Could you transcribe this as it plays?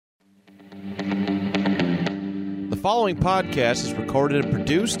following podcast is recorded and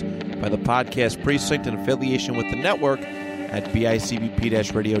produced by the Podcast Precinct in affiliation with the network at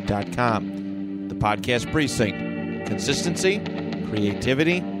bicbp-radio.com. The Podcast Precinct. Consistency,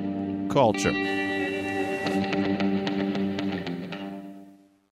 creativity, culture.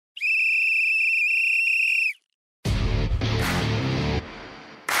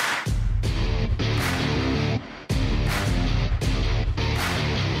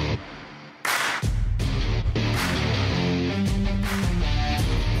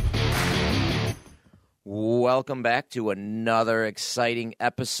 Welcome back to another exciting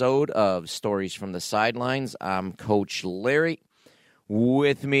episode of Stories From The Sidelines. I'm Coach Larry.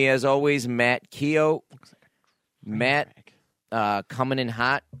 With me, as always, Matt Keogh. Matt, coming in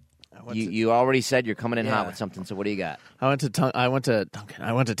hot. You already said you're coming in hot with something, so what do you got? I went to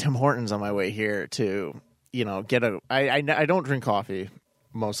Tim Hortons on my way here to, get a. I don't drink coffee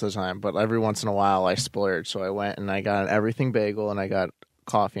most of the time, but every once in a while I splurge. So I went and I got an everything bagel and I got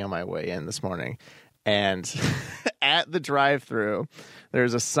coffee on my way in this morning. And at the drive-thru,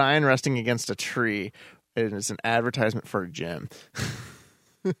 there's a sign resting against a tree. And it's an advertisement for a gym.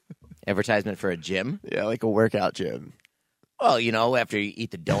 Advertisement for a gym? Yeah, like a workout gym. Well, after you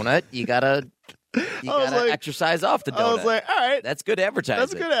eat the donut, you gotta exercise off the donut. I was like, all right. That's good advertising.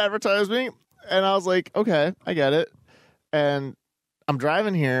 That's good advertising. And I was like, okay, I get it. And I'm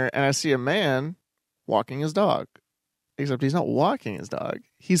driving here, and I see a man walking his dog. Except he's not walking his dog.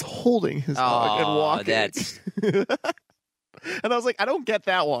 He's holding his dog and walking. That's... And I was like, I don't get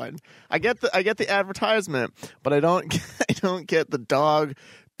that one. I get the advertisement, but I don't get the dog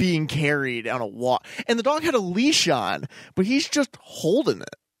being carried on a walk. And the dog had a leash on, but he's just holding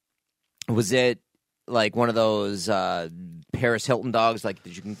it. Was it like one of those Paris Hilton dogs, like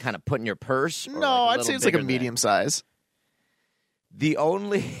that you can kind of put in your purse? No, I'd say it's like a medium size.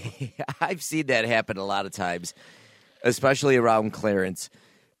 I've seen that happen a lot of times, especially around clearance.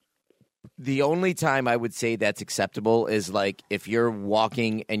 The only time I would say that's acceptable is like if you're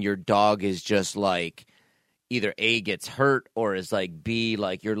walking and your dog is just like either A, gets hurt, or is like B,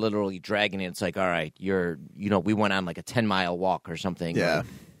 like you're literally dragging it. It's like, all right, we went on like a 10-mile walk or something. Yeah. Like,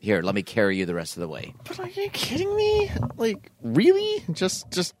 here, let me carry you the rest of the way. But are you kidding me? Like, really?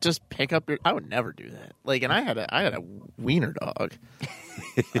 Just pick up your... I would never do that. Like, and I had a wiener dog.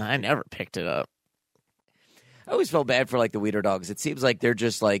 I never picked it up. I always felt bad for like the wiener dogs. It seems like they're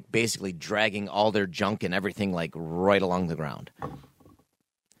just like basically dragging all their junk and everything like right along the ground.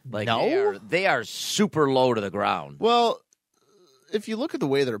 Like no, they are super low to the ground. Well, if you look at the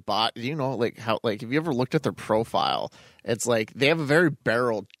way they're bought, like how like have you ever looked at their profile? It's like they have a very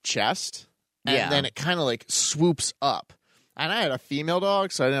barreled chest, and then it kind of like swoops up. And I had a female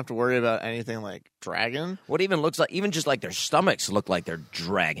dog, so I didn't have to worry about anything like dragging. What even looks like, even just like their stomachs look like they're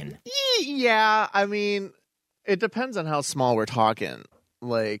dragging. Yeah, I mean. It depends on how small we're talking.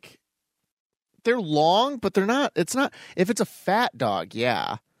 Like, they're long, but they're not. It's not. If it's a fat dog,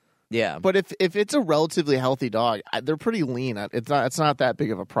 yeah. Yeah. But if it's a relatively healthy dog, they're pretty lean. It's not that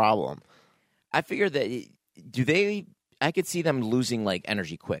big of a problem. I figure that I could see them losing like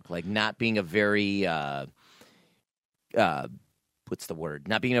energy quick, like not being a very what's the word?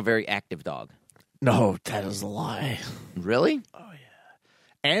 Not being a very active dog. No, that is a lie. Really? Oh yeah.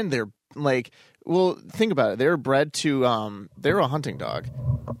 And they're like. Well, think about it. They're bred to they're a hunting dog.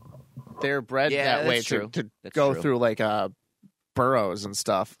 They're bred that way to go through like burrows and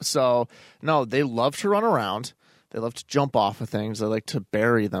stuff. So, no, they love to run around. They love to jump off of things. They like to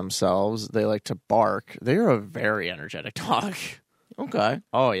bury themselves. They like to bark. They're a very energetic dog. Okay.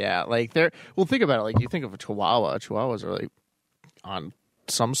 Oh, yeah. Like think about it. Like you think of a Chihuahua. Chihuahuas are like on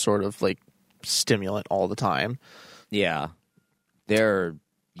some sort of like stimulant all the time. Yeah. They're...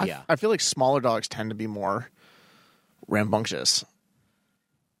 Yeah, I feel like smaller dogs tend to be more rambunctious.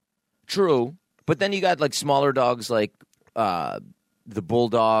 True, but then you got like smaller dogs like the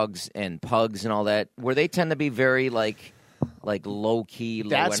bulldogs and pugs and all that, where they tend to be very like low key.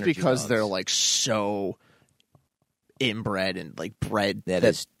 That's because dogs. They're like so inbred and like bred. That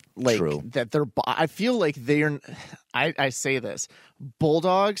is like, true. That they're. I feel like they're. I say this.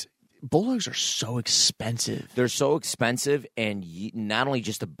 Bulldogs are so expensive. They're so expensive, and not only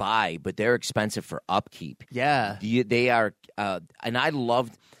just to buy, but they're expensive for upkeep. Yeah. They are, and I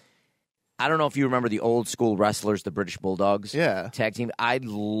loved, I don't know if you remember the old school wrestlers, the British Bulldogs tag team. I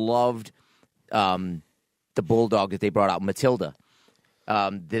loved the Bulldog that they brought out, Matilda,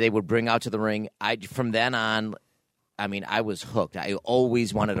 that they would bring out to the ring. From then on, I mean, I was hooked. I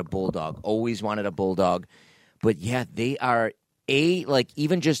always wanted a Bulldog, But yeah, they are...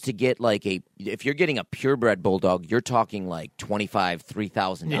 even just to get like if you're getting a purebred bulldog, you're talking like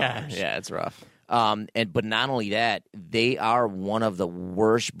 $2,500-$3,000. Yeah, it's rough. But not only that, they are one of the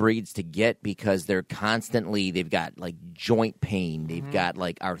worst breeds to get because they've got like joint pain, they've got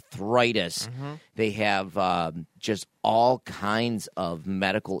like arthritis, they have just all kinds of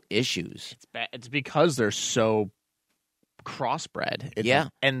medical issues. It's because they're so crossbred.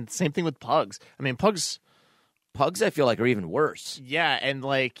 And same thing with pugs. I mean, pugs I feel like are even worse. Yeah, and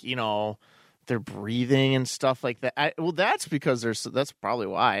like, their breathing and stuff like that. That's because that's probably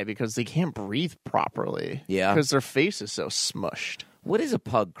why, because they can't breathe properly. Yeah, because their face is so smushed. What is a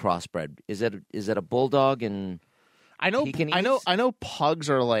pug crossbred? Is it a bulldog and Pekingese? I know pugs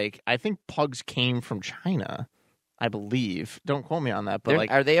are like, I think pugs came from China, I believe. Don't quote me on that, but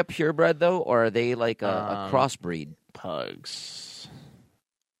are they a purebred though, or are they like a crossbreed? Pugs.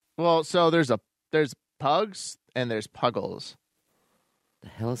 Well, so there's pugs and there's puggles. The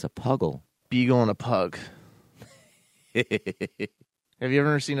hell is a puggle? Beagle and a pug. Have you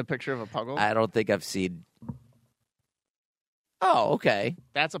ever seen a picture of a puggle? I don't think I've seen. Oh, okay.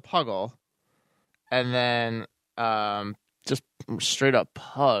 That's a puggle. And then just straight up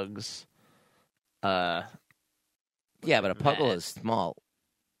pugs. Yeah, but a puggle is small.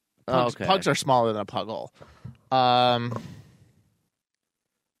 Pugs are smaller than a puggle.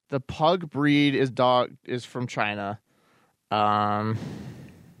 The pug breed is from China. Let's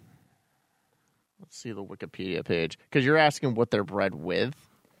see the Wikipedia page, because you're asking what they're bred with.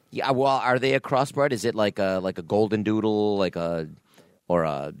 Yeah, well, are they a crossbred? Is it like a golden doodle,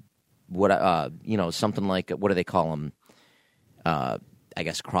 something like, what do they call them? I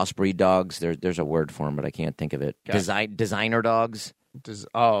guess crossbreed dogs. There's a word for them, but I can't think of it. Okay. Designer dogs.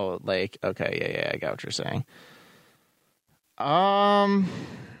 Okay, yeah, I got what you're saying.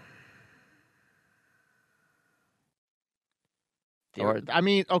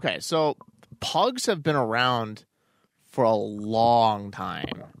 So pugs have been around for a long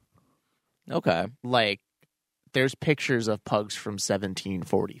time. Okay. Like, there's pictures of pugs from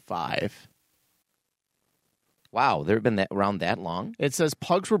 1745. Wow, they've been around that long? It says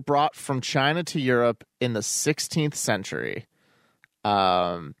pugs were brought from China to Europe in the 16th century.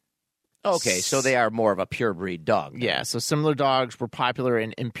 Okay, so they are more of a purebred dog. Then. Yeah, so similar dogs were popular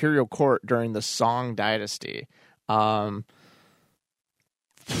in imperial court during the Song dynasty. I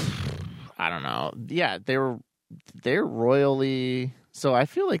don't know. Yeah, they're royally. So I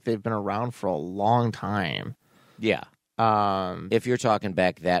feel like they've been around for a long time. Yeah. If you're talking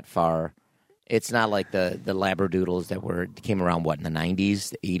back that far, it's not like the Labradoodles that came around in the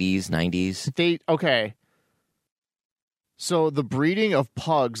 90s, the 80s, 90s. Okay. So the breeding of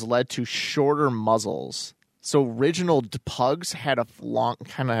pugs led to shorter muzzles. So original pugs had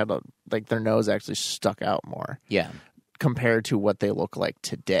their nose actually stuck out more. Yeah. Compared to what they look like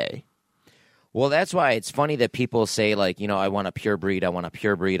today. Well, that's why it's funny that people say, like, I want a pure breed, I want a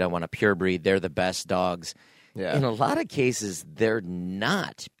pure breed, I want a pure breed. They're the best dogs. Yeah. In a lot of cases, they're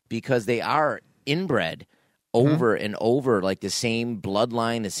not, because they are inbred over and over, like the same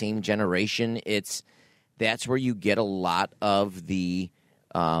bloodline, the same generation. That's where you get a lot of the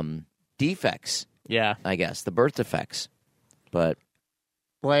defects. Yeah. I guess, the birth defects. But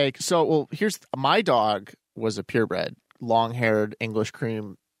here's my dog was a purebred, long-haired English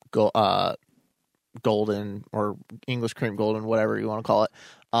cream golden, or English cream golden, whatever you want to call it.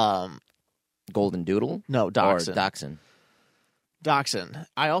 Golden Doodle? No, Dachshund. Or Dachshund. Dachshund.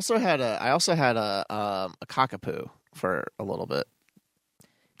 I also had a cockapoo for a little bit.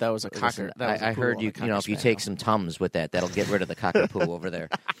 That was a cocker. I heard you. If you take some Tums with that'll get rid of the cockapoo over there.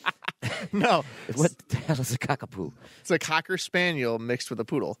 No, what the hell is a cockapoo? It's a cocker spaniel mixed with a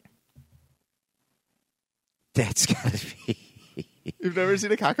poodle. That's gotta be. You've never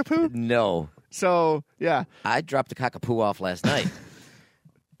seen a cockapoo? No. So yeah, I dropped a cockapoo off last night.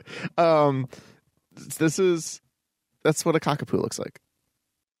 That's what a cockapoo looks like.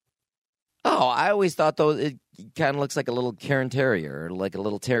 Oh, I always thought though it kind of looks like a little Cairn Terrier, or like a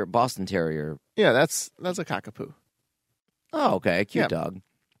little Boston Terrier. Yeah, that's a cockapoo. Oh, okay, a cute dog.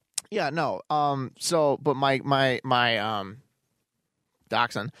 Yeah, no. But my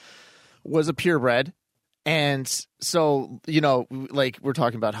Dachshund was a purebred, and so like we're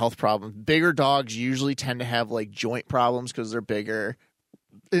talking about health problems. Bigger dogs usually tend to have like joint problems because they're bigger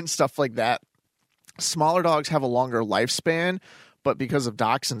and stuff like that. Smaller dogs have a longer lifespan, but because of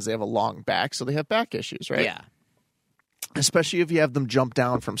Dachshunds, they have a long back, so they have back issues, right? Yeah. Especially if you have them jump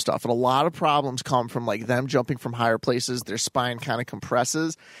down from stuff. And a lot of problems come from like them jumping from higher places. Their spine kind of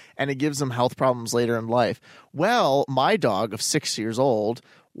compresses, and it gives them health problems later in life. Well, my dog of 6 years old,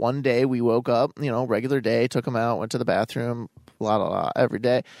 one day we woke up, regular day, took him out, went to the bathroom, every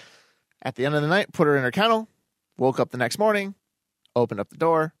day. At the end of the night, put her in her kennel, woke up the next morning, opened up the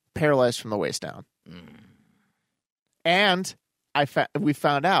door, paralyzed from the waist down. And we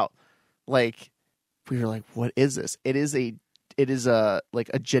found out, like, we were like, what is this? It is a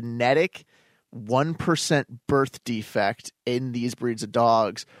genetic 1% birth defect in these breeds of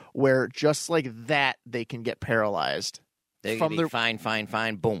dogs where just like that they can get paralyzed. They can be fine,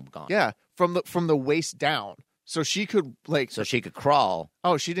 boom, gone. Yeah, from the waist down. So she could she could crawl.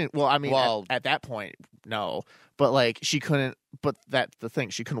 Oh, she didn't. Well, I mean, at that point, no. But like she couldn't. But that's the thing.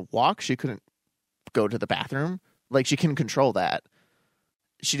 She couldn't walk. She couldn't go to the bathroom. Like she couldn't control that.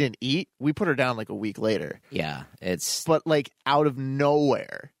 She didn't eat. We put her down like a week later. Yeah, But like out of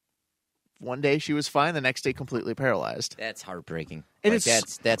nowhere, one day she was fine. The next day, completely paralyzed. That's heartbreaking. And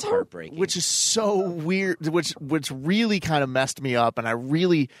that's heartbreaking. Which is so weird. Which really kind of messed me up, and I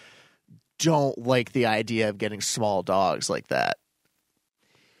really don't like the idea of getting small dogs like that.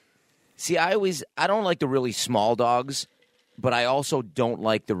 See, I don't like the really small dogs, but I also don't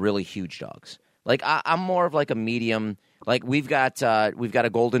like the really huge dogs. Like I'm more of like a medium. Like we've got a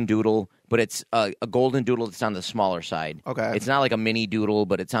golden doodle, but it's a golden doodle that's on the smaller side. Okay, it's not like a mini doodle,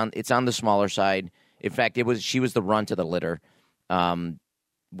 but it's on the smaller side. In fact, she was the runt of the litter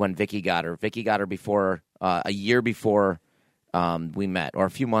when Vicky got her. Vicky got her before a year before we met, or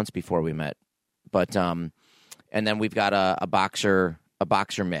a few months before we met. But and then we've got a boxer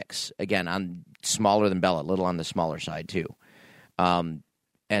mix, again on smaller than Bella, a little on the smaller side too. And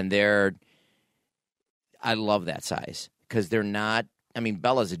I love that size because they're not. I mean,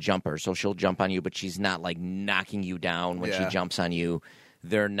 Bella's a jumper, so she'll jump on you, but she's not like knocking you down when she jumps on you.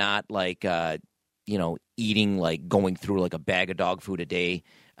 They're not like eating, like going through like a bag of dog food a day.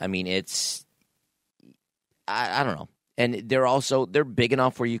 I mean, it's I don't know. And they're big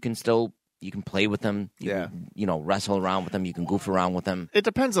enough where you can play with them. You can, wrestle around with them. You can goof around with them. It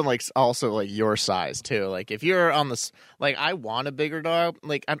depends on also your size too. Like if you're on this, like I want a bigger dog.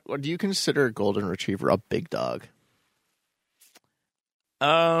 Like, do you consider a golden retriever a big dog?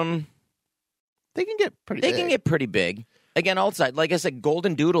 They can get pretty. They can get pretty big. Again, outside, like I said,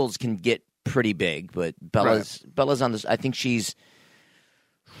 golden doodles can get pretty big, but Bella's on this. I think she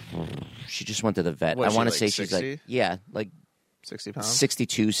just went to the vet. I want to say 60? She's like 60 pounds,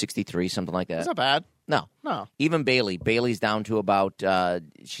 62, 63, something like that. That's not bad. No. Even Bailey's down to about.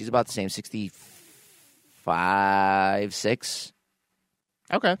 She's about the same, 65, 6.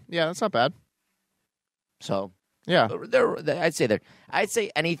 Okay, yeah, that's not bad. So yeah, I'd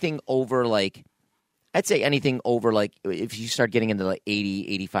say anything over like. I'd say anything over, like, if you start getting into, like, 80,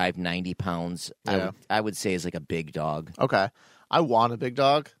 85, 90 pounds, I would say is, like, a big dog. Okay. I want a big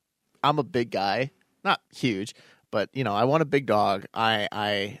dog. I'm a big guy. Not huge, but, I want a big dog.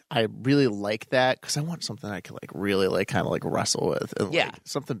 I really like that because I want something I can, like, really, like, kind of, like, wrestle with. And, like,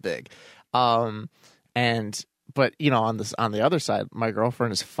 something big. But, on the other side, my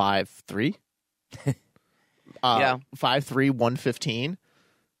girlfriend is 5'3". 5'3", 115.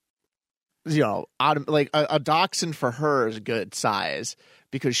 Like a dachshund for her is a good size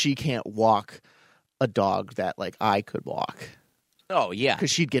because she can't walk a dog that like I could walk. Oh yeah, because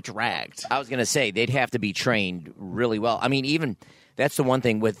she'd get dragged. I was gonna say they'd have to be trained really well. I mean, even that's the one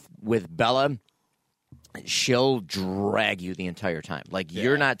thing with Bella, she'll drag you the entire time. Like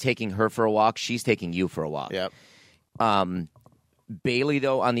you're not taking her for a walk; she's taking you for a walk. Yep. Bailey,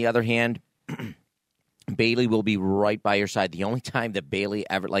 though, on the other hand. Bailey will be right by your side. The only time that Bailey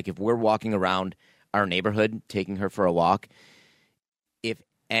ever, like if we're walking around our neighborhood, taking her for a walk, if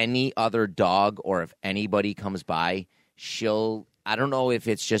any other dog or if anybody comes by, I don't know if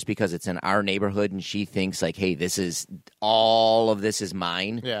it's just because it's in our neighborhood and she thinks like, hey, all of this is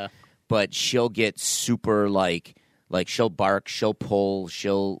mine. Yeah. But she'll get super like she'll bark, she'll pull,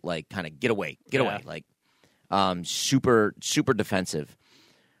 she'll like kind of get away, like super, super defensive.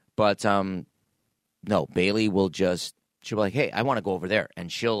 But, no, Bailey she'll be like, hey, I want to go over there.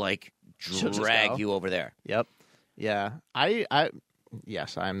 And she'll like drag you over there. Yep. Yeah.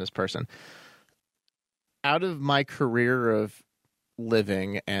 Yes, I am this person. Out of my career of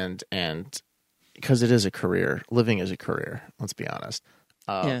living and because it is a career, living is a career, let's be honest.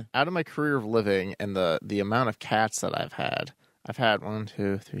 Out of my career of living and the amount of cats that I've had 1,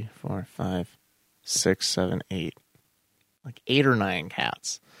 2, 3, 4, 5, 6, 7, 8, like 8 or 9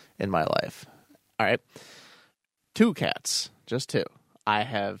 cats in my life. All right. 2 cats, just 2. I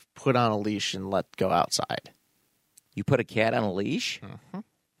have put on a leash and let go outside. You put a cat on a leash? Mm-hmm.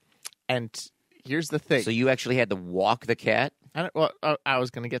 And here's the thing. So you actually had to walk the cat? I was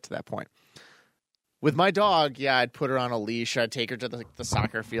going to get to that point. With my dog, I'd put her on a leash. I'd take her to the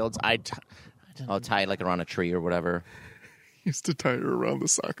soccer fields. I'll tie it like around a tree or whatever. used to tie her around the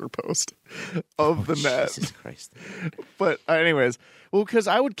soccer post of the net. Jesus Christ. But anyways, well, because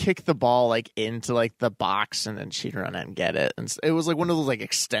I would kick the ball like into like the box and then she'd run out and get it. And it was like one of those like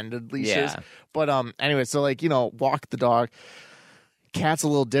extended leashes. Yeah. But anyway, so like, walk the dog. Cat's a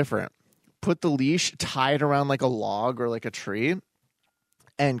little different. Put the leash, tie it around like a log or like a tree.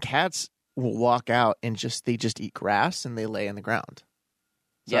 And cats will walk out and they just eat grass and they lay in the ground.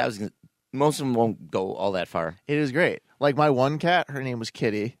 So Yeah, most of them won't go all that far. it is great. Like my one cat, her name was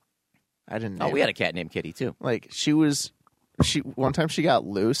Kitty. I didn't know. Oh, we had a cat named Kitty, too. Like one time she got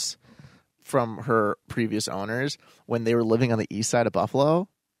loose from her previous owners when they were living on the east side of Buffalo.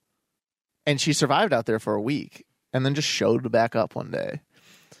 And she survived out there for a week and then just showed back up one day.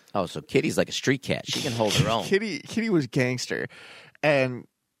 Oh, so Kitty's like a street cat. She can hold her own. Kitty was gangster. And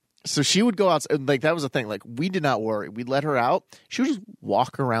so she would go out, like that was the thing. Like we did not worry. We'd let her out. She would just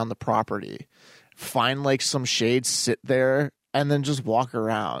walk around the property, find like some shade, sit there, and then just walk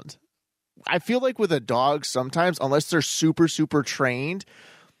around. I feel like with a dog sometimes, unless they're super, super trained,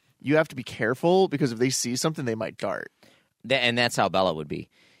 you have to be careful because if they see something, they might dart. And that's how Bella would be.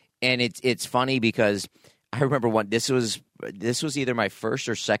 And it's funny because I remember this was either my first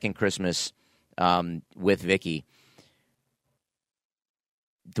or second Christmas with Vicky.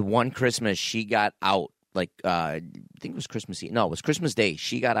 The one Christmas she got out, like I think it was Christmas Eve. No, it was Christmas Day.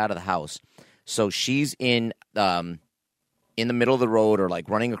 She got out of the house, so she's in the middle of the road or like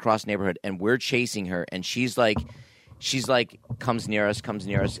running across the neighborhood, and we're chasing her, and she's like comes near us.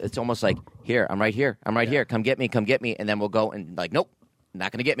 It's almost like, here, I'm right here, come get me, and then we'll go and like, nope,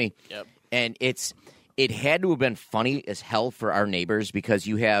 not gonna get me. Yep. And it had to have been funny as hell for our neighbors because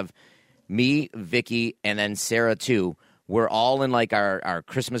you have me, Vicky, and then Sarah too. We're all in like our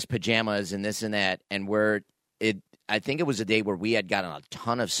Christmas pajamas and this and that, and I think it was a day where we had gotten a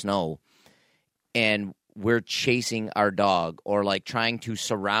ton of snow, and we're chasing our dog or like trying to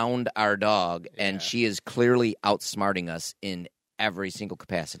surround our dog, and she is clearly outsmarting us in every single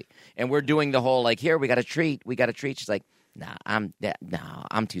capacity. And we're doing the whole like, here, we got a treat. She's like, nah, I'm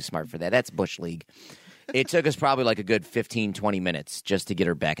too smart for that. That's Bush League. It took us probably like a good 15, 20 minutes just to get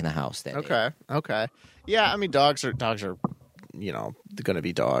her back in the house that day. Okay. Yeah, I mean, dogs are, they're going to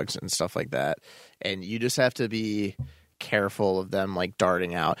be dogs and stuff like that. And you just have to be careful of them, like,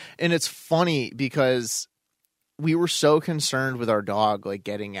 darting out. And it's funny because we were so concerned with our dog, like,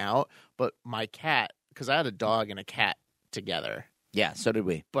 getting out. But my cat, because I had a dog and a cat together. Yeah, so did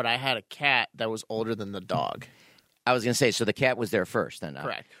we. But I had a cat that was older than the dog. I was going to say, so the cat was there first. Then,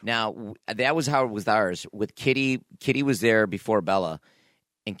 correct. Now, that was how it was ours. With Kitty, Kitty was there before Bella,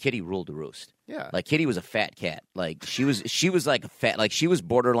 and Kitty ruled the roost. Yeah. Like, Kitty was a fat cat. Like, she was like a fat, like, she was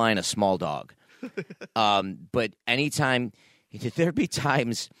borderline a small dog. But anytime, there'd be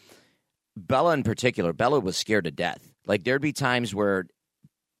times, Bella in particular, Bella was scared to death. Like, there'd be times where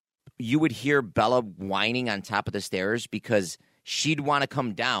you would hear Bella whining on top of the stairs because she'd want to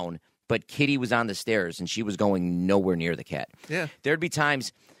come down, but Kitty was on the stairs, and she was going nowhere near the cat. Yeah. There'd be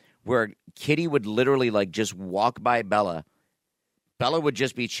times where Kitty would literally, like, just walk by Bella. Bella would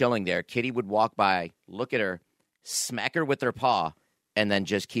just be chilling there. Kitty would walk by, look at her, smack her with her paw, and then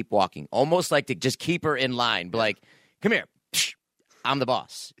just keep walking. Almost like to just keep her in line. Be like, come here. I'm the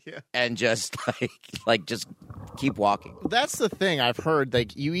boss. Yeah. And just, like just keep walking. That's the thing I've heard.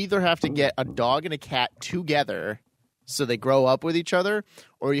 Like, you either have to get a dog and a cat together so they grow up with each other,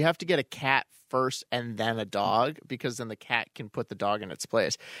 or you have to get a cat first and then a dog, because then the cat can put the dog in its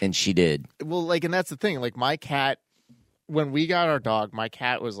place. And she did. Well, like, and that's the thing. Like, my cat, when we got our dog, my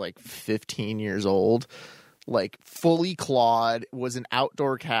cat was like 15 years old, like fully clawed, was an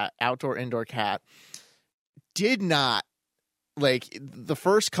outdoor indoor cat. Did not, like, the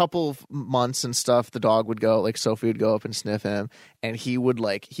first couple of months and stuff, the dog would go, like, Sophie would go up and sniff him, and he would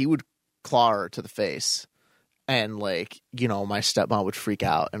claw her to the face. And, like, my stepmom would freak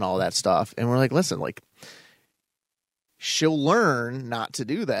out and all that stuff. And we're like, listen, like, she'll learn not to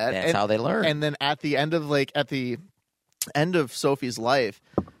do that. That's how they learn. And then at the end of Sophie's life,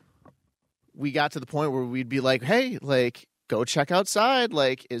 we got to the point where we'd be like, hey, like, go check outside.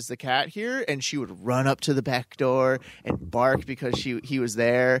 Like, is the cat here? And she would run up to the back door and bark because he was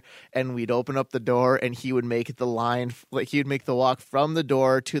there. And we'd open up the door, and he would make the line, like, he would make the walk from the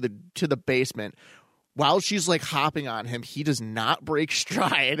door to the basement. While she's, like, hopping on him, he does not break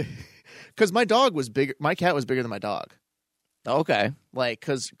stride. Because my cat was bigger than my dog. Okay. Like,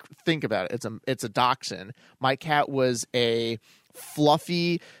 because think about it. It's a dachshund. My cat was a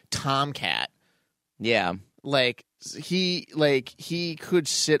fluffy tomcat. Yeah. Like, he could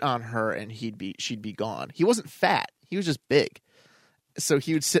sit on her and she'd be gone. He wasn't fat. He was just big. So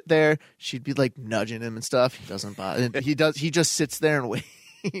he would sit there. She'd be like nudging him and stuff. He doesn't bother. And he just sits there and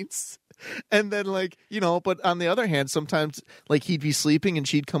waits. And then but on the other hand, sometimes like he'd be sleeping and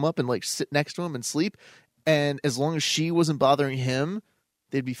she'd come up and like sit next to him and sleep. And as long as she wasn't bothering him,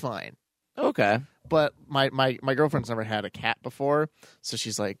 they'd be fine. Okay. But my girlfriend's never had a cat before. So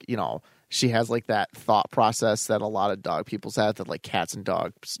she's like, she has like that thought process that a lot of dog people have, that like cats and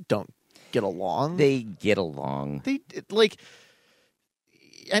dogs don't get along. They get along.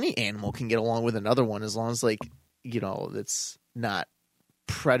 Any animal can get along with another one as long as it's not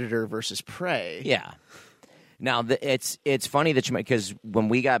predator versus prey. Yeah. Now it's funny that because when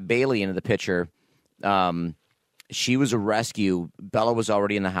we got Bailey into the picture, she was a rescue. Bella was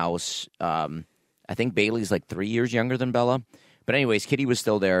already in the house. I think Bailey's like 3 years younger than Bella, but anyways, Kitty was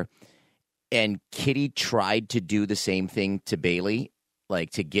still there, and Kitty tried to do the same thing to Bailey,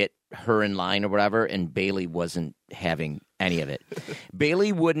 like to get her in line or whatever, and Bailey wasn't having any of it.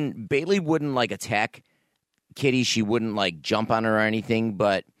 Bailey wouldn't like attack Kitty. She wouldn't like jump on her or anything,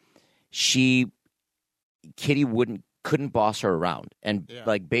 but Kitty couldn't boss her around. And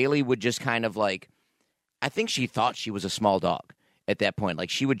like Bailey would just kind of like, I think she thought she was a small dog at that point. Like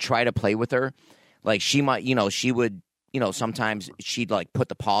she would try to play with her. Like she might, she would, sometimes she'd like put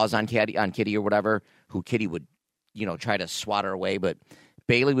the paws on Kitty or whatever, who Kitty would, try to swat her away, but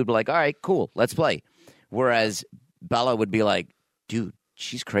Bailey would be like, all right, cool, let's play. Whereas Bella would be like, dude,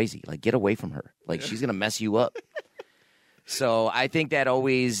 she's crazy. Like, get away from her. Like, she's going to mess you up. So I think that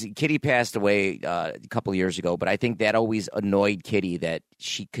Kitty passed away a couple years ago, but I think that always annoyed Kitty that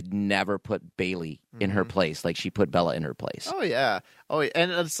she could never put Bailey in her place. Like, she put Bella in her place. Oh, yeah.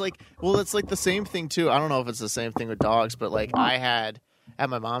 And it's like, it's like the same thing, too. I don't know if it's the same thing with dogs, but like at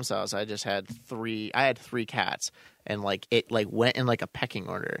my mom's house, I had three cats. And like it like went in like a pecking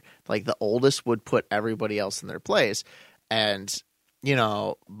order. Like the oldest would put everybody else in their place. And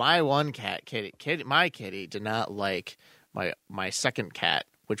my one cat, Kitty did not like my second cat,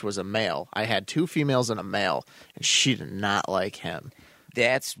 which was a male. I had two females and a male, and she did not like him.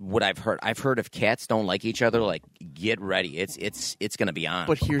 That's what I've heard. I've heard if cats don't like each other, like get ready. It's going to be on.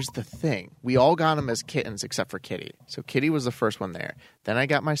 But here's the thing: we all got them as kittens except for Kitty. So Kitty was the first one there. Then I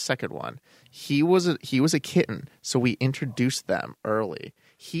got my second one. He was a kitten, so we introduced them early.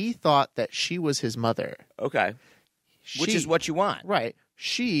 He thought that she was his mother. Okay, which is what you want, right?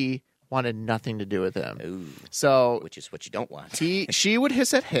 She wanted nothing to do with him. Ooh, so which is what you don't want. She would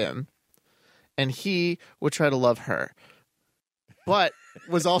hiss at him, and he would try to love her, but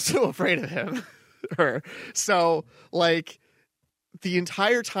was also afraid of her. So like the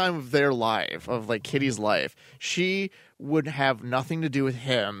entire time of their life, of like Kitty's life, she would have nothing to do with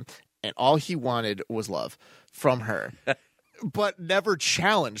him, and all he wanted was love from her, but never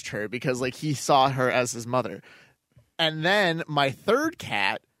challenged her because like he saw her as his mother. And then my third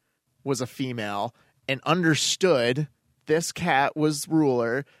cat was a female and understood this cat was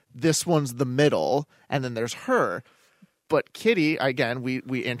ruler, this one's the middle, and then there's her. But Kitty, again,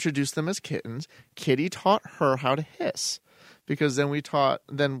 we introduced them as kittens. Kitty taught her how to hiss, because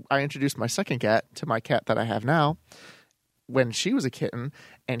then I introduced my second cat to my cat that I have now when she was a kitten,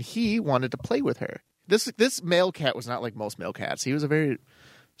 and he wanted to play with her. This male cat was not like most male cats. He was a very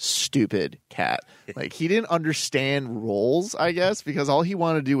stupid cat. Like he didn't understand roles, I guess, because all he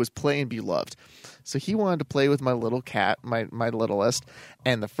wanted to do was play and be loved. So he wanted to play with my little cat, my littlest,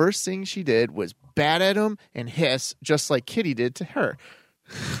 and the first thing she did was bat at him and hiss, just like Kitty did to her.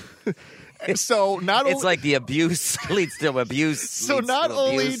 So it's like the abuse leads to abuse. So not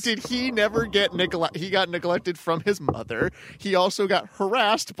only did he never get he got neglected from his mother, he also got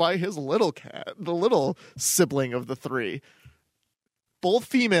harassed by his little cat, the little sibling of the three. Both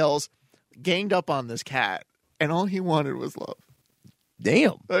females ganged up on this cat, and all he wanted was love.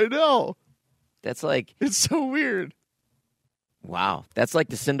 Damn. I know. That's like... It's so weird. Wow. That's like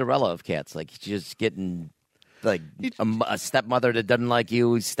the Cinderella of cats. Like, just getting... Like, a stepmother that doesn't like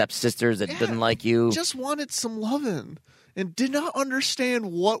you, stepsisters that doesn't like you. Just wanted some loving and did not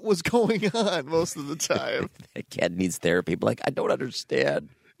understand what was going on most of the time. That cat needs therapy. But, like, I don't understand.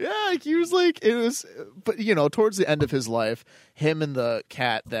 Yeah, he was like, but towards the end of his life, him and the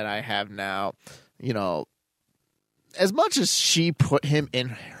cat that I have now, as much as she put him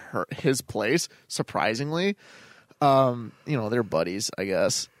in his place, surprisingly, they're buddies, I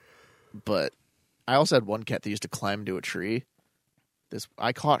guess. But I also had one cat that used to climb into a tree.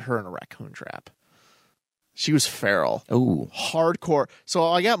 I caught her in a raccoon trap. She was feral. Ooh. Hardcore. So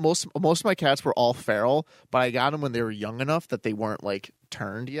I got most of my cats were all feral, but I got them when they were young enough that they weren't like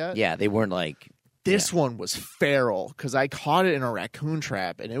turned yet. Yeah, they weren't like... This one was feral because I caught it in a raccoon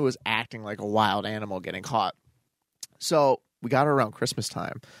trap and it was acting like a wild animal getting caught. So we got her around Christmas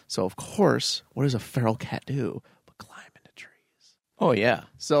time. So, of course, what does a feral cat do but climb into trees? Oh, yeah.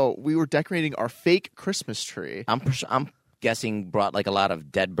 So we were decorating our fake Christmas tree. I'm guessing brought like a lot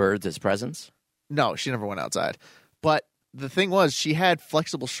of dead birds as presents. No, she never went outside. But the thing was, she had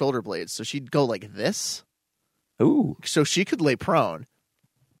flexible shoulder blades, so she'd go like this. Ooh. So she could lay prone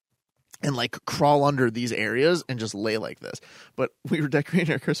and like crawl under these areas and just lay like this. But we were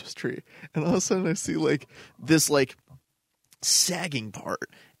decorating our Christmas tree, and all of a sudden I see like this like sagging part,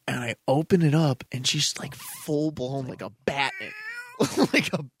 and I open it up, and she's like full blown like a bat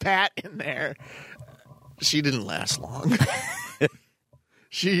like a bat in there. She didn't last long.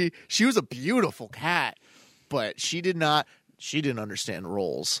 She was a beautiful cat, but she didn't understand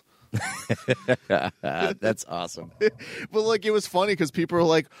roles. That's awesome. But like, it was funny because people were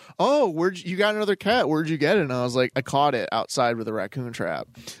like, "Oh, you got another cat? Where'd you get it?" And I was like, "I caught it outside with a raccoon trap."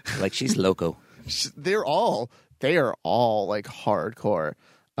 Like, she's loco. They are all like hardcore.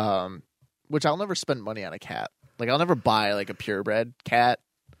 Which I'll never spend money on a cat. Like, I'll never buy like a purebred cat.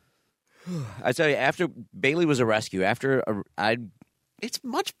 I tell you, after Bailey was a rescue, it's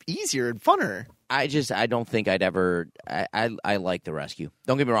much easier and funner. I don't think I'd ever. I like the rescue.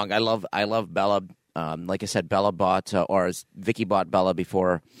 Don't get me wrong. I love Bella. Like I said, Bella bought or Vicky bought Bella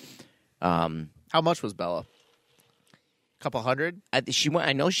before. How much was Bella? A couple hundred.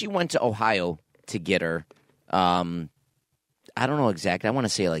 I know she went to Ohio to get her. I don't know exactly. I want to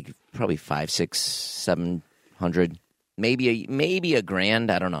say like probably 500, 600, 700, maybe a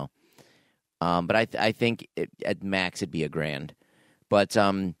grand. I don't know. But I think at max it'd be $1,000. But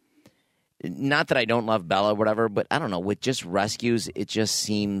not that I don't love Bella or whatever, but I don't know. With just rescues, it just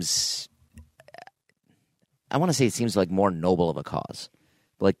seems. I want to say it seems like more noble of a cause.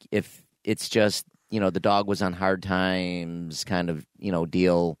 Like if it's just the dog was on hard times, kind of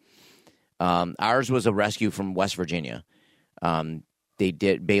deal. Ours was a rescue from West Virginia.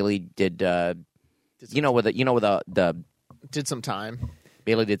 Bailey did. Did some time.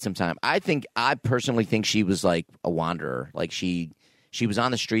 Bailey did some time. I personally think she was like a wanderer. Like she was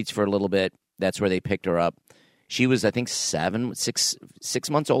on the streets for a little bit. That's where they picked her up. She was, I think, 6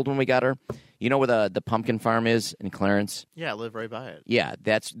 months old when we got her. You know where the pumpkin farm is in Clarence? Yeah, I live right by it. Yeah,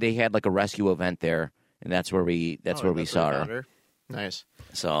 they had like a rescue event there, and that's where we saw her. Nice.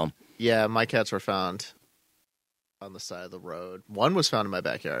 So yeah, my cats were found on the side of the road. One was found in my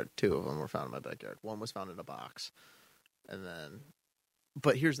backyard. 2 of them were found in my backyard. One was found in a box, and then.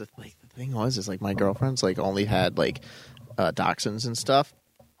 But here's the thing is like my girlfriends like only had like dachshunds and stuff,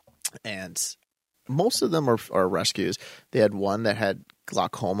 and most of them are rescues. They had one that had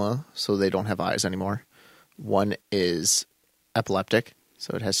glaucoma, so they don't have eyes anymore. One is epileptic,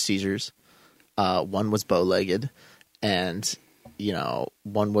 so it has seizures. One was bow-legged, and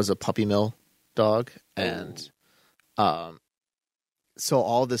one was a puppy mill dog, and so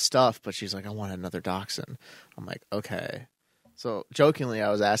all this stuff. But she's like, I want another dachshund. I'm like, okay. So jokingly, I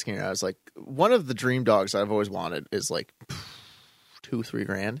was asking her, I was like, one of the dream dogs I've always wanted is like $2-3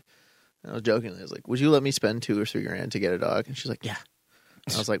 grand. And I was jokingly, I was like, would you let me spend $2 or $3 grand to get a dog? And she's like, yeah.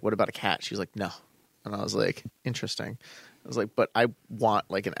 And I was like, what about a cat? She's like, no. And I was like, interesting. I was like, but I want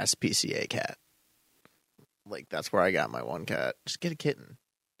like an SPCA cat. Like, that's where I got my one cat. Just get a kitten.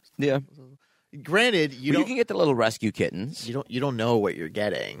 Yeah. Granted, you can get the little rescue kittens. You don't know what you're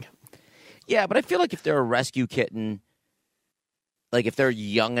getting. Yeah, but I feel like if they're a rescue kitten, like if they're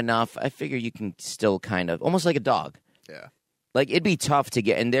young enough, I figure you can still kind of almost like a dog. Yeah. Like it'd be tough to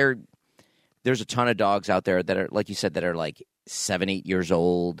get, and there's a ton of dogs out there that are, like you said, that are like 7, 8 years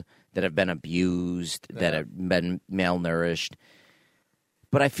old, that have been abused, that have been malnourished.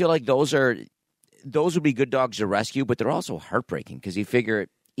 But I feel like those would be good dogs to rescue, but they're also heartbreaking because you figure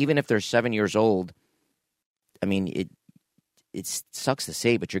even if they're 7 years old, I mean it sucks to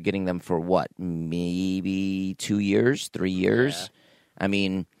say, but you're getting them for what, maybe 2 years, 3 years. Yeah. I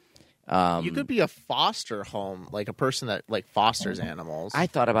mean, you could be a foster home, like a person that like fosters animals. I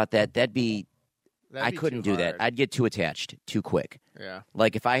thought about that. I couldn't do that. I'd get too attached too quick. Yeah.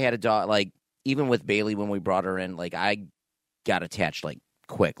 Like if I had a dog, like even with Bailey when we brought her in, like I got attached like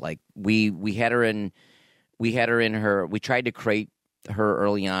quick. Like we had her in her. We tried to crate her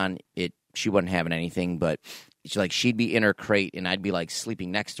early on. She wasn't having anything, but she'd be in her crate and I'd be like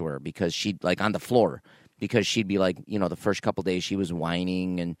sleeping next to her because she'd like on the floor because she'd be like, the first couple days she was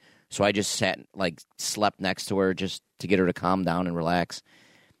whining, and so I just slept next to her just to get her to calm down and relax.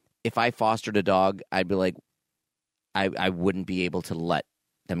 If I fostered a dog, I'd be like, I wouldn't be able to let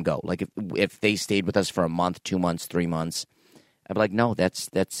them go. Like if they stayed with us for a month, 2 months, 3 months, I'd be like, no, that's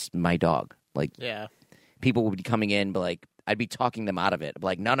my dog. Like, yeah, people would be coming in, but like I'd be talking them out of it.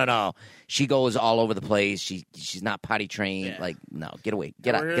 Like, no. She goes all over the place. She's not potty trained. Yeah. Like, no, get away.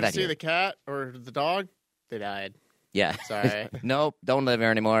 Get out. Get out see here. The cat or the dog? They died. Yeah. Sorry. Nope. Don't live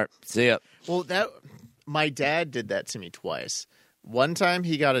here anymore. See ya. Well, my dad did that to me twice. One time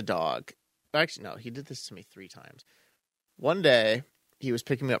he got a dog. Actually, no, he did this to me 3 times. One day he was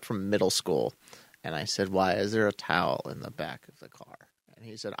picking me up from middle school, and I said, "Why is there a towel in the back of the car?" And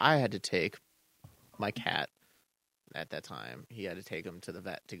he said, "I had to take my cat at that time. He had to take him to the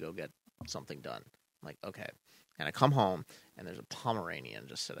vet to go get something done." I'm like, "Okay." And I come home, and there's a Pomeranian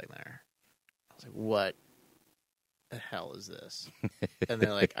just sitting there. I was like, "What the hell is this?" And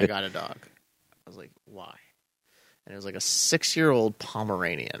they're like, "I got a dog." I was like, "Why?" And it was like a 6-year-old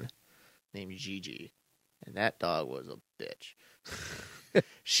Pomeranian named Gigi. And that dog was a bitch.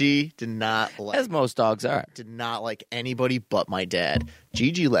 She did not like... As most dogs are. Did not like anybody but my dad.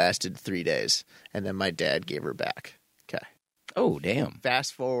 Gigi lasted 3 days, and then my dad gave her back. Okay. Oh, damn.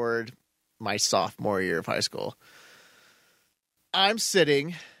 Fast forward my sophomore year of high school. I'm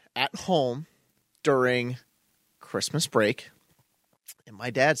sitting at home during Christmas break, and my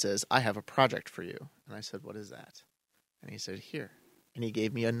dad says, "I have a project for you." And I said, "What is that?" And he said, "Here." And he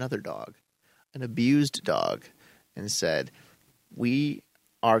gave me another dog, an abused dog, and said, "We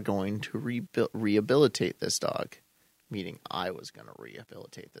are going to rehabilitate this dog," meaning I was going to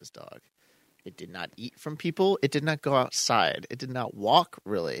rehabilitate this dog. It did not eat from people. It did not go outside. It did not walk,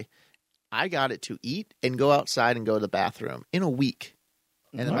 really. I got it to eat and go outside and go to the bathroom in a week.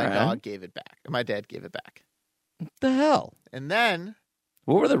 And then my dog gave it back. And my dad gave it back. What the hell? And then...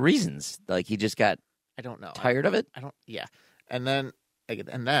 What were the reasons? Like, he just got... I don't know. Tired of it? Yeah. And then,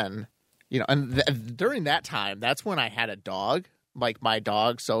 you know, and during that time, that's when I had a dog, like my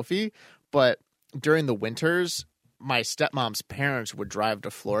dog, Sophie. But during the winters, my stepmom's parents would drive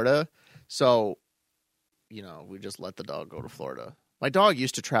to Florida. So, you know, we just let the dog go to Florida. My dog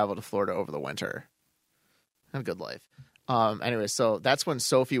used to travel to Florida over the winter. Had a good life. Anyway, so that's when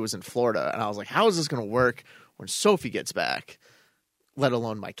Sophie was in Florida. And I was like, how is this going to work when Sophie gets back? Let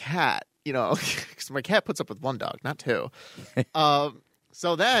alone my cat, you know, because my cat puts up with one dog, not 2.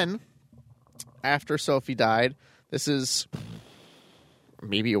 So then, after Sophie died, this is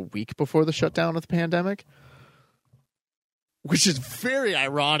maybe a week before the shutdown of the pandemic, which is very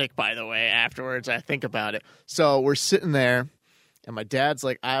ironic, by the way, afterwards I think about it. So we're sitting there, and my dad's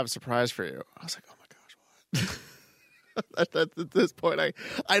like, "I have a surprise for you." I was like, "Oh my gosh, what?" At this point,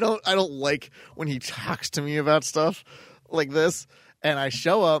 I don't like when he talks to me about stuff like this. And I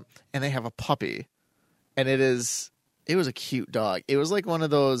show up, and they have a puppy, and it was a cute dog. It was like one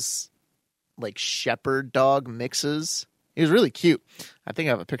of those like shepherd dog mixes. It was really cute. I think I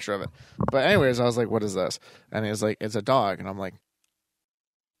have a picture of it. But anyways, I was like, "What is this?" And he was like, "It's a dog." And I'm like,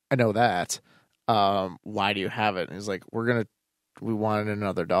 "I know that. Why do you have it?" And he's like, "We wanted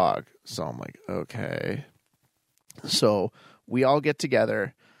another dog." So I'm like, "Okay." So we all get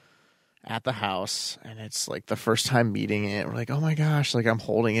together at the house, and it's like the first time meeting it. We're like, "Oh my gosh," like I'm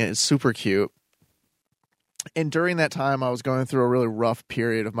holding it. It's super cute. And during that time, I was going through a really rough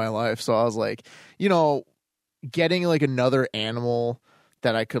period of my life. So I was like, you know, getting like another animal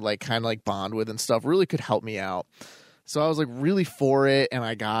that I could like kind of like bond with and stuff really could help me out. So I was like really for it, and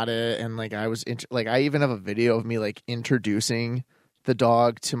I got it. And like I was like, I even have a video of me like introducing the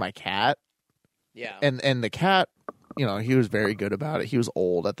dog to my cat. Yeah. And the cat, you know, he was very good about it. He was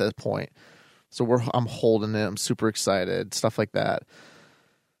old at that point. So I'm holding it. I'm super excited, stuff like that.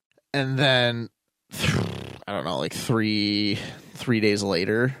 And then, I don't know, like three days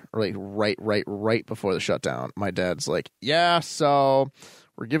later, or like right before the shutdown, my dad's like, "Yeah, so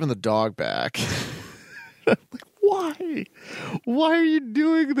we're giving the dog back." I'm like, "Why? Why are you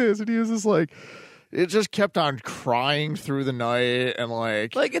doing this?" And he was just like, it just kept on crying through the night, and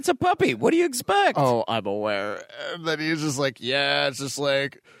like it's a puppy. What do you expect? "Oh, I'm aware." And then he was just like, "Yeah, it's just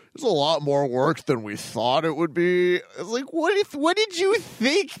like it's a lot more work than we thought it would be." It's like, what did you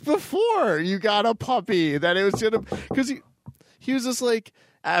think before you got a puppy that it was gonna? Because he was just like,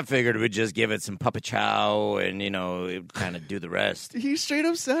 "I figured we'd just give it some puppy chow and, you know, it kind of do the rest." He straight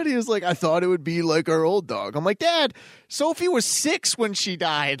up said, he was like, "I thought it would be like our old dog." I'm like, "Dad, Sophie was 6 when she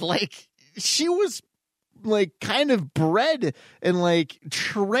died. Like, she was like kind of bred and like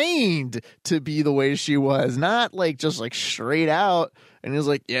trained to be the way she was, not like just like straight out." And he was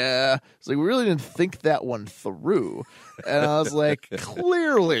like, "Yeah." It's like, "We really didn't think that one through." And I was like,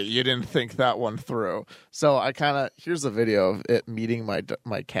 "Clearly you didn't think that one through." So I kind of, here's a video of it meeting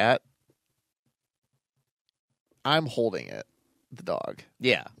my cat. I'm holding it, the dog.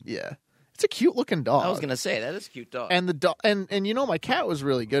 Yeah. Yeah. It's a cute looking dog. I was gonna say that is a cute dog. And the dog, and you know, my cat was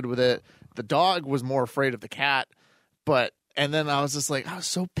really good with it. The dog was more afraid of the cat, but And then I was just like, I was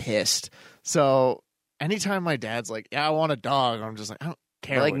so pissed. So anytime my dad's like, yeah, I want a dog, I'm just like, I don't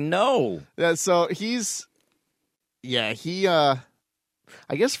care. Like, no. Yeah, so he,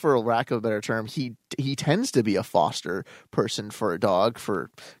 I guess for a lack of a better term, he tends to be a foster person for a dog for a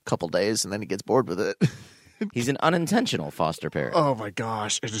couple days, and then he gets bored with it. He's an unintentional foster parent. Oh my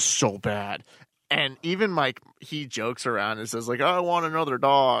gosh, it is so bad. And even he jokes around and says like, oh, I want another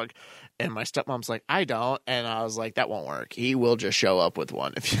dog. And my stepmom's like, I don't. And I was like, that won't work. He will just show up with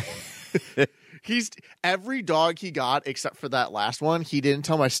one. He's every dog he got except for that last one, he didn't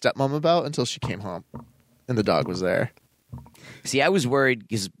tell my stepmom about until she came home. And the dog was there. See, I was worried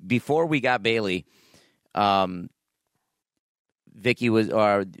because before we got Bailey, Vicky was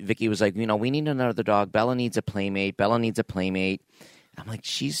like, we need another dog. Bella needs a playmate. I'm like,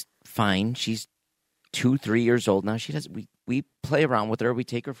 she's fine. She's 2-3 years old now. She does. We play around with her. We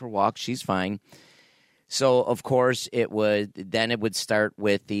take her for walks. She's fine. So of course it would start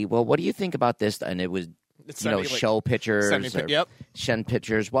with the, well, what do you think about this? And it was show pictures, send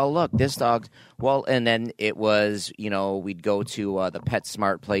pictures. Well, look, this dog. Well, and then it was, we'd go to the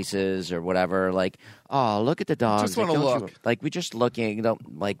PetSmart places or whatever. Like, oh, look at the dog. Just want to look. Like, we just looking.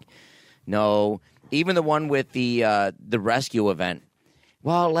 No. Even the one with the rescue event.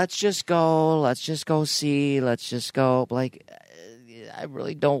 Well, let's just go see. Let's just go. Like, I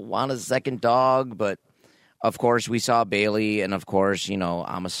really don't want a second dog, but of course we saw Bailey, and of course,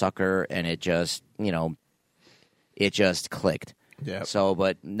 I'm a sucker, and it just, it just clicked. Yeah. So,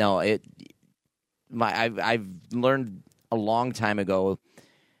 but no, I've learned a long time ago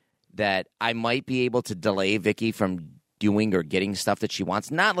that I might be able to delay Vicky from doing or getting stuff that she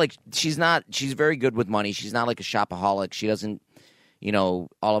wants. Not like she's very good with money. She's not like a shopaholic. She doesn't, all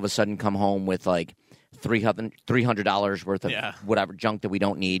of a sudden come home with like $300 worth of whatever junk that we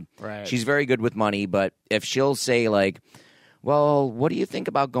don't need. Right. She's very good with money, but if she'll say like, well, what do you think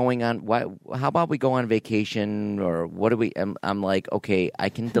about going on? How about we go on vacation, or what do we? I'm like, okay, I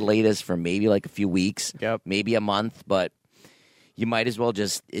can delay this for maybe like a few weeks, maybe a month, but you might as well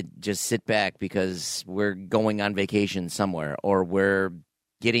just sit back because we're going on vacation somewhere, or we're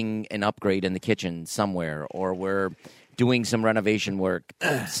getting an upgrade in the kitchen somewhere, or we're doing some renovation work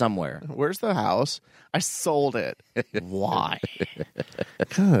somewhere. Where's the house? I sold it. Why?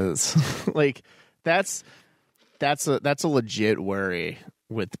 Because like that's a legit worry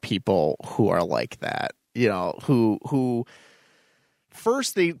with people who are like that. Who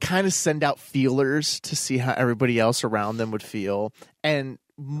first they kind of send out feelers to see how everybody else around them would feel, and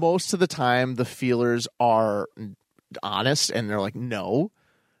most of the time the feelers are honest and they're like no,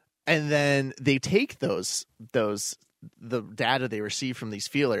 and then they take the data they receive from these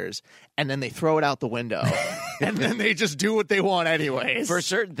feelers, and then they throw it out the window, and then they just do what they want anyways. For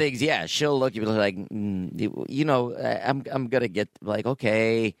certain things, yeah, she'll look at you like, I'm gonna get like,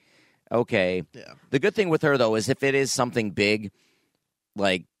 okay. Yeah. The good thing with her though is if it is something big,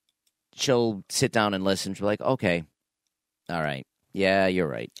 like she'll sit down and listen. She'll be like, okay, all right, yeah, you're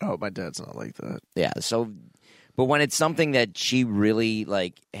right. Oh, my dad's not like that. Yeah. So, but when it's something that she really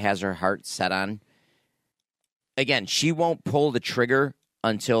like has her heart set on. Again, she won't pull the trigger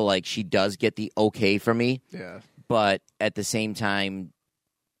until like she does get the okay from me. Yeah. But at the same time,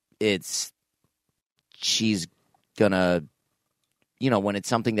 she's gonna, when it's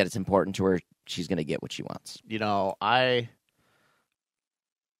something that it's important to her, she's gonna get what she wants.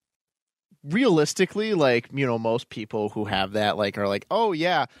 Realistically, like, most people who have that like are like, oh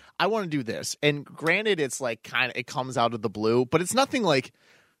yeah, I want to do this. And granted, it's like it comes out of the blue, but it's nothing like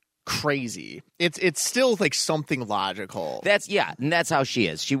crazy. It's still like something logical. And that's how she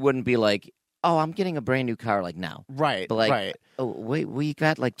is. She wouldn't be like, oh, I'm getting a brand new car like now. Right. But like, right. Oh, wait, we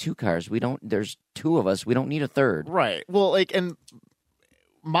got like 2 cars. There's 2 of us. We don't need a third. Right. Well, like, and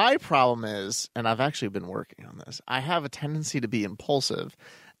my problem is, and I've actually been working on this, I have a tendency to be impulsive,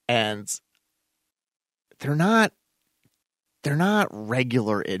 and they're not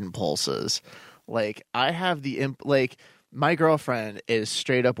regular impulses. Like, I have my girlfriend is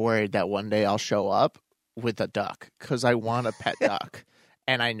straight up worried that one day I'll show up with a duck because I want a pet duck,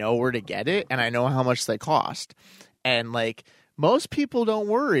 and I know where to get it, and I know how much they cost. And like, most people don't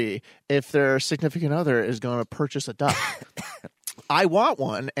worry if their significant other is going to purchase a duck. I want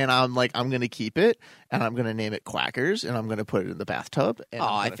one, and I'm like, I'm going to keep it, and I'm going to name it Quackers, and I'm going to put it in the bathtub. And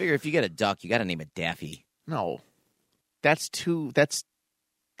I figure if you get a duck, you got to name it Daffy. No, that's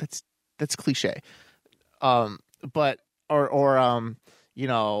cliche. But or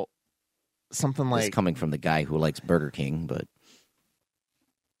something like, it's coming from the guy who likes Burger King, but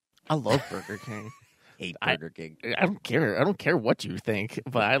I love Burger King. Hate Burger King. I don't care. I don't care what you think,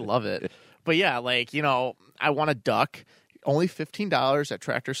 but I love it. But yeah, like, I want a duck. Only $15 at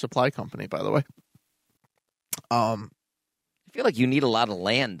Tractor Supply Company, by the way. I feel like you need a lot of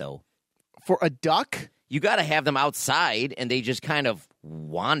land, though. For a duck? You got to have them outside, and they just kind of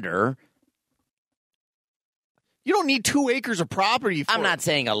wander. You don't need 2 acres of property for I'm not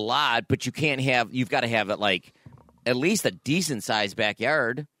saying a lot, but you've got to have it like at least a decent sized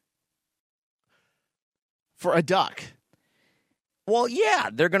backyard. For a duck. Well, yeah,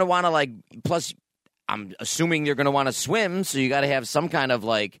 they're going to want to plus I'm assuming you're going to want to swim, so you got to have some kind of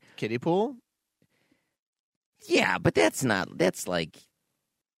kiddie pool? Yeah, but that's like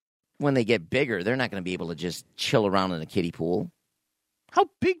when they get bigger, they're not going to be able to just chill around in a kiddie pool. How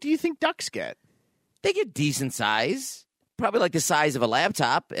big do you think ducks get? They get decent size. Probably like the size of a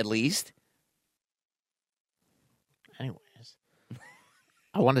laptop, at least. Anyways.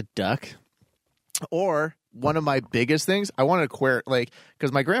 I want a duck. Or one of my biggest things, I want an aquarium.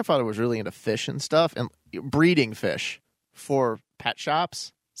 Because my grandfather was really into fish and stuff. And breeding fish for pet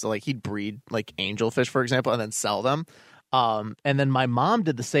shops. So, he'd breed, angelfish, for example, and then sell them. And then my mom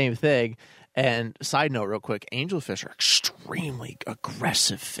did the same thing. And side note real quick, angelfish are extremely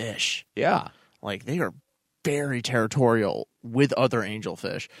aggressive fish. Yeah. They are very territorial with other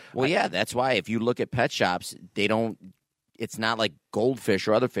angelfish. Well, yeah, that's why if you look at pet shops, it's not like goldfish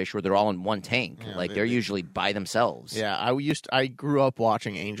or other fish where they're all in one tank. Yeah, they're usually by themselves. Yeah, I grew up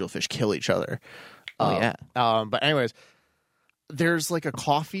watching angelfish kill each other. Oh, yeah. But anyways, there's a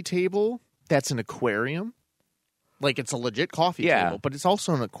coffee table that's an aquarium. It's a legit coffee table, but it's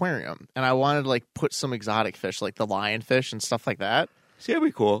also an aquarium. And I wanted to put some exotic fish, like the lionfish and stuff like that. See, that'd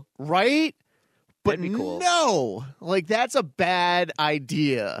be cool. Right? But that'd be cool. No, that's a bad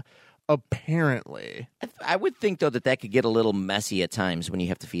idea, apparently. I would think, though, that could get a little messy at times when you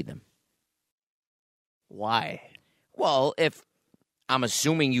have to feed them. Why? Well, if I'm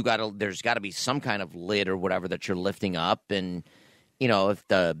assuming there's got to be some kind of lid or whatever that you're lifting up, and if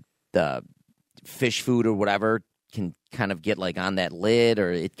the fish food or whatever can kind of get on that lid,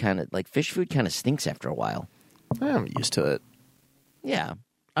 or it kind of fish food kind of stinks after a while. I'm used to it. Yeah.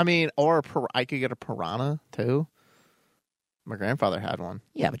 I mean, or I could get a piranha, too. My grandfather had one.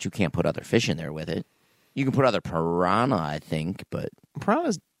 Yeah, but you can't put other fish in there with it. You can put other piranha, I think, but...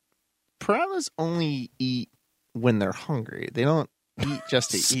 Piranhas only eat when they're hungry. They don't eat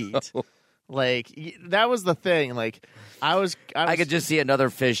just to eat. That was the thing. I could just see another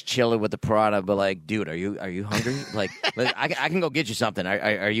fish chilling with the piranha, but dude, are you hungry? I can go get you something.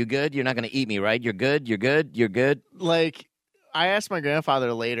 Are you good? You're not going to eat me, right? You're good? You're good? You're good? I asked my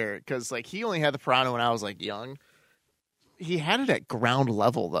grandfather later, because he only had the piranha when I was young. He had it at ground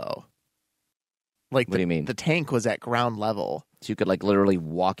level, though. What do you mean? The tank was at ground level. So you could literally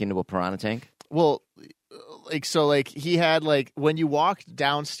walk into a piranha tank? Well, he had when you walked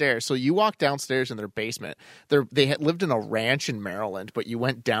downstairs. So you walked downstairs in their basement. They had lived in a ranch in Maryland, but you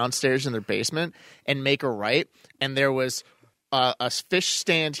went downstairs in their basement and make a right, and there was a fish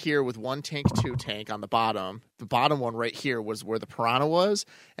stand here with 1 tank, 2 tank on the bottom. The bottom one right here was where the piranha was.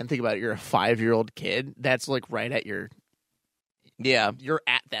 And think about it, you're a 5-year-old kid. That's right at your... Yeah. You're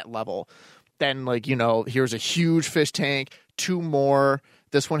at that level. Then, here's a huge fish tank, 2 more.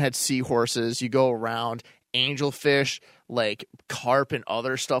 This one had seahorses. You go around, angelfish, carp and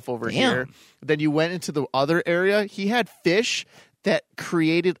other stuff over here. Then you went into the other area. He had fish that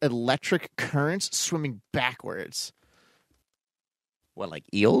created electric currents swimming backwards. What,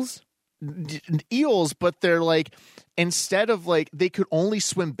 eels? Eels, but they're instead of they could only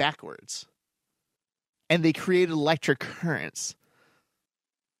swim backwards. And they created electric currents.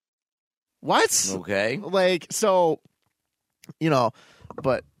 What? Okay. So,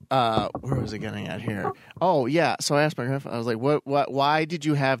 but where was I getting at here? Oh, yeah. So I asked my grandfather, I was like, why did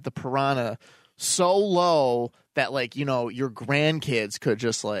you have the piranha so low that your grandkids could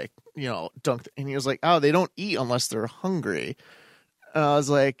just dunk? And he was like, oh, they don't eat unless they're hungry. And I was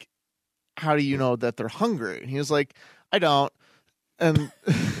like, how do you know that they're hungry? And he was like, I don't. And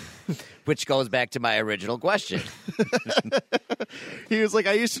which goes back to my original question. He was like,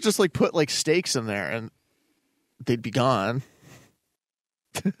 I used to just put steaks in there and they'd be gone.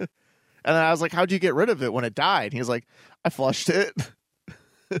 And then I was like, how'd you get rid of it when it died? And he was like, I flushed it.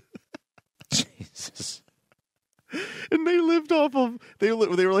 Jesus. And they lived off of they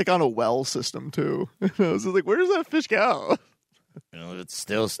were on a well system too. And I was like, where does that fish go? It's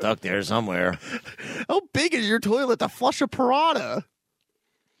still stuck there somewhere. How big is your toilet to flush a piranha?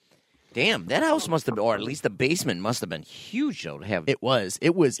 Damn, that house must have, or at least the basement must have been huge, though, to have. It was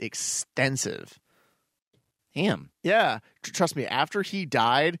extensive. Damn. Yeah. Trust me, after he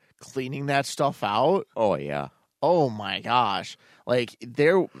died, cleaning that stuff out. Oh, yeah. Oh, my gosh.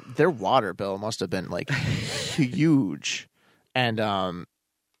 Their water bill must have been, huge. And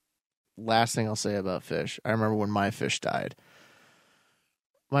last thing I'll say about fish, I remember when my fish died.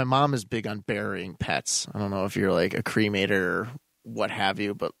 My mom is big on burying pets. I don't know if you're like a cremator or what have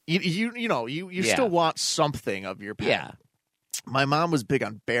you, but you still want something of your pet. Yeah. My mom was big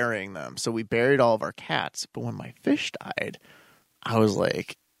on burying them, so we buried all of our cats. But when my fish died, I was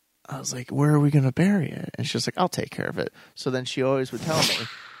like, where are we going to bury it? And she's like, I'll take care of it. So then she always would tell me,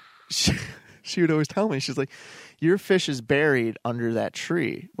 she would always tell me, she's like, your fish is buried under that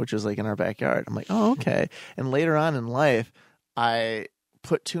tree, which is like in our backyard. I'm like, oh, okay. And later on in life, I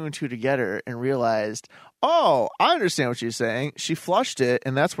put two and two together and realized, oh, I understand what she's saying. She flushed it,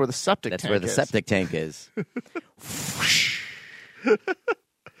 and that's where the septic tank is. That's where the septic tank is.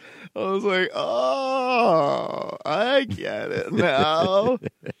 I was like, oh, I get it now.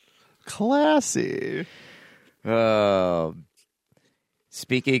 Classy.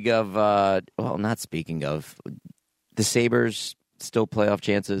 Speaking of, not speaking of, the Sabres still playoff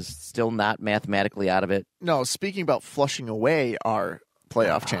chances, still not mathematically out of it. No, speaking about flushing away our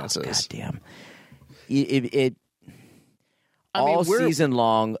playoff chances. God damn. All season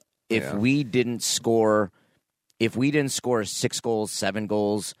long, if we didn't score 6 goals, 7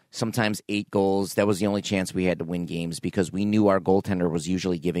 goals, sometimes 8 goals, that was the only chance we had to win games because we knew our goaltender was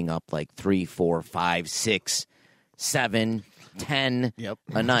usually giving up like 3, 4, 5, 6, 7, 10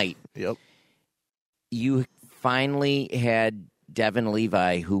 a night. Yep. You finally had Devin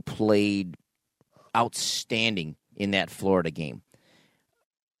Levi, who played outstanding in that Florida game.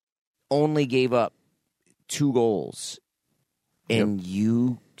 Only gave up 2 goals, and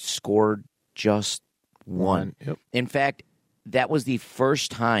you scored just one. Yep. In fact, that was the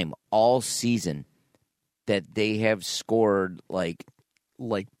first time all season that they have scored like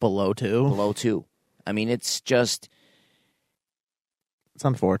below 2. Below 2. I mean, it's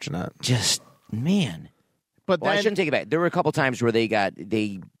unfortunate. Just man. But I shouldn't take it back. There were a couple times where they got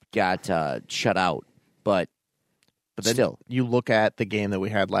shut out, but then still, you look at the game that we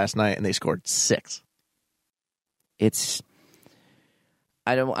had last night, and they scored 6. They're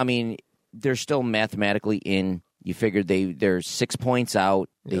still mathematically in. You figured they're 6 points out.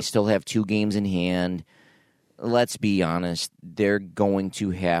 They still have 2 games in hand. Let's be honest. They're going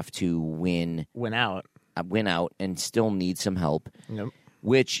to have to win out, and still need some help,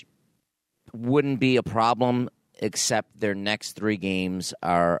 which wouldn't be a problem, except their next 3 games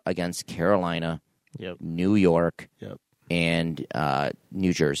are against Carolina, New York, and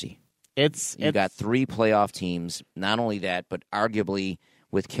New Jersey. You got 3 playoff teams. Not only that, but arguably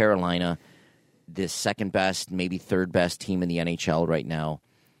with Carolina, the second best, maybe third best team in the NHL right now.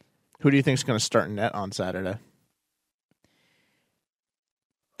 Who do you think is going to start net on Saturday?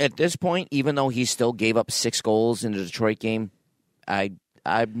 At this point, even though he still gave up 6 goals in the Detroit game, I'm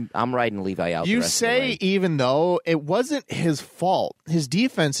riding Levi out. You say even though it wasn't his fault, his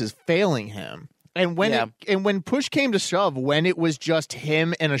defense is failing him. And when push came to shove, when it was just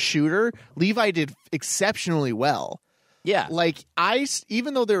him and a shooter, Levi did exceptionally well. Yeah.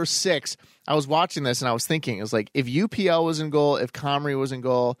 Even though there were 6, I was watching this and I was thinking, it was like, if UPL was in goal, if Comrie was in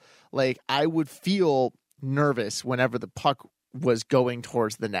goal, I would feel nervous whenever the puck was going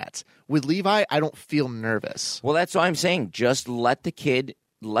towards the net. With Levi, I don't feel nervous. Well, that's what I'm saying. Just let the kid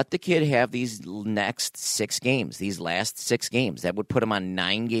have these next 6 games, these last 6 games. That would put him on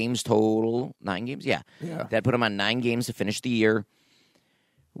 9 games total. 9 games? Yeah. That put him on 9 games to finish the year.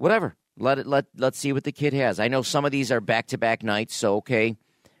 Whatever. Let's see what the kid has. I know some of these are back-to-back nights, so okay.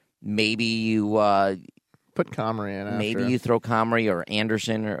 Maybe you put Comrie in after. Maybe you throw Comrie or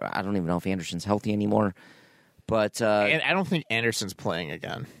Anderson, or I don't even know if Anderson's healthy anymore. But and I don't think Anderson's playing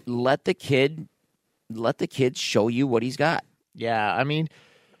again. Let the kid show you what he's got. Yeah, I mean,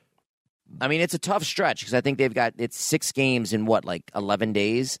 it's a tough stretch because I think it's 6 games in 11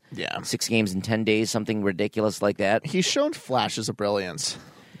 days? Yeah. 6 games in 10 days, something ridiculous like that. He's shown flashes of brilliance.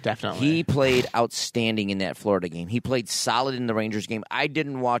 Definitely. He played outstanding in that Florida game. He played solid in the Rangers game. I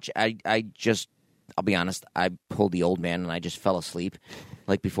didn't watch. I'll be honest, I pulled the old man and I just fell asleep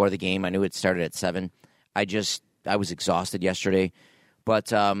before the game. I knew it started at 7. I was exhausted yesterday.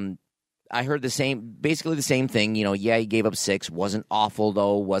 But I heard basically the same thing. He gave up 6. Wasn't awful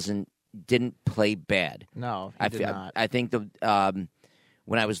though. Didn't play bad. No, he did not. I think when I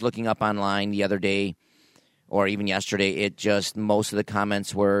was looking up online the other day, or even yesterday, most of the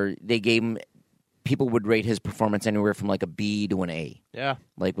comments were people would rate his performance anywhere from a B to an A. Yeah,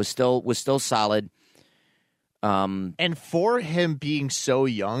 was still solid. And for him being so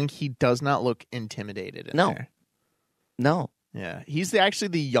young, he does not look intimidated in there. No. Yeah, he's actually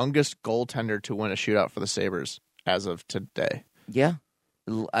the youngest goaltender to win a shootout for the Sabres as of today. Yeah,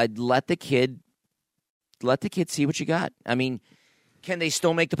 I'd let the kid let the kid see what you got. I mean, can they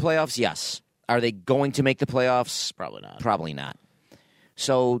still make the playoffs? Yes. Are they going to make the playoffs? Probably not. Probably not.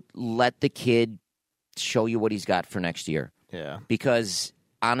 So let the kid show you what he's got for next year. Yeah. Because,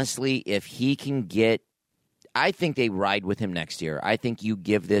 honestly, if he can get... I think they ride with him next year. I think you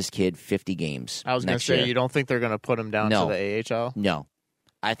give this kid 50 games. I was going to say, you don't think they're going to put him down to the AHL? No.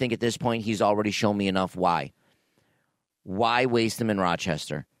 I think at this point he's already shown me enough why. Why waste him in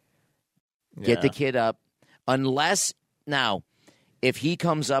Rochester? Get the kid up. Unless, now, if he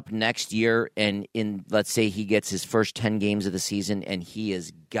comes up next year and let's say he gets his first 10 games of the season and he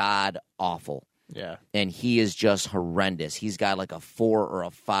is god-awful. Yeah. And he is just horrendous. He's got like a 4 or a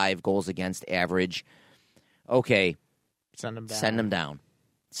 5 goals against average. Okay, send him down.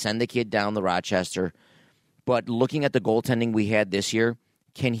 Send the kid down to Rochester. But looking at the goaltending we had this year,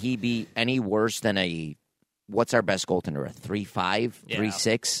 can he be any worse than what's our best goaltender, a 3.5,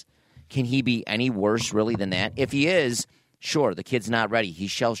 3.6? Can he be any worse really than that? If he is, sure, the kid's not ready.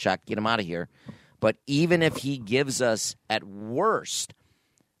 He's shell-shocked. Get him out of here. But even if he gives us, at worst,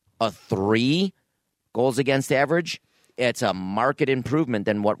 a 3 goals against average, it's a marked improvement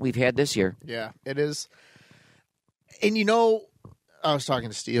than what we've had this year. Yeah, it is. And, I was talking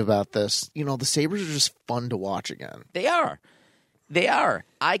to Steve about this. The Sabres are just fun to watch again. They are.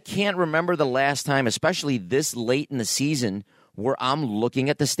 I can't remember the last time, especially this late in the season, where I'm looking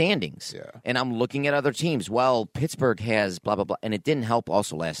at the standings. Yeah. And I'm looking at other teams. Well, Pittsburgh has blah, blah, blah. And it didn't help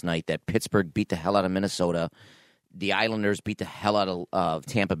also last night that Pittsburgh beat the hell out of Minnesota. The Islanders beat the hell out of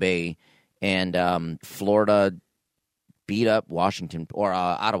Tampa Bay. And Florida beat up Washington or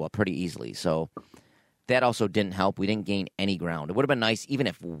Ottawa pretty easily. So that also didn't help. We didn't gain any ground. It would have been nice even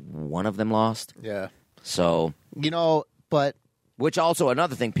if one of them lost. Yeah. So, but which also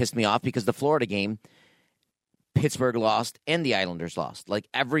another thing pissed me off because the Florida game, Pittsburgh lost and the Islanders lost. Like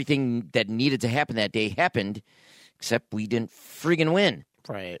everything that needed to happen that day happened, except we didn't friggin' win.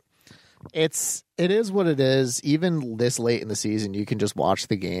 Right. It is what it is. Even this late in the season, you can just watch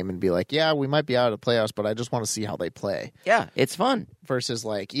the game and be like, yeah, we might be out of the playoffs, but I just want to see how they play. Yeah, it's fun. Versus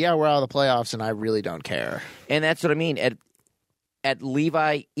like, yeah, we're out of the playoffs and I really don't care. And that's what I mean. At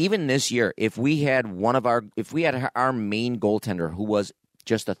Levi, even this year, if we had our main goaltender who was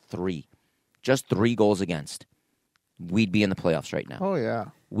just a 3, just 3 goals against, we'd be in the playoffs right now. Oh, yeah.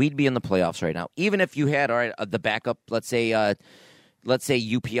 We'd be in the playoffs right now. Even if you had, all right, the backup, let's say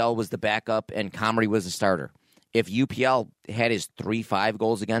UPL was the backup and Comrie was the starter. If UPL had his 3-5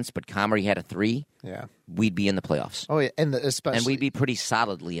 goals against, but Comrie had a 3, we'd be in the playoffs. Oh yeah, and we'd be pretty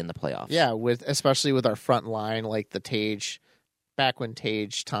solidly in the playoffs. Yeah, especially with our front line, like the Tage, back when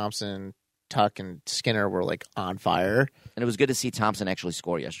Tage, Thompson, Tuck, and Skinner were like on fire. And it was good to see Thompson actually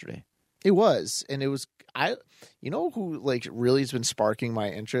score yesterday. It was, and it was who like really has been sparking my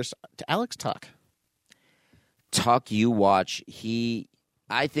interest? Alex Tuck. Tuck, you watch.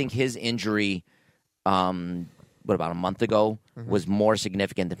 I think his injury, about a month ago, was more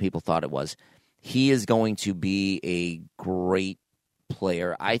significant than people thought it was. He is going to be a great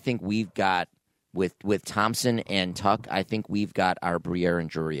player. I think we've got, with Thompson and Tuck, I think we've got our Briere and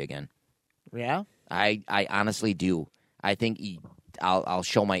Drury again. Yeah? I honestly do. I think I'll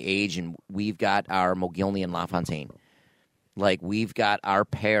show my age, and we've got our Mogilny and LaFontaine. Like, we've got our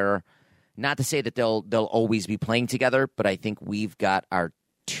pair. Not to say that they'll always be playing together, but I think we've got our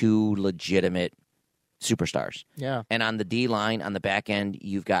 2 legitimate superstars. Yeah. And on the D line, on the back end,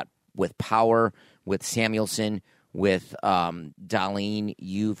 you've got with Power, with Samuelson, with Dahlin,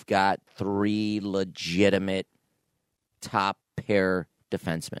 you've got 3 legitimate top pair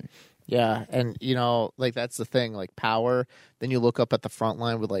defensemen. Yeah, and like that's the thing, like Power. Then you look up at the front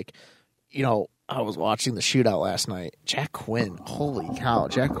line with I was watching the shootout last night. Jack Quinn, holy cow.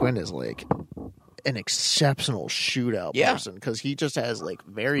 Jack Quinn is like an exceptional shootout person because he just has like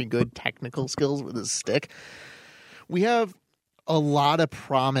very good technical skills with his stick. We have a lot of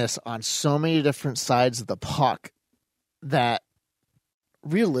promise on so many different sides of the puck that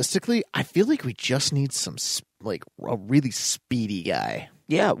realistically, I feel like we just need a really speedy guy.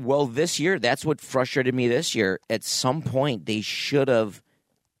 Yeah, well, this year, that's what frustrated me this year. At some point, they should have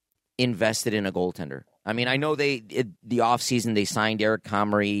invested in a goaltender. I mean, I know the offseason they signed Eric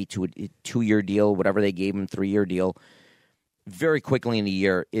Comrie to a 2-year deal, whatever they gave him, 3-year deal. Very quickly in the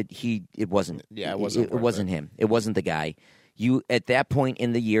year, it wasn't. Yeah, it wasn't him. It wasn't the guy. At that point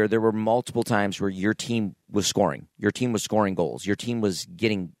in the year, there were multiple times where your team was scoring. Your team was scoring goals. Your team was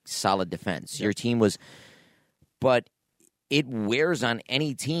getting solid defense. Your team was, but it wears on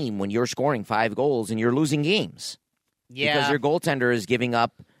any team when you're scoring 5 goals and you're losing games. Yeah, because your goaltender is giving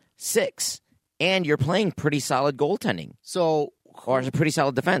up 6, and you're playing pretty solid goaltending. So Or it's a pretty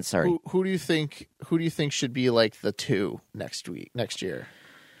solid defense. Sorry. Who do you think should be like the 2 next year?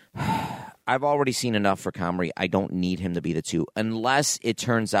 I've already seen enough for Comrie. I don't need him to be the 2 unless it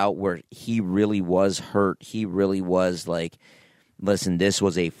turns out where he really was hurt. He really was like, listen, this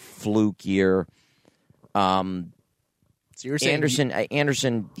was a fluke year. So you're saying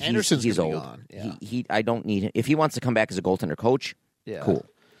Anderson, he's old. Gone. Yeah. I don't need him. If he wants to come back as a goaltender coach, cool.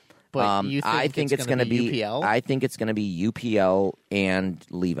 But you think I think it's going to be UPL? I think it's going to be UPL and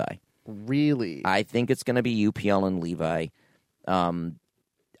Levi. Really? I think it's going to be UPL and Levi.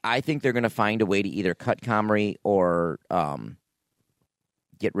 I think they're going to find a way to either cut Comrie or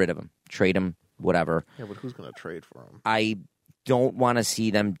get rid of him, trade him, whatever. Yeah, but who's going to trade for him? I don't want to see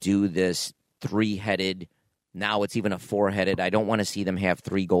them do this 3-headed. Now it's even a 4-headed. I don't want to see them have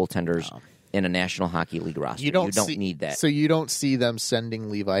 3 goaltenders in a National Hockey League roster. You don't need that. So you don't see them sending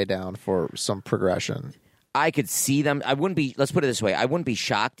Levi down for some progression? I could see them. I wouldn't be. Let's put it this way. I wouldn't be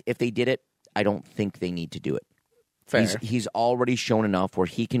shocked if they did it. I don't think they need to do it. Fair. He's already shown enough where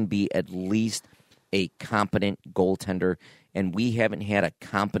he can be at least a competent goaltender, and we haven't had a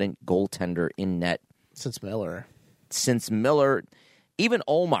competent goaltender in net since Miller. Even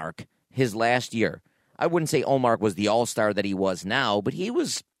Olmark, his last year. I wouldn't say Olmark was the all-star that he was now, but he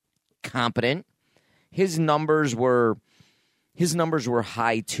was competent. His numbers were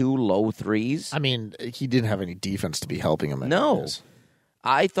high 2, low 3s. I mean, he didn't have any defense to be helping him. No.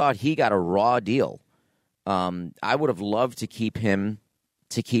 I thought he got a raw deal. I would have loved to keep him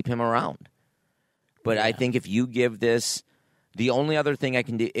around. But I think if you give this, the only other thing I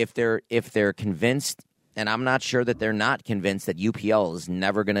can do, if they're convinced, and I'm not sure that they're not convinced that UPL is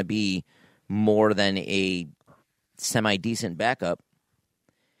never going to be more than a semi-decent backup,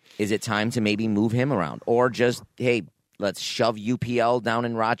 is it time to maybe move him around? Or just, hey, let's shove UPL down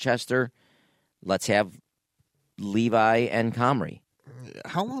in Rochester. Let's have Levi and Comrie.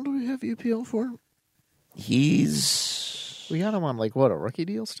 How long do we have UPL for? We got him on, like, what, a rookie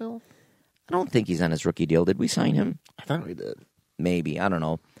deal still? I don't think he's on his rookie deal. Did we sign him? I thought we did. Maybe. I don't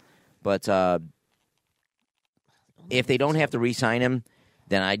know. But if they don't have to re-sign him,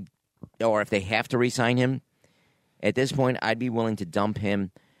 then or if they have to re-sign him, at this point, I'd be willing to dump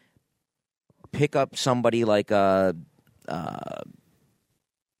him, pick up somebody like there's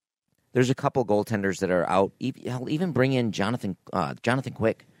a couple goaltenders that are out. I'll even bring in Jonathan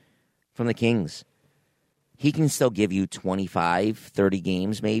Quick from the Kings. He can still give you 25, 30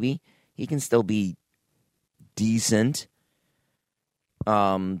 games maybe. He can still be decent.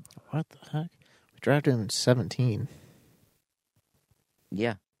 What the heck? We drafted him in 2017.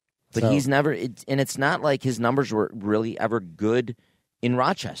 Yeah. But he's never, and it's not like his numbers were really ever good in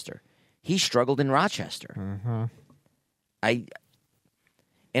Rochester. He struggled in Rochester. Mm-hmm.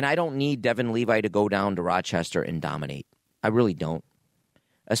 I don't need Devin Levi to go down to Rochester and dominate. I really don't.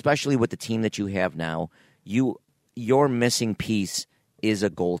 Especially with the team that you have now. Your missing piece is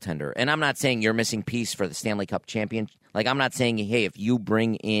a goaltender. And I'm not saying your missing piece for the Stanley Cup champion. Like, I'm not saying, hey, if you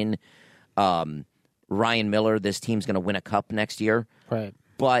bring in Ryan Miller, this team's going to win a cup next year. Right.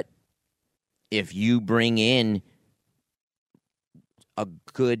 But if you bring in a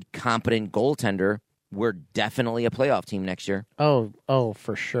good, competent goaltender, we're definitely a playoff team next year. Oh,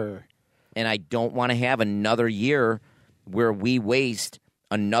 for sure. And I don't want to have another year where we waste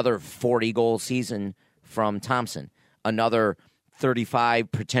another 40-goal season from Thompson, another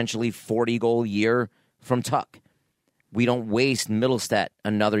 35, potentially 40-goal year from Tuck. We don't waste Middlestat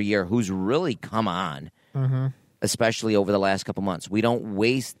another year, who's really come on, especially over the last couple months. We don't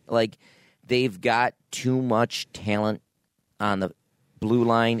waste, like, they've got too much talent on the blue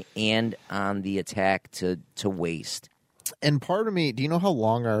line and on the attack to waste. And part of me, do you know how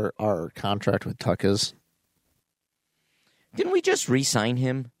long our contract with Tuck is? Didn't we just re-sign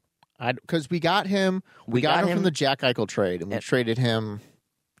him? Because we got him. We got him from the Jack Eichel trade, and we traded him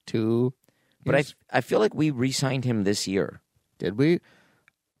to. But I feel like we re-signed him this year. Did we?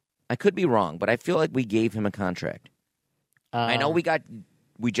 I could be wrong, but I feel like we gave him a contract. I know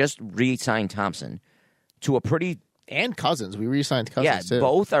we just re-signed Thompson to a pretty and Cousins. We re-signed Cousins. Yeah, too.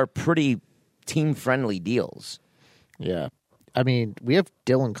 Both are pretty team-friendly deals. Yeah. I mean, we have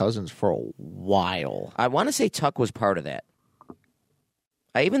Dylan Cousins for a while. I want to say Tuck was part of that.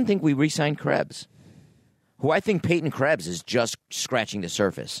 I even think we re-signed Krebs, who I think Peyton Krebs is just scratching the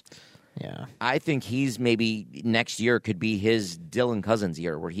surface. Yeah. I think he's maybe next year could be his Dylan Cousins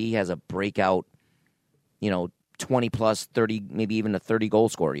year where he has a breakout, 20-plus, 30, maybe even a 30-goal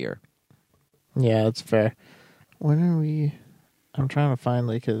scorer year. Yeah, that's fair. When are we... I'm trying to find,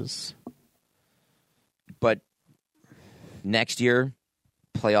 his... But next year,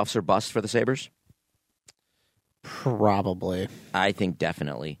 playoffs are bust for the Sabres? Probably. I think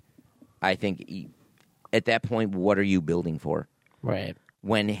definitely. I think at that point, what are you building for? Right.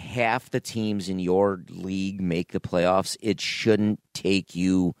 When half the teams in your league make the playoffs, it shouldn't take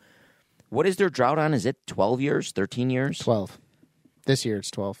you. What is their drought on? Is it 12 years, 13 years? 12. This year it's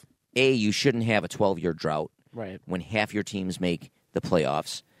 12. You shouldn't have a 12-year drought when half your teams make the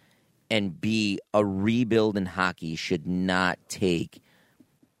playoffs. And B, a rebuild in hockey should not take,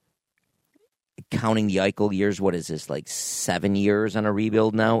 counting the Eichel years, what is this, like 7 years on a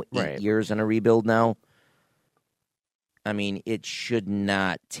rebuild now? 8 years on a rebuild now? I mean, it should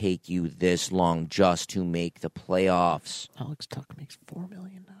not take you this long just to make the playoffs. Alex Tuck makes $4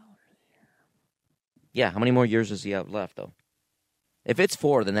 million a year. Yeah, how many more years does he have left, though? If it's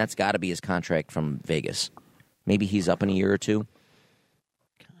 4, then that's got to be his contract from Vegas. Maybe he's up in a year or two.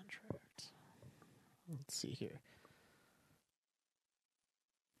 Contract. Let's see here.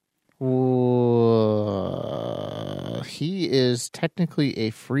 He is technically a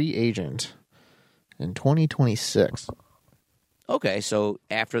free agent in 2026. Okay, so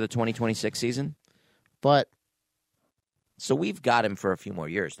after the 2026 season? But so we've got him for a few more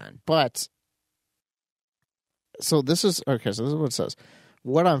years then. But so this is what it says.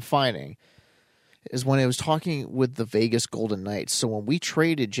 What I'm finding is when I was talking with the Vegas Golden Knights. So when we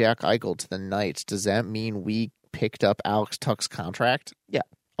traded Jack Eichel to the Knights, does that mean we picked up Alex Tuck's contract? Yeah.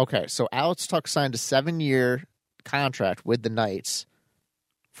 Okay, so Alex Tuck signed a 7-year contract with the Knights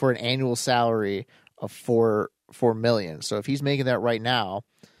for an annual salary of $4 million. So if he's making that right now,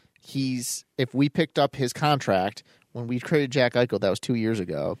 if we picked up his contract when we traded Jack Eichel, that was 2 years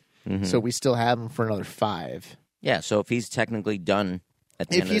ago. Mm-hmm. So we still have him for another 5. Yeah. So if he's technically done at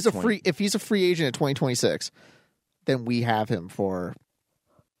the end of if he's a free agent in 2026, then we have him for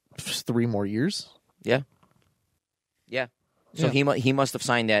 3 more years. Yeah. Yeah. So he must have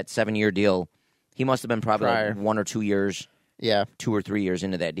signed that 7-year deal. He must have been probably like 1 or 2 years. Yeah. 2 or 3 years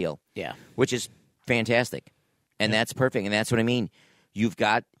into that deal. Yeah. Which is fantastic. And that's perfect. And that's what I mean. You've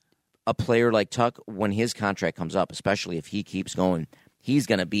got a player like Tuck, when his contract comes up, especially if he keeps going, he's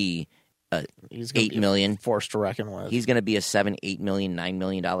going to be $8 million. Forced to reckon with. He's going to be a $7, $8 million, $9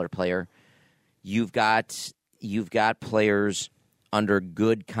 million player. You've got players under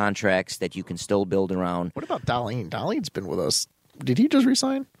good contracts that you can still build around. What about Dahlin? Dahlin's been with us. Did he just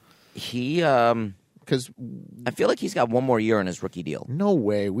resign? He, because I feel like he's got 1 more year on his rookie deal. No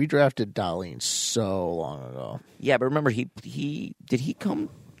way. We drafted Dahlin so long ago. Yeah, but remember, did he go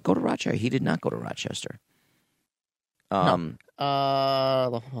to Rochester? He did not go to Rochester. No.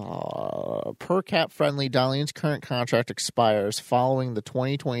 Per cap friendly, Dahlin's current contract expires following the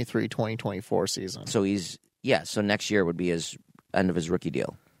 2023-2024 season. So so next year would be his end of his rookie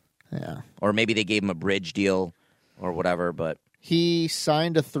deal. Yeah. Or maybe they gave him a bridge deal or whatever, but he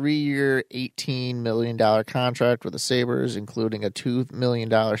signed a 3-year, $18 million contract with the Sabres, including a $2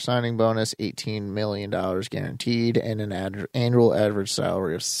 million signing bonus, $18 million guaranteed, and an annual average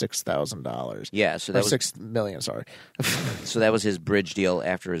salary of $6,000. Yeah, so that was $6 million. Sorry. So that was his bridge deal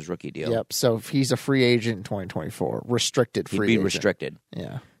after his rookie deal. Yep. So if he's a free agent in 2024, restricted free agent. He'd be restricted.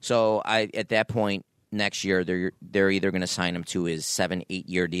 Yeah. So at that point next year, they're either going to sign him to his 7-8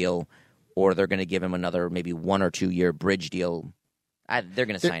 year deal, or they're going to give him another maybe 1 or 2 year bridge deal. They're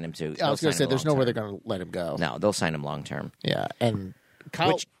going to sign him to. I was going to say, there's no way they're going to let him go. No, they'll sign him long term. Yeah, and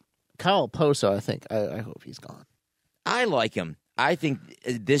Kyle Poso, I think, I hope he's gone. I like him. I think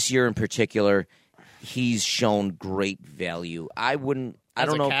this year in particular, he's shown great value. I don't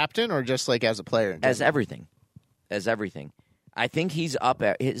know, captain or just like as a player. As everything. I think he's up.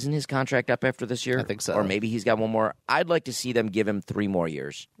 Isn't his contract up after this year? I think so. Or maybe he's got 1 more. I'd like to see them give him 3 more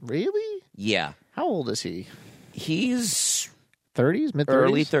years. Really? Yeah. How old is he? He's 30s, mid-30s?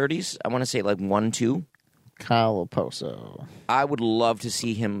 Early 30s. I want to say like 1, 2. Kyle Poso. I would love to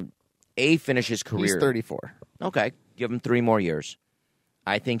see him, finish his career. He's 34. Okay. Give him 3 more years.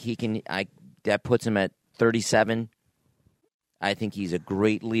 I think he can. That puts him at 37. I think he's a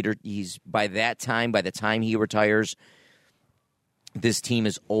great leader. By the time he retires, this team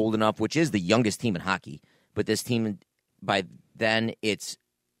is old enough, which is the youngest team in hockey. But this team, by then,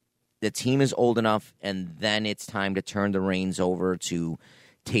 the team is old enough, and then it's time to turn the reins over to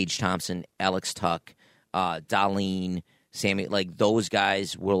Tage Thompson, Alex Tuck, Dahlin, Sammy. Like, those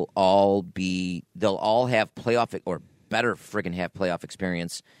guys they'll all have playoff, or better friggin' have playoff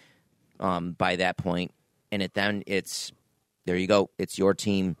experience by that point. And there you go. It's your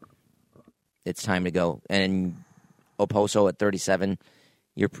team. It's time to go. And Oposo at 37,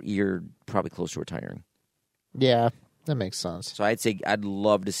 you're probably close to retiring. Yeah, that makes sense. So I'd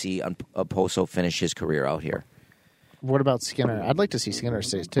love to see Oposo finish his career out here. What about Skinner? I'd like to see Skinner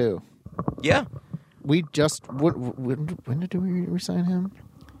stay too. Yeah. We just when did we resign him?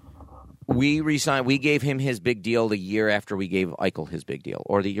 We resigned. We gave him his big deal the year after we gave Eichel his big deal,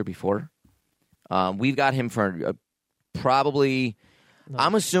 or the year before. We've got him for probably. No.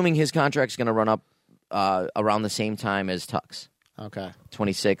 I'm assuming his contract's going to run up around the same time as Tuck's. Okay,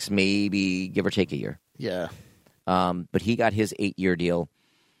 26, maybe give or take a year. Yeah, but he got his 8-year deal.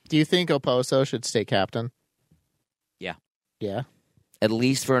 Do you think Oposo should stay captain? Yeah, yeah, at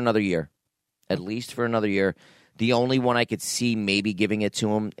least for another year. At least for another year. The only one I could see maybe giving it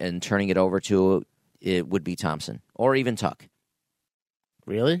to him and turning it over to it would be Thompson or even Tuck.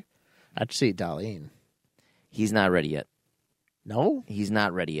 Really? I'd see Dahlin. He's not ready yet. No? He's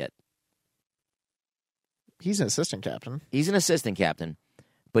not ready yet. He's an assistant captain. He's an assistant captain,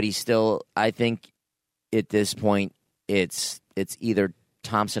 but he's still, I think at this point, it's either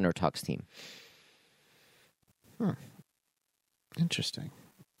Thompson or Tuck's team. Interesting.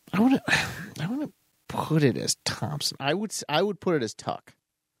 I want to put it as Thompson. I would put it as Tuck.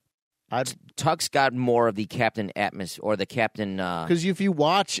 Tuck's got more of the captain atmosphere or the captain. Because if you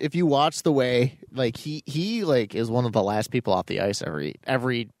watch the way like he like is one of the last people off the ice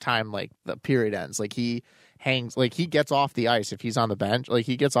every time like the period ends. Like he hangs like he gets off the ice if he's on the bench. Like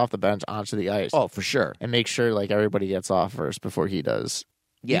he gets off the bench onto the ice. Oh, for sure, and make sure like everybody gets off first before he does.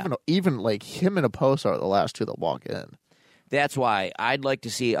 Yeah, even like him and Oposo are the last two that walk in. That's why I'd like to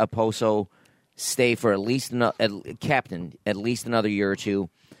see Oposo stay for at least captain at least another year or two.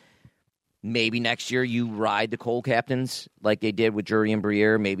 Maybe next year you ride the Cole captains like they did with Drury and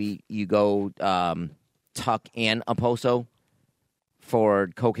Briere. Maybe you go Tuck and Oposo for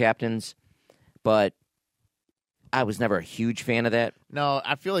co-captains. But I was never a huge fan of that. No,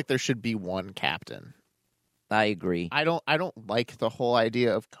 I feel like there should be one captain. I agree. I don't like the whole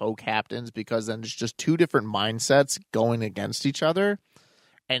idea of co-captains because then it's just two different mindsets going against each other.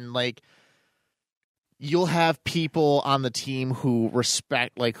 And like you'll have people on the team who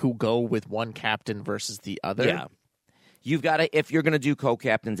who go with one captain versus the other. Yeah. You've got to, if you're going to do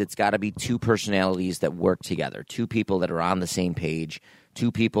co-captains, it's got to be two personalities that work together, two people that are on the same page,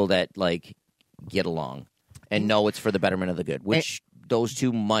 two people that like get along and know it's for the betterment of the good, which those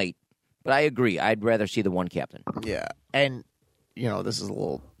two might. But I agree. I'd rather see the one captain. Yeah. And, this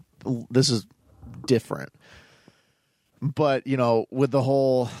is different. But, with the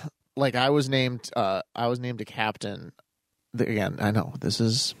whole, like I was named a captain. Again, I know this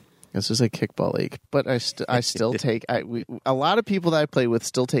is a kickball league, but I still take, a lot of people that I play with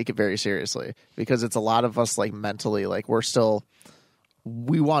still take it very seriously because it's a lot of us like mentally, like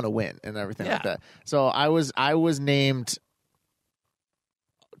we want to win and everything like that. So I was named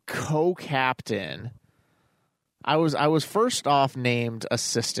co-captain. I was first off named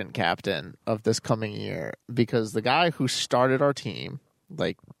assistant captain of this coming year because the guy who started our team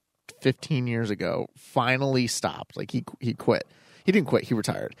like 15 years ago finally stopped. Like he quit. He didn't quit. He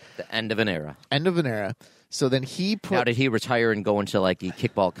retired. The end of an era. So then he put. Now, did he retire and go into like the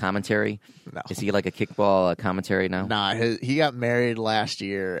kickball commentary? No. Is he like a kickball commentary now? Nah, he got married last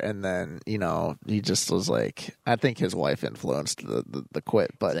year, and then he just was like, I think his wife influenced the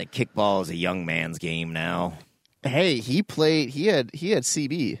quit. But like kickball is a young man's game now. Hey, he played. He had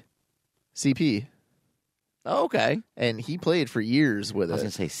CP. Oh, okay, and he played for years with it. I was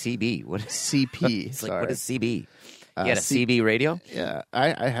gonna say CB. What is CP? It's like, what is CB? You had a CB radio? Yeah,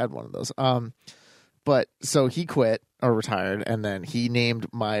 I had one of those. But so he quit or retired, and then he named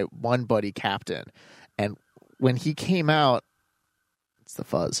my one buddy captain. And when he came out, it's the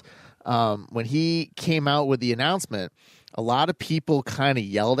fuzz. When he came out with the announcement, a lot of people kind of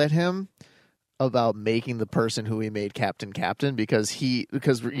yelled at him about making the person who he made captain because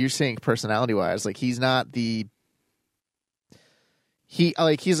you're saying personality wise, like he's not the. He's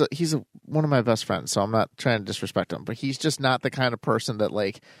one of my best friends, so I'm not trying to disrespect him, but he's just not the kind of person that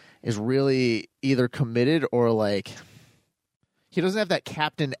like is really either committed or like he doesn't have that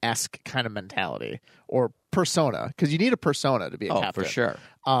captain-esque kind of mentality or persona because you need a persona to be a captain. For sure.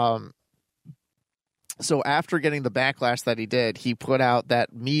 So after getting the backlash that he did, he put out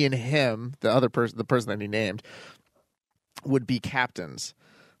that me and him, the person that he named, would be captains,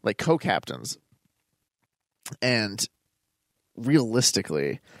 like co-captains, and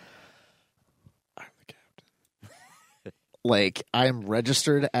realistically, I'm the captain. Like, I'm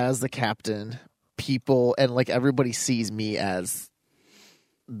registered as the captain. People and like everybody sees me as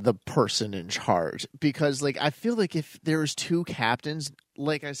the person in charge because like I feel like if there's two captains,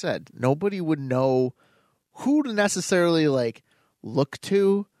 like I said, nobody would know who to necessarily like look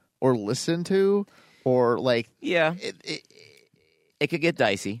to or listen to or like it could get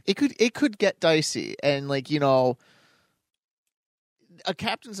dicey. It could get dicey and like a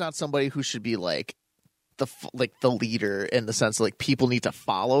captain's not somebody who should be like the leader in the sense like people need to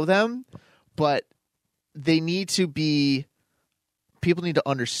follow them, but people need to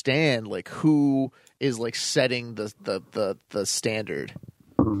understand like who is like setting the standard.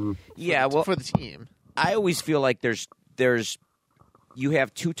 Yeah, for the team. I always feel like there's you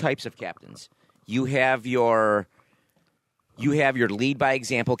have two types of captains. You have your lead by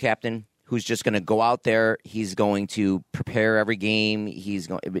example captain who's just going to go out there. He's going to prepare every game. He's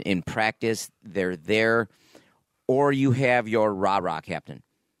going in practice. They're there. Or you have your rah-rah captain.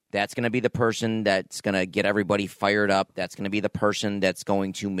 That's going to be the person that's going to get everybody fired up. That's going to be the person that's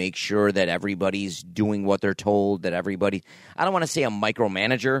going to make sure that everybody's doing what they're told, that everybody – I don't want to say a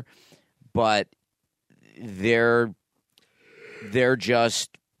micromanager, but they're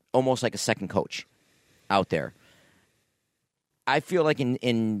just almost like a second coach out there. I feel like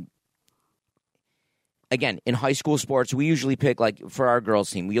in high school sports, we usually pick, like for our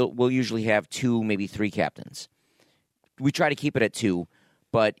girls team, we'll usually have 2, maybe 3 captains. We try to keep it at 2,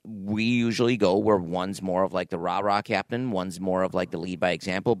 but we usually go where one's more of like the rah-rah captain, one's more of like the lead by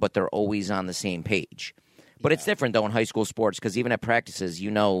example, but they're always on the same page. But it's different, though, in high school sports, because even at practices,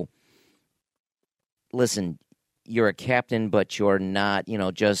 listen, you're a captain, but you're not, you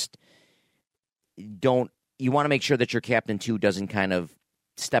want to make sure that your captain, too, doesn't kind of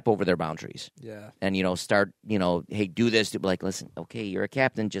step over their boundaries. Yeah. And, start, hey, do this. Like, listen, okay, you're a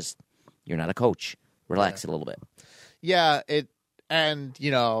captain, just, you're not a coach. Relax a little bit. Yeah,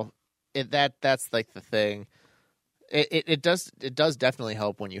 that's like the thing. It does definitely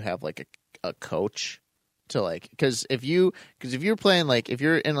help when you have like a coach to like, because if you're playing like, if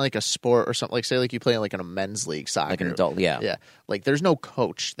you're in like a sport or something, like say like you play like in a men's league soccer, like an adult, yeah, like there's no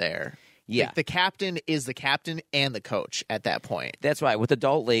coach there. Yeah, like, the captain is the captain and the coach at that point. That's why with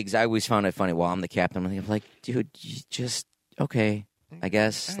adult leagues, I always found it funny. Well, I'm the captain. I'm like, dude, you just okay, I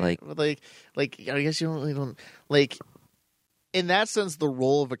guess. Like I guess you don't really like. In that sense, the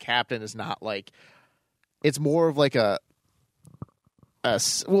role of a captain is not like, it's more of like I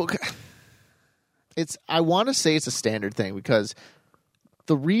want to say it's a standard thing, because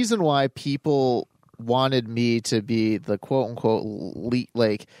the reason why people wanted me to be the quote unquote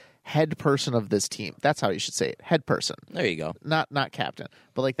like head person of this team, that's how you should say it, head person. There you go. Not captain,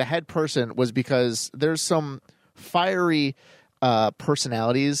 but like the head person, was because there's some fiery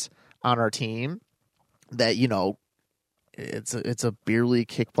personalities on our team that it's a beer league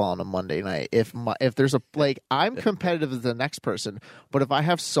kickball on a Monday night. If there's a I'm competitive as the next person, but if I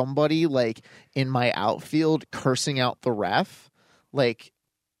have somebody like in my outfield cursing out the ref, like,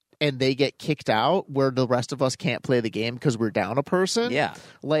 and they get kicked out where the rest of us can't play the game because we're down a person,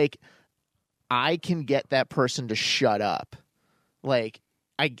 like I can get that person to shut up. If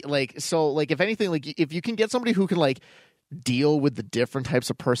anything, like if you can get somebody who can like deal with the different types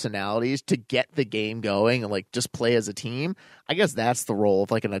of personalities to get the game going and like just play as a team, I guess that's the role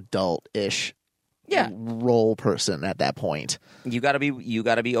of like an adult-ish role person at that point. You gotta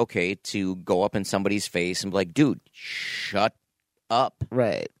be okay to go up in somebody's face and be like, dude, shut up.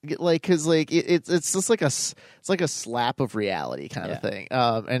 Right. Like, cause like it's just like it's like a slap of reality kind of thing.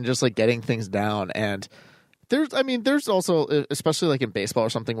 And just like getting things down. And there's also, especially like in baseball or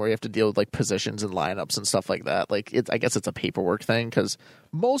something, where you have to deal with like positions and lineups and stuff like that. Like I guess it's a paperwork thing, because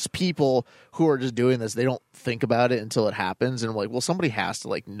most people who are just doing this, they don't think about it until it happens. And like, well, somebody has to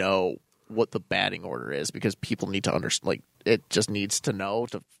like know what the batting order is, because people need to understand, like it just needs to know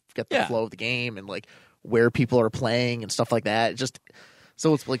to get the flow of the game and like where people are playing and stuff like that.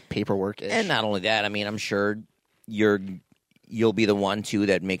 So it's like paperwork. And not only that, I mean, I'm sure you'll be the one too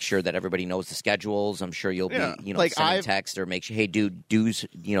that makes sure that everybody knows the schedules. I'm sure you'll be, like sending text or make sure, hey, dude, dues,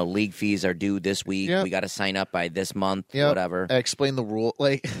 league fees are due this week. We got to sign up by this month, whatever. I explain the rule.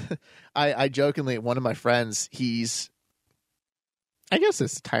 Like, I jokingly, one of my friends, I guess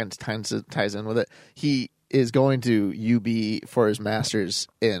this ties in with it. He is going to UB for his master's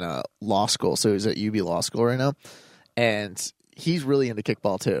in law school. So he's at UB Law School right now. And he's really into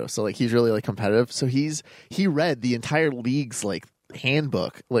kickball too. So like he's really like competitive. So he read the entire league's like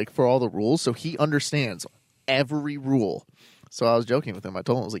handbook, like for all the rules. So he understands every rule. So I was joking with him. I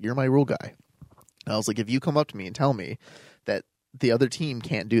told him, I was like, you're my rule guy. And I was like, if you come up to me and tell me that the other team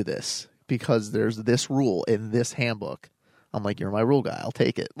can't do this because there's this rule in this handbook, I'm like, you're my rule guy. I'll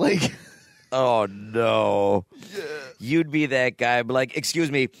take it. Like, oh no, you'd be that guy. But like, excuse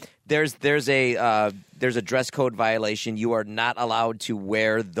me, there's a dress code violation. You are not allowed to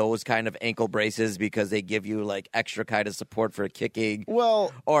wear those kind of ankle braces because they give you like extra kind of support for kicking.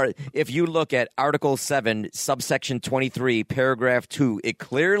 Well, or if you look at Article 7, subsection 23, paragraph 2, it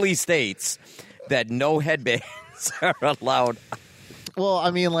clearly states that no headbands are allowed. Well,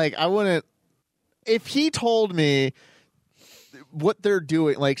 I mean, like, if he told me what they're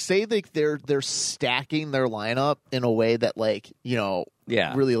doing, like say like they're stacking their lineup in a way that like, you know,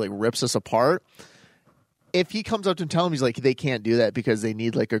 really like rips us apart. If he comes up to tell him he's like they can't do that because they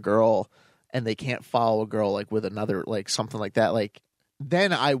need like a girl and they can't follow a girl like with another like something like that, like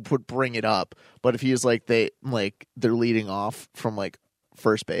then I would bring it up. But if he was like they're leading off from like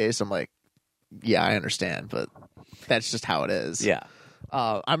first base, I'm like, yeah, I understand, but that's just how it is. Yeah.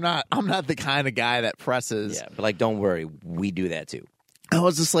 I'm not the kind of guy that presses. Yeah, but like, don't worry, we do that too. I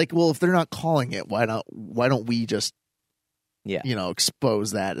was just like, well, if they're not calling it, why don't we just, you know,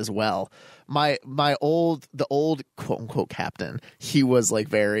 expose that as well? The old quote unquote captain, he was like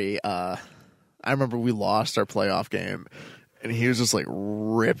very. I remember we lost our playoff game. And he was just like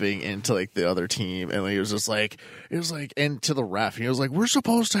ripping into like the other team, and he was just like, it was like, and to the ref, he was like, "We're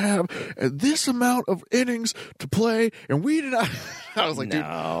supposed to have this amount of innings to play, and we did not." I was like,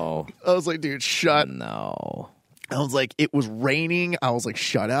 no. Dude, I was like, dude, shut. No. I was like, it was raining. I was like,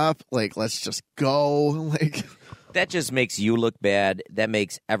 shut up. Like, let's just go. Like, that just makes you look bad. That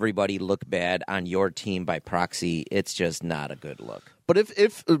makes everybody look bad on your team by proxy. It's just not a good look. But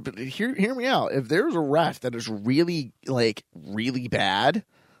if hear me out. If there's a ref that is really bad,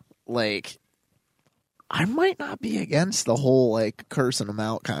 like I might not be against the whole like cursing them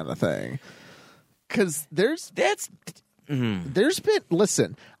out kind of thing. Because there's been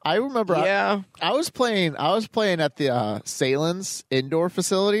listen. I remember I was playing at the Salen's indoor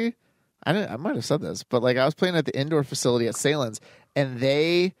facility. I might have said this, but like I was playing at the indoor facility at Salen's, and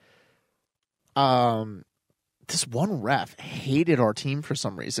they this one ref hated our team for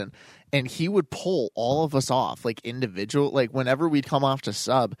some reason, and he would pull all of us off like individual. Like whenever we'd come off to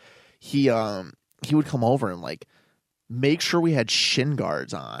sub, he would come over and like make sure we had shin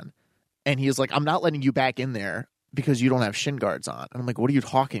guards on, and he was like, "I'm not letting you back in there because you don't have shin guards on." And I'm like, "What are you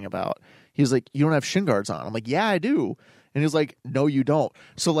talking about?" He was like, "You don't have shin guards on." I'm like, "Yeah, I do." And he was like, "No, you don't."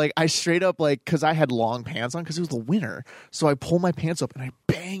 So like I straight up like, because I had long pants on because it was the winter, so I pull my pants up and I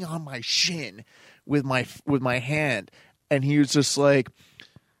bang on my shin with my hand, and he was just like,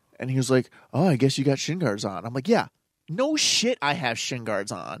 "Oh, I guess you got shin guards on." I'm like, "Yeah, no shit, I have shin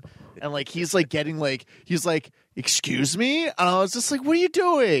guards on." And like he's like getting like he's like, "Excuse me," and I was just like, "What are you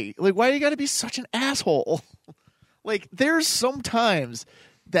doing? Like, why do you got to be such an asshole?" Like, there's sometimes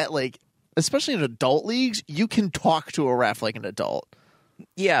that like, especially in adult leagues, you can talk to a ref like an adult.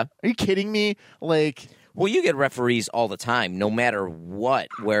 Yeah, are you kidding me? Like. Well, you get referees all the time, no matter what,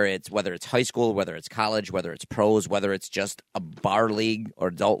 whether it's high school, whether it's college, whether it's pros, whether it's just a bar league or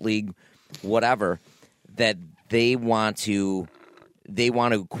adult league, whatever, that they want to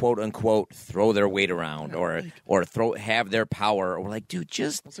quote unquote throw their weight around or have their power. Or like, dude,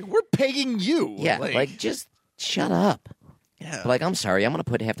 just it's like we're paying you. Yeah, like just shut up. Yeah. Like, I'm sorry, I'm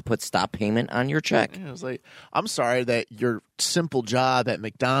gonna have to put stop payment on your check. Yeah, I was like, I'm sorry that your simple job at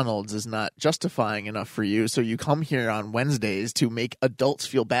McDonald's is not justifying enough for you, so you come here on Wednesdays to make adults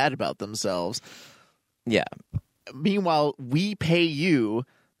feel bad about themselves. Yeah. Meanwhile, we pay you,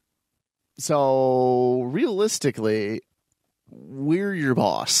 so realistically, we're your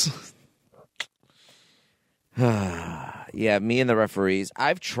boss. Yeah, me and the referees.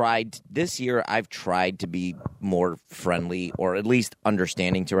 This year I've tried to be more friendly or at least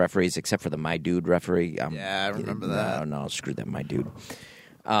understanding to referees, except for the My Dude referee. Yeah, I remember that. No, screw that My Dude.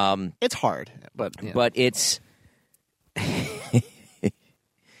 It's hard, but it's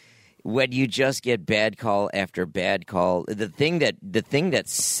when you just get bad call after bad call. The thing that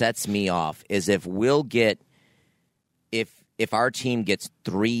sets me off is if our team gets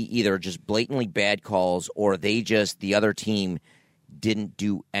 3 either just blatantly bad calls or the other team didn't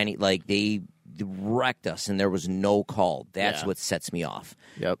do any, like they wrecked us and there was no call. That's what sets me off.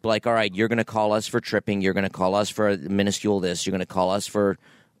 Yep. Like, all right, you're going to call us for tripping. You're going to call us for minuscule this. You're going to call us for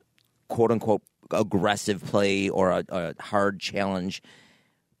quote unquote aggressive play or a hard challenge.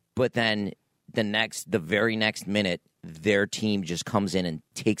 But then the very next minute, their team just comes in and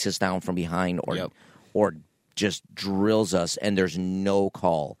takes us down from behind or just drills us, and there's no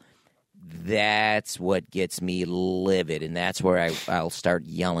call. That's what gets me livid, and that's where I'll start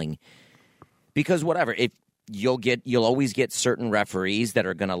yelling. Because whatever, if you'll always get certain referees that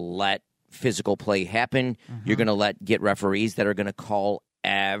are going to let physical play happen. Mm-hmm. You're going to get referees that are going to call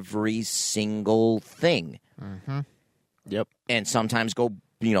every single thing. Mm-hmm. Yep. And sometimes go,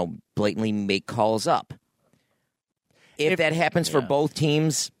 blatantly make calls up. If that happens for both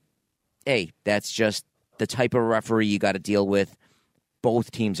teams, hey, that's just the type of referee you got to deal with.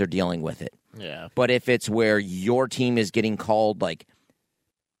 Both teams are dealing with it. Yeah. But if it's where your team is getting called like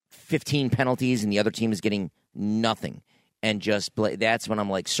 15 penalties and the other team is getting nothing, and that's when I'm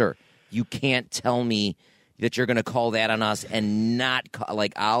like, sir, You can't tell me that you're going to call that on us and not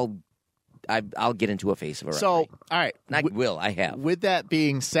I'll get into a face of a referee. So, all right. I have. With that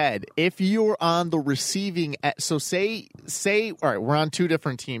being said, if you're on the receiving so say all right, we're on two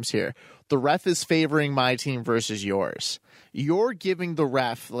different teams here. The ref is favoring my team versus yours. You're giving the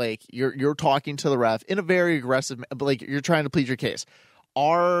ref, like, you're talking to the ref in a very aggressive, like, you're trying to plead your case.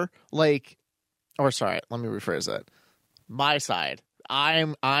 Let me rephrase that. My side,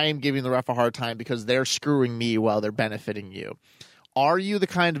 I'm giving the ref a hard time because they're screwing me while they're benefiting you. Are you the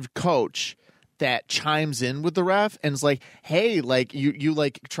kind of coach that chimes in with the ref and is like, hey, like, you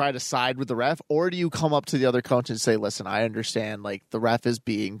like try to side with the ref, or do you come up to the other coach and say, listen, I understand, like, the ref is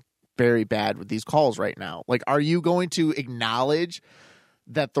being very bad with these calls right now. Like, are you going to acknowledge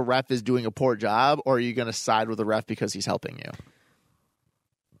that the ref is doing a poor job, or are you going to side with the ref because he's helping you?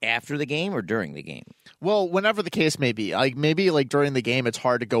 After the game or during the game? Well, whenever the case may be. Like, maybe like during the game it's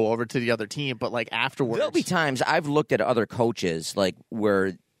hard to go over to the other team, but like afterwards. There'll be times I've looked at other coaches like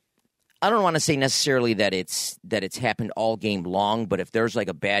where I don't want to say necessarily that it's happened all game long, but if there's like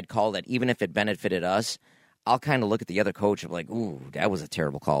a bad call that even if it benefited us, I'll kind of look at the other coach and like, ooh, that was a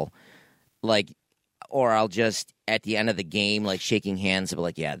terrible call. Like, or I'll just at the end of the game like shaking hands and be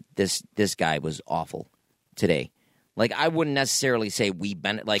like, yeah, this guy was awful today. Like, I wouldn't necessarily say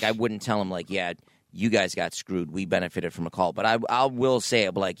I wouldn't tell him, like, yeah, you guys got screwed. We benefited from a call. But I will say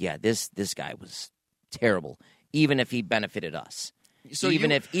it, like, yeah, this guy was terrible, even if he benefited us. So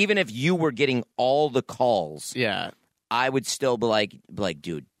even if you were getting all the calls, yeah, I would still be like,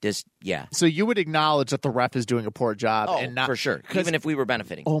 dude, this, yeah. So you would acknowledge that the ref is doing a poor job, and not for sure, even if we were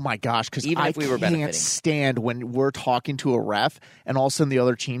benefiting. Oh my gosh, because I can't stand when we're talking to a ref, and all of a sudden the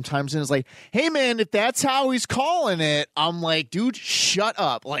other team chimes in and is like, "Hey man, if that's how he's calling it," I'm like, "Dude, shut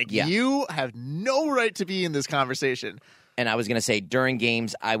up! Like, you have no right to be in this conversation." And I was gonna say during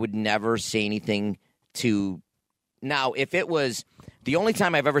games, I would never say anything to. Now, if it was the only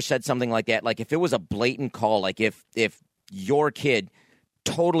time I've ever said something like that, like if it was a blatant call, like if your kid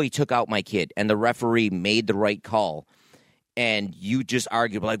totally took out my kid and the referee made the right call and you just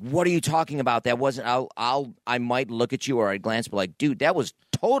argued, like, what are you talking about? That wasn't, I might look at you or I'd glance, but like, dude, that was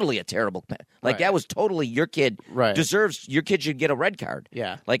totally a terrible, like, that was totally your kid deserves, your kid should get a red card.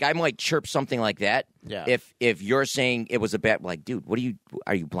 Yeah. Like, I might chirp something like that. Yeah. If you're saying it was a bad, like, dude,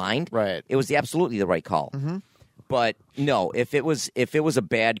 are you blind? Right. It was absolutely the right call. Mm-hmm. But no, if it was a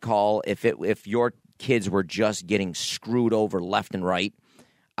bad call, if your kids were just getting screwed over left and right,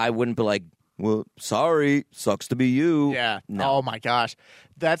 I wouldn't be like, well, sorry, sucks to be you. Yeah. No. Oh my gosh,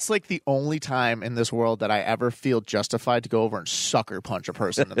 that's like the only time in this world that I ever feel justified to go over and sucker punch a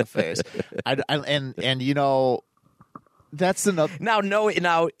person in the face. And you know, that's another.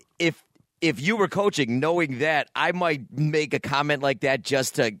 Now, if you were coaching, knowing that, I might make a comment like that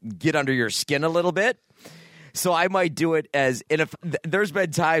just to get under your skin a little bit. So I might do it there's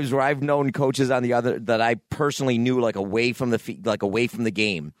been times where I've known coaches on the other that I personally knew like away from the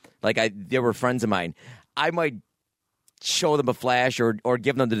game. Like they were friends of mine. I might show them a flash or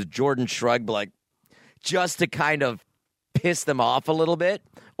give them the Jordan shrug, like just to kind of piss them off a little bit,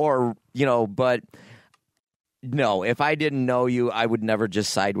 or but. No, if I didn't know you, I would never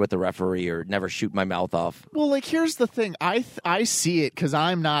just side with the referee or never shoot my mouth off. Well, like, here's the thing. I see it because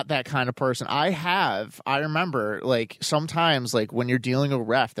I'm not that kind of person. I remember, like, sometimes, like, when you're dealing with a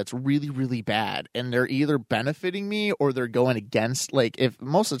ref that's really, really bad, and they're either benefiting me or they're going against, like,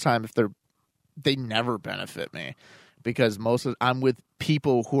 most of the time, they never benefit me. Because I'm with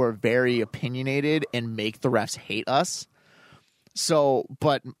people who are very opinionated and make the refs hate us. So,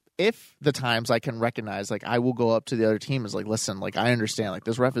 but if the times I can recognize, like, I will go up to the other team is like, listen, like, I understand, like,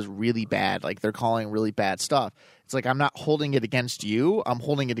 this ref is really bad. Like, they're calling really bad stuff. It's like, I'm not holding it against you. I'm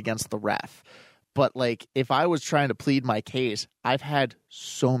holding it against the ref. But, like, if I was trying to plead my case, I've had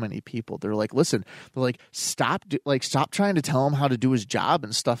so many people. They're like, listen, they're like, stop trying to tell him how to do his job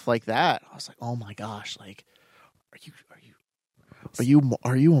and stuff like that. I was like, oh my gosh, like, are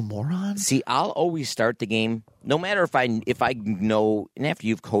you a moron? See, I'll always start the game, no matter if I know, and after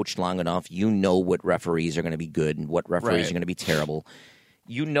you've coached long enough, you know what referees are going to be good and what referees are going to be terrible.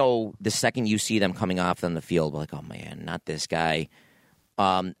 You know, the second you see them coming off on the field, like, oh man, not this guy.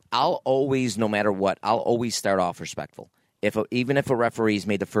 I'll always, no matter what, I'll always start off respectful. Even if a referee's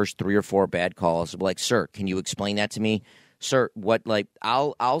made the first 3 or 4 bad calls, I'll be like, sir, can you explain that to me? Sir, what? Like,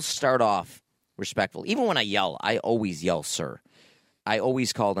 I'll start off respectful. Even when I yell, I always yell, sir. I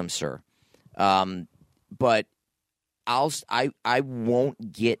always call them sir. But I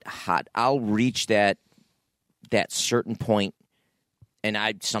won't get hot. I'll reach that certain point, and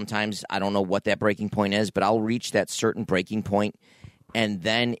sometimes I don't know what that breaking point is, but I'll reach that certain breaking point, And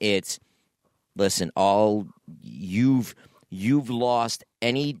then it's, listen, all you've lost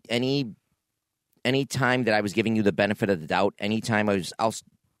any time that I was giving you the benefit of the doubt. Anytime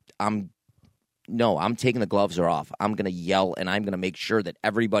I'm taking the gloves off. I'm going to yell, and I'm going to make sure that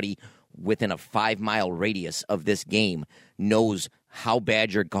everybody within a 5-mile radius of this game knows how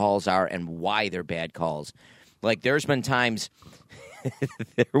bad your calls are and why they're bad calls. Like, there's been times,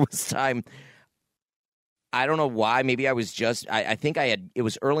 there was time, I don't know why, maybe I was just, I think it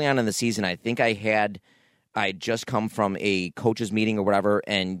was early on in the season, I think I had just come from a coach's meeting or whatever,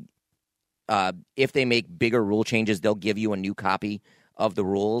 and if they make bigger rule changes, they'll give you a new copy of the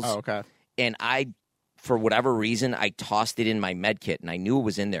rules. Oh, okay. And for whatever reason, I tossed it in my med kit, and I knew it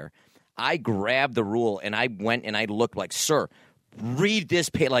was in there. I grabbed the rule, and I went and I looked like, sir, read this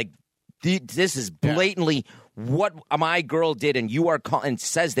page. Like, this is blatantly what my girl did, and you are and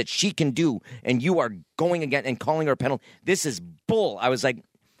says that she can do, and you are going again and calling her a penalty. This is bull. I was like,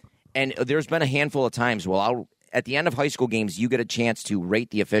 and there's been a handful of times, at the end of high school games, you get a chance to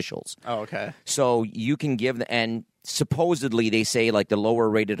rate the officials. Oh, okay. So you can give and supposedly they say like the lower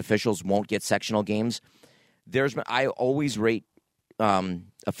rated officials won't get sectional games. I always rate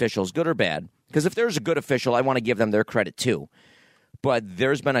officials, good or bad, because if there's a good official, I want to give them their credit too. But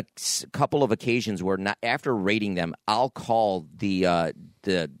there's been a couple of occasions where after rating them, I'll call the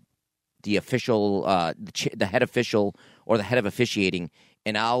official, the head official or the head of officiating,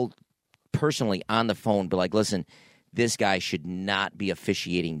 and I'll personally on the phone be like, listen, this guy should not be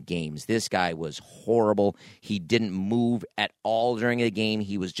officiating games. This guy was horrible. He didn't move at all during the game.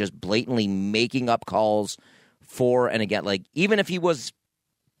 He was just blatantly making up calls for and again. Like, even if he was,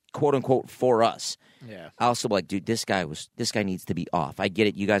 quote unquote, for us. Yeah. I also like, dude, this guy needs to be off. I get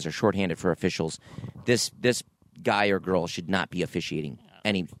it. You guys are shorthanded for officials. This guy or girl should not be officiating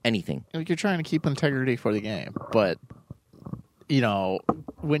anything. Like, you're trying to keep integrity for the game, but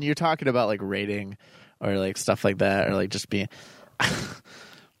when you're talking about like rating or like stuff like that, or like just being,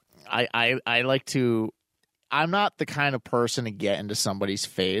 I like to. I'm not the kind of person to get into somebody's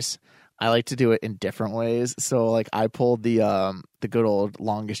face. I like to do it in different ways. So like I pulled the good old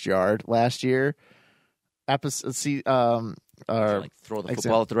longest yard last year. Episode, like throw the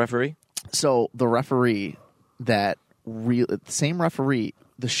football at the referee. So the referee same referee,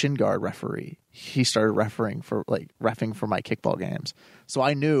 the shin guard referee, he started reffing for my kickball games. So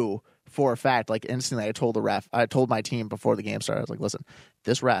I knew for a fact, like instantly, I told my team before the game started, I was like, listen,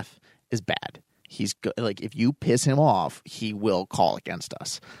 this ref is bad. He's good. Like, if you piss him off, he will call against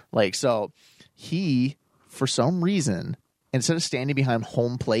us. Like, so he, for some reason, instead of standing behind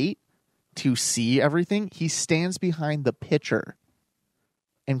home plate to see everything, he stands behind the pitcher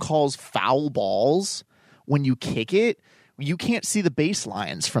and calls foul balls when you kick it. You can't see the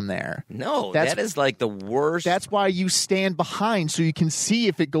baselines from there. No, that is like the worst. That's why you stand behind so you can see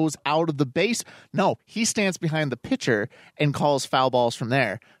if it goes out of the base. No, he stands behind the pitcher and calls foul balls from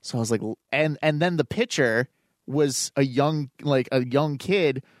there. So I was like, and then the pitcher was a young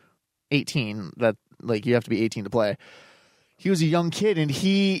kid, 18. That like you have to be 18 to play. He was a young kid, and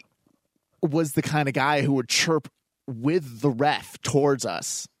he was the kind of guy who would chirp with the ref towards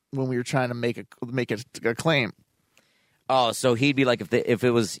us when we were trying to make a claim. Oh, so he'd be like,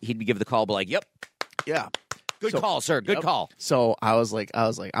 he'd give the call, be like, "Yep, yeah, good call, sir, good call." So I was like,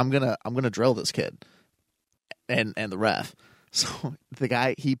 I'm gonna drill this kid, and the ref. So the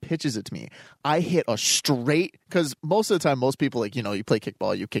guy, he pitches it to me. I hit a straight, because most of the time, most people you play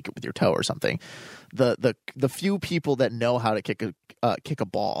kickball, you kick it with your toe or something. The few people that know how to kick the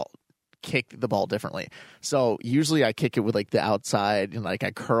ball differently. So usually I kick it with like the outside and like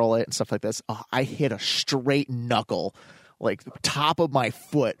I curl it and stuff like this. Oh, I hit a straight knuckle, like the top of my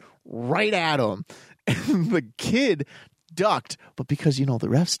foot, right at him. And the kid ducked, but because the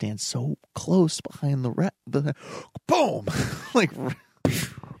ref stands so close behind the boom, like,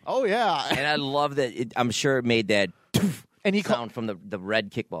 oh yeah. And I love that. I'm sure it made that sound from the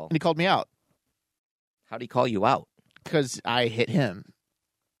red kickball. And he called me out. How'd he call you out? Because I hit him.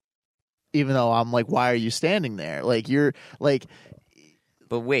 Even though I'm like, why are you standing there? Like, you're like.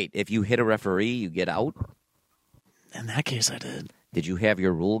 But wait, if you hit a referee, you get out? In that case, I did. Did you have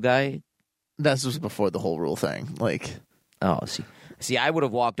your rule guy? This was before the whole rule thing. Like. Oh, see, I would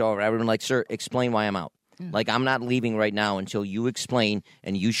have walked over. I would have been like, sir, explain why I'm out. Yeah. Like, I'm not leaving right now until you explain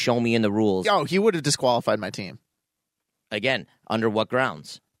and you show me in the rules. Oh, he would have disqualified my team. Again, under what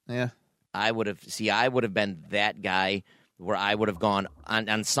grounds? Yeah. I would have been that guy where I would have gone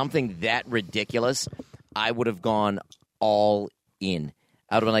on something that ridiculous. I would have gone all in.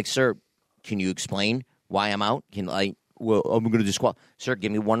 I would have been like, sir, can you explain why I'm out? I'm going to disqualify. Sir,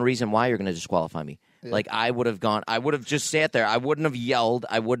 give me one reason why you're going to disqualify me. Yeah. Like, I would have just sat there. I wouldn't have yelled.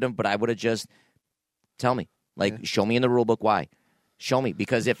 But I would have just, tell me. Like, show me in the rule book why. Show me,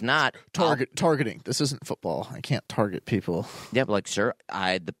 because if not, targeting. This isn't football. I can't target people. Yeah, but like, sir,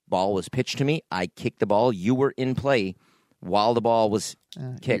 the ball was pitched to me. I kicked the ball. You were in play while the ball was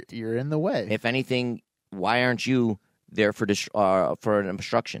kicked. You're in the way. If anything, why aren't you there for an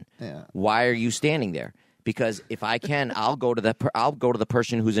obstruction? Yeah. Why are you standing there? Because if I can, I'll go to the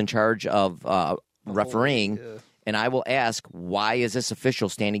person who's in charge of refereeing, and I will ask, why is this official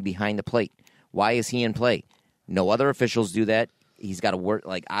standing behind the plate? Why is he in play? No other officials do that. He's got to work.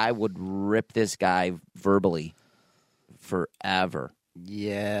 Like, I would rip this guy verbally forever.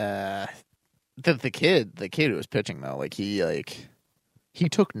 Yeah. The kid who was pitching, though, he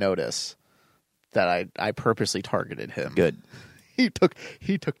took notice that I purposely targeted him. Good.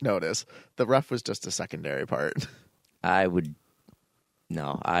 He took notice. The ref was just a secondary part. I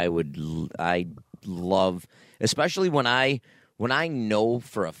love, especially when I know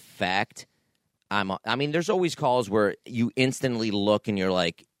for a fact there's always calls where you instantly look and you're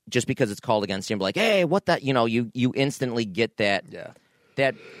like, just because it's called against you, like, hey, what that, you instantly get that,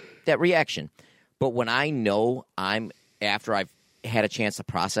 that reaction. But when I know after I've had a chance to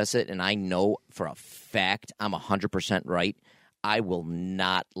process it and I know for a fact I'm 100% right, I will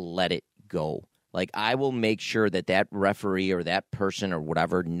not let it go. Like, I will make sure that referee or that person or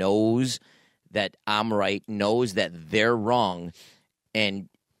whatever knows that I'm right, knows that they're wrong, and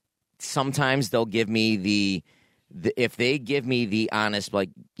sometimes they'll give me the if they give me the honest, like,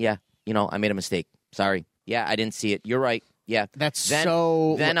 yeah, I made a mistake. Sorry. Yeah, I didn't see it. You're right. Yeah.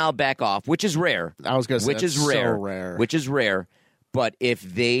 Then I'll back off, which is rare. I was going to say, which is rare. Which is rare. But if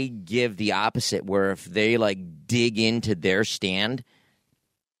they give the opposite, where if they, like, dig into their stand,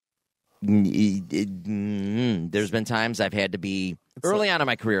 there's been times I've had to be, early on in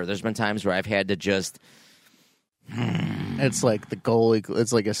my career, there's been times where I've had to just... It's like the goalie.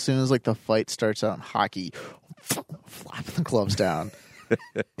 It's like as soon as like the fight starts out in hockey, flapping the gloves down.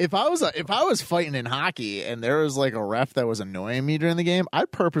 If I was fighting in hockey and there was like a ref that was annoying me during the game,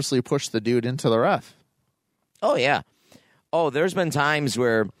 I'd purposely push the dude into the ref. Oh yeah. Oh, there's been times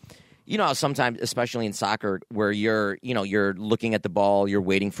where, sometimes, especially in soccer, where you're looking at the ball, you're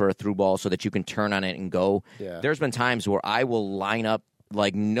waiting for a through ball so that you can turn on it and go. Yeah. There's been times where I will line up,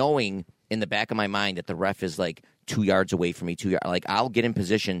 like, knowing in the back of my mind that the ref is like 2 yards away from me, 2 yards. Like, I'll get in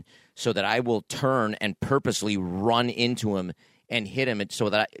position so that I will turn and purposely run into him and hit him so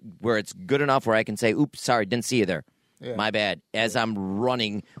that where it's good enough where I can say, oops, sorry, didn't see you there. Yeah. My bad. As I'm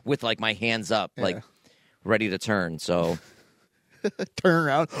running with, like, my hands up, like, ready to turn. So turn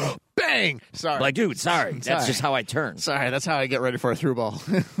around, bang! Sorry. Like, dude, sorry. That's just how I turn. Sorry, that's how I get ready for a through ball.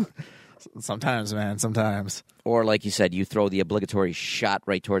 Sometimes, man, sometimes. Or, like you said, you throw the obligatory shot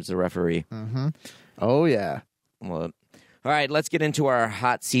right towards the referee. Mm-hmm. Oh, yeah. Well, all right, let's get into our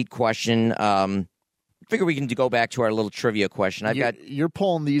hot seat question. Figure we can go back to our little trivia question. You're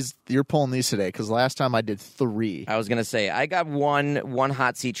pulling these today because last time I did 3. I was gonna say I got one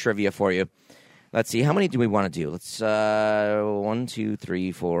hot seat trivia for you. Let's see, how many do we want to do? Let's 1, 2,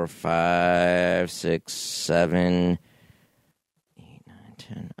 3, 4, 5, 6, 7, 8, 9,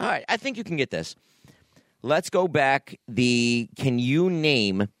 10. All right, I think you can get this. Let's go back. Can you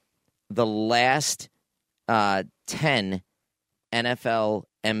name the last 10 NFL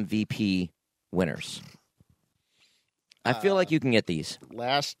MVP winners? I feel like you can get these.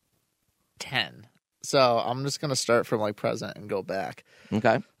 Last 10. So I'm just going to start from like present and go back.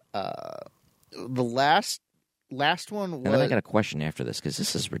 Okay. The last one was... And then I got a question after this because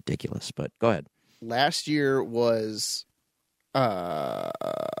this is ridiculous, but go ahead. Last year was it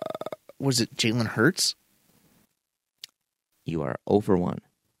Jalen Hurts? You are 0 for 1.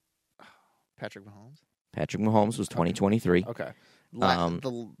 Patrick Mahomes? Patrick Mahomes was 2023. Okay.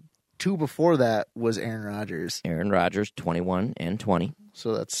 The 2 before that was Aaron Rodgers. Aaron Rodgers, 21 and 20.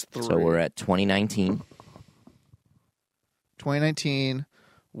 So that's 3. So we're at 2019. 2019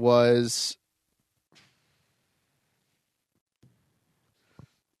 was...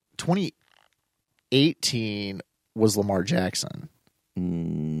 2018 was Lamar Jackson.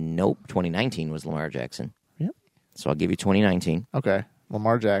 Nope. 2019 was Lamar Jackson. Yep. So I'll give you 2019. Okay.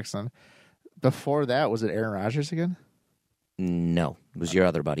 Lamar Jackson. Before that, was it Aaron Rodgers again? No. It was your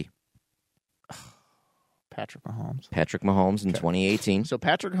other buddy. Patrick Mahomes. Patrick Mahomes in 2018. So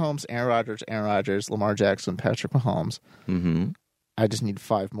Patrick Mahomes, Aaron Rodgers, Lamar Jackson, Patrick Mahomes. Mm-hmm. I just need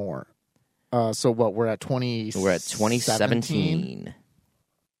 5 more. So what? We're at 20. We're at 2017.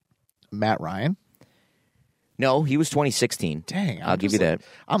 Matt Ryan? No, he was 2016. Dang. I'll give you that.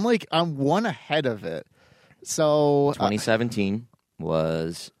 I'm one ahead of it. So 2017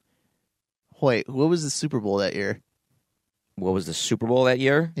 was Wait, what was the Super Bowl that year? What was the Super Bowl that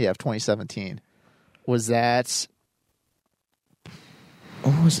year? Yeah, of 2017. Was that...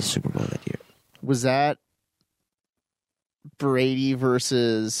 What was the Super Bowl that year? Was that Brady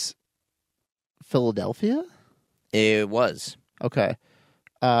versus Philadelphia? It was. Okay.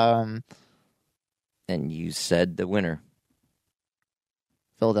 And you said the winner.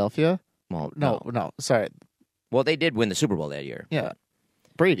 Philadelphia? Well, no. Sorry. Well, they did win the Super Bowl that year. Yeah.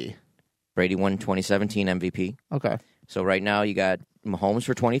 Brady won 2017 MVP. Okay. So right now you got Mahomes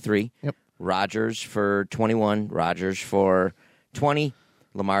for 23. Yep. Rodgers for 21. Rodgers for 20.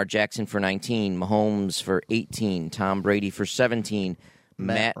 Lamar Jackson for 19. Mahomes for 18. Tom Brady for 17.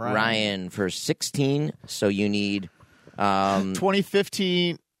 Matt Ryan for 16. So you need...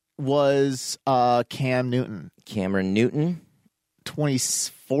 2015 was Cam Newton. Cameron Newton.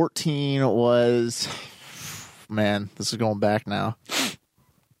 2014 was... Man, this is going back now.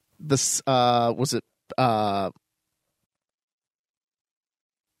 This, was it...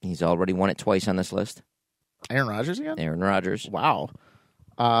 He's already won it twice on this list. Aaron Rodgers again? Aaron Rodgers. Wow.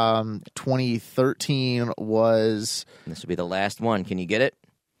 2013 was... This will be the last one. Can you get it?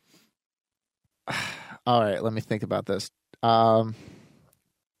 All right, let me think about this. We're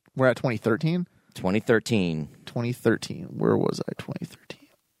at 2013? 2013. 2013. Where was I 2013?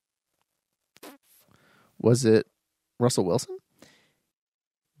 Was it Russell Wilson?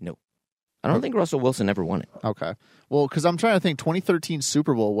 No. I don't think Russell Wilson ever won it. Okay. Well, because I'm trying to think, 2013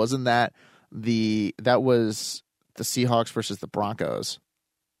 Super Bowl, wasn't that that was the Seahawks versus the Broncos?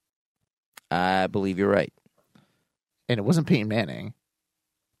 I believe you're right. And it wasn't Peyton Manning.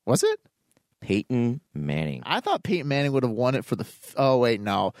 Was it? Peyton Manning. I thought Peyton Manning would have won it for the... Oh, wait,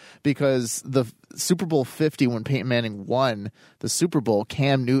 no. Because the Super Bowl 50, when Peyton Manning won the Super Bowl,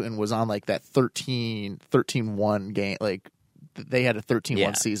 Cam Newton was on like that 13-1 game. Like, they had a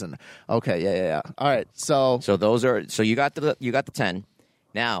 13-1 season. Okay, yeah. All right, so those are... So you got the 10.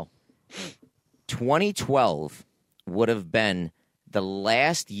 Now, 2012 would have been the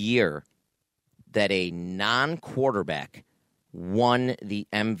last year that a non-quarterback won the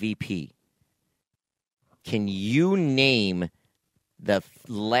MVP. Can you name the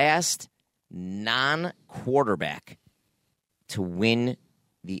last non-quarterback to win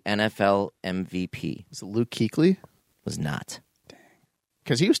the NFL MVP? is it Luke Kuechly? Was not. Dang.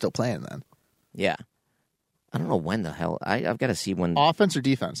 Because he was still playing then. Yeah. I don't know when the hell. I've got to see when. Offense or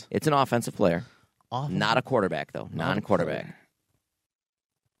defense? It's an offensive player. Offensive. Not a quarterback, though. Non-quarterback.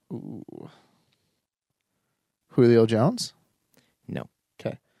 Ooh. Julio Jones? No.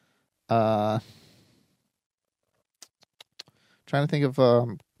 Okay. Trying to think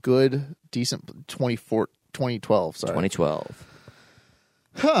of good, decent 2012. Sorry. 2012.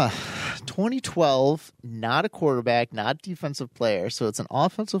 2012, not a quarterback, not a defensive player, so it's an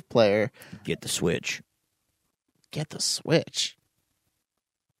offensive player. Get the switch.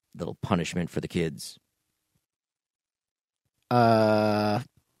 Little punishment for the kids. Was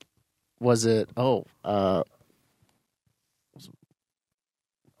it?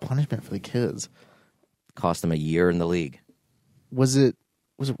 Punishment for the kids. Cost them a year in the league. Was it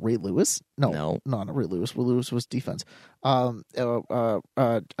Ray Lewis? No, not Ray Lewis. Ray Lewis was defense.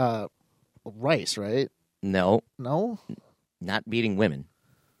 Rice, right? No. Not beating women.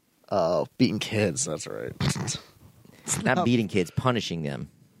 Oh, beating kids. That's right. Not beating kids, punishing them.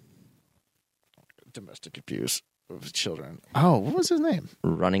 Domestic abuse of children. Oh, what was his name?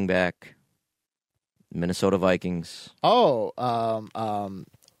 Running back, Minnesota Vikings. Oh,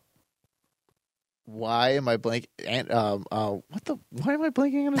 why am I blanking? Why am I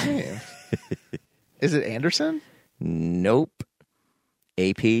blanking on his name? Is it Anderson? Nope.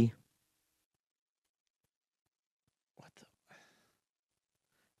 AP. What the?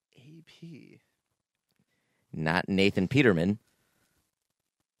 AP. Not Nathan Peterman.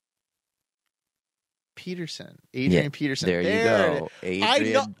 Adrian Peterson. There you go.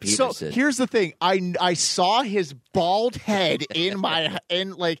 Adrian Peterson. So here's the thing. I saw his bald head I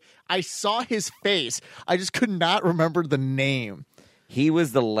saw his face. I just could not remember the name. He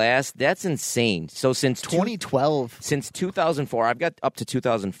was the last. That's insane. So since 2012. Since 2004, I've got up to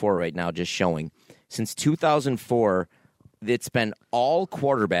 2004 right now just showing. Since 2004, it's been all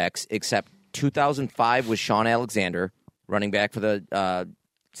quarterbacks except 2005 was Sean Alexander, running back for the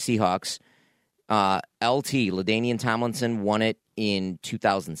Seahawks. LT, LaDainian Tomlinson, won it in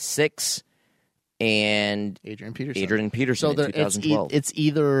 2006, and Adrian Peterson in 2012.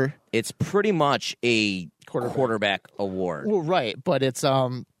 It's pretty much a quarterback award. Well, right, but it's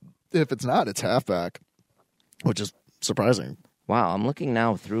if it's not, it's halfback, which is surprising. Wow, I'm looking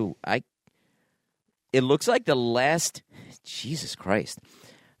now through. It looks like the last. Jesus Christ.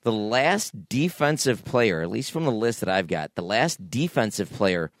 The last defensive player, at least from the list that I've got, the last defensive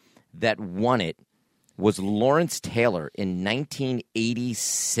player that won it was Lawrence Taylor in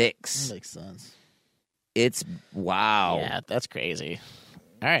 1986. That makes sense. It's wow. Yeah, that's crazy.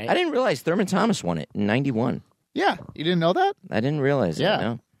 All right. I didn't realize Thurman Thomas won it in 91. Yeah, you didn't know that? I didn't realize yeah. that.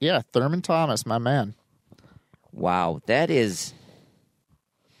 No. Yeah, Thurman Thomas, my man. Wow, that is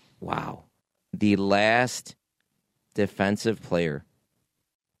the last defensive player.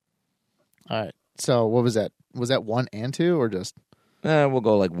 All right. So what was that? Was that 1 and 2 or just? We'll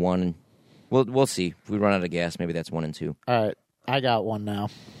go like 1. We'll see. If we run out of gas, maybe that's 1 and 2. All right. I got one now.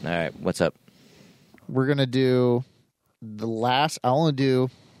 All right. What's up? We're going to do the last. I'll only do.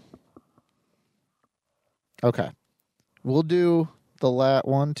 Okay. We'll do the last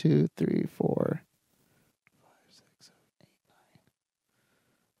 1, 2, 3, 4, 5, 6, 7, 8,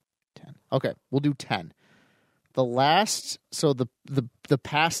 9, 10. Okay. We'll do 10. The last. So the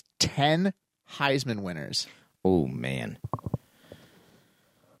past 10 Heisman winners. Oh, man.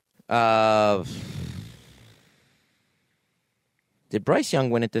 Did Bryce Young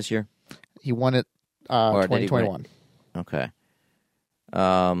win it this year? He won it 2021. Okay.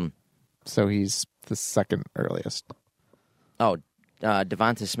 So he's the second earliest. Oh,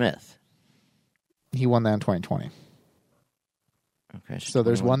 Devonta Smith. He won that in 2020. Okay. So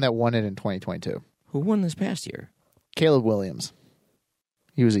there's one that won it in 2022. Who won this past year? Caleb Williams.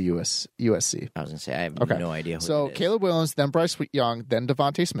 He was a USC. I was going to say, I have no idea who So that is. Caleb Williams, then Bryce Young, then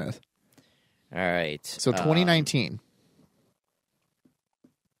Devontae Smith. All right. So 2019.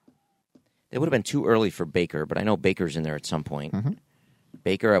 It would have been too early for Baker, but I know Baker's in there at some point. Mm-hmm.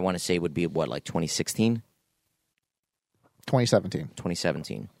 Baker, I want to say, would be, what, like 2016? 2017.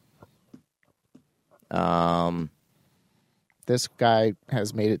 2017. This guy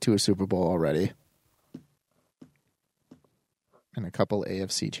has made it to a Super Bowl already. And a couple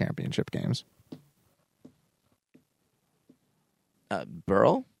AFC championship games.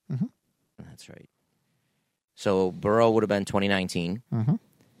 Burrow? Mm-hmm. That's right. So Burrow would have been 2019. Mm-hmm.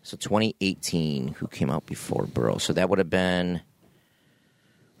 So 2018, who came out before Burrow? So that would have been...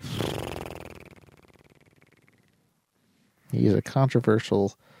 He's a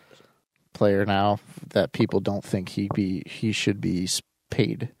controversial player now that people don't think he should be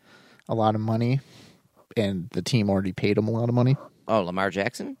paid a lot of money, and the team already paid him a lot of money. Oh, Lamar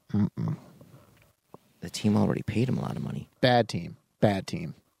Jackson? Mm-mm. The team already paid him a lot of money. Bad team.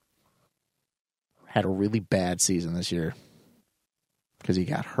 Had a really bad season this year because he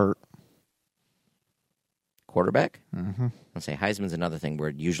got hurt. Quarterback? Mm-hmm. I'll say Heisman's another thing where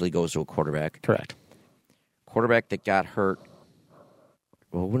it usually goes to a quarterback. Correct. Quarterback that got hurt.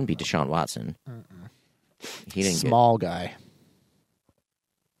 Well, it wouldn't be Deshaun Watson. He didn't Small guy.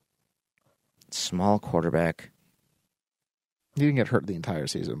 Small quarterback. He didn't get hurt the entire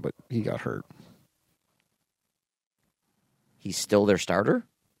season, but he got hurt. He's still their starter?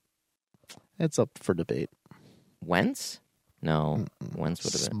 It's up for debate. Wentz? No. Wentz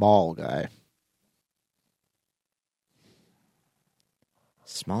would have been. Small guy.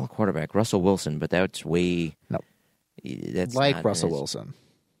 Small quarterback. Russell Wilson, but that's way... No. That's like not, Russell Wilson.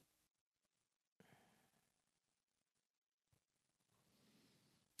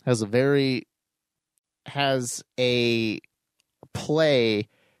 Has a play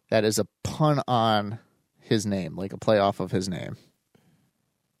that is a pun on his name, like a play off of his name.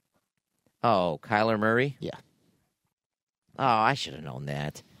 Oh, Kyler Murray? Yeah. Oh, I should have known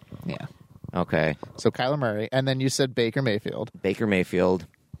that. Yeah. Okay. So Kyler Murray, and then you said Baker Mayfield. Baker Mayfield.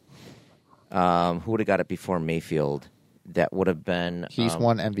 Who would have got it before Mayfield? That would have been... He's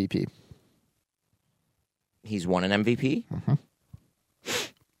won MVP. He's won an MVP? Mm-hmm.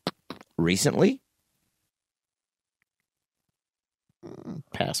 Recently?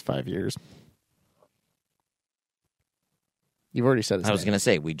 Past 5 years. You've already said his name. I was going to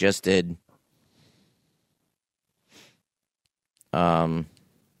say, we just did...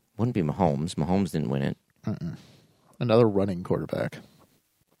 Wouldn't be Mahomes. Mahomes didn't win it. Another running quarterback.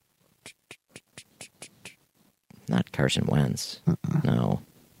 Not Carson Wentz. No.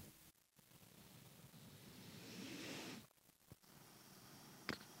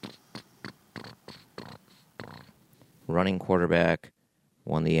 Running quarterback,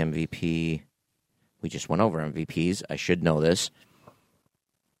 won the MVP. We just went over MVPs. I should know this.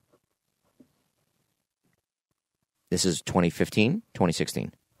 This is 2015,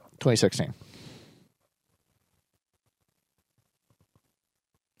 2016. 2016.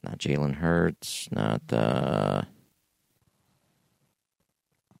 Not Jalen Hurts, not trying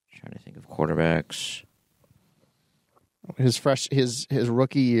to think of quarterbacks. His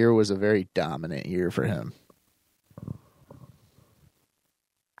rookie year was a very dominant year for him.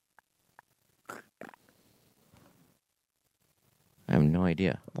 have no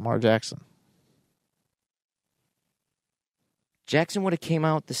idea. Lamar Jackson. Jackson would have came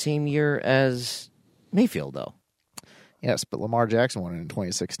out the same year as Mayfield, though. Yes, but Lamar Jackson won it in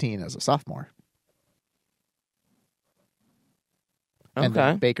 2016 as a sophomore. Okay. And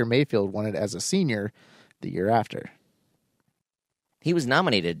then Baker Mayfield won it as a senior the year after. He was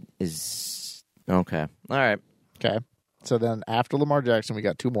nominated. Okay. All right. Okay. So then after Lamar Jackson, we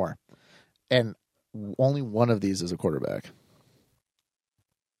got two more. And only one of these is a quarterback.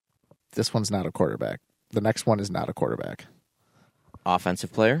 This one's not a quarterback. The next one is not a quarterback.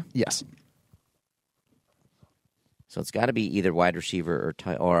 Offensive player? Yes. So it's got to be either wide receiver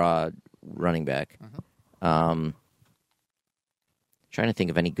or running back. Uh-huh. Trying to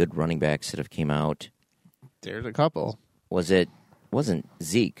think of any good running backs that have came out. There's a couple. Wasn't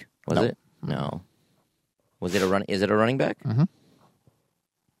Zeke? Was No. it? No. Was it a run? Is it a running back? Mm-hmm.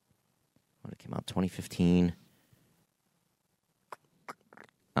 When it came out 2015.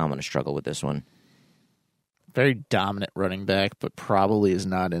 I'm going to struggle with this one. Very dominant running back, but probably is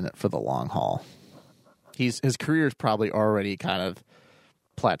not in it for the long haul. His career is probably already kind of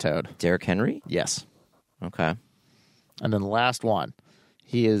plateaued. Derrick Henry? Yes. Okay. And then the last one,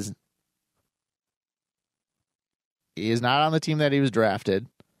 he is not on the team that he was drafted,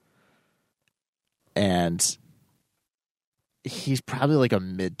 and he's probably like a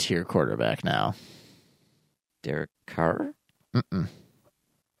mid-tier quarterback now. Derek Carr? Mm-mm.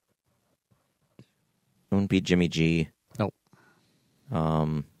 Wouldn't be Jimmy G. Nope.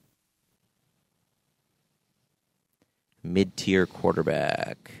 Mid-tier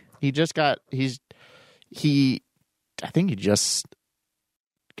quarterback. I think he just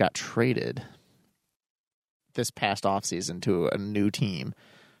got traded this past offseason to a new team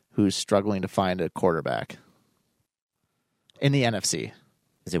who's struggling to find a quarterback in the NFC.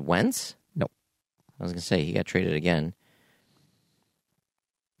 Is it Wentz? Nope. I was going to say, he got traded again.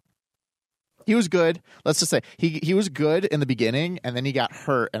 He was good. Let's just say he was good in the beginning, and then he got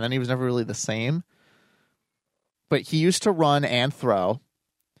hurt, and then he was never really the same. But he used to run and throw.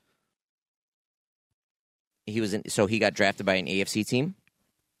 So he got drafted by an AFC team?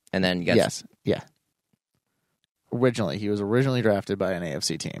 And then Yes. Yeah. He was originally drafted by an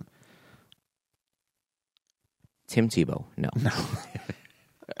AFC team. Tim Tebow. No.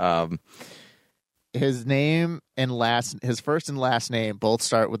 His name and his first and last name both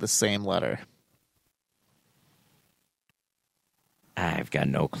start with the same letter. I've got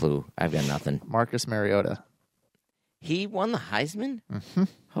no clue. I've got nothing. Marcus Mariota. He won the Heisman? Mm-hmm.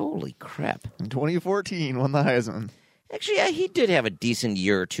 Holy crap. In 2014, won the Heisman. Actually, yeah, he did have a decent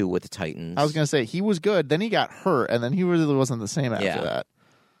year or two with the Titans. I was going to say, he was good. Then he got hurt, and then he really wasn't the same after that.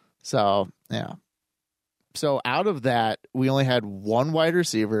 So, yeah. So, out of that, we only had one wide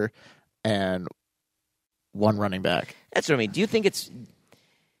receiver and one running back. That's what I mean. Do you think it's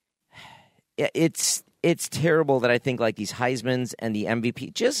terrible that I think like these Heismans and the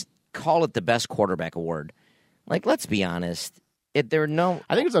MVP, just call it the best quarterback award. Like, let's be honest. I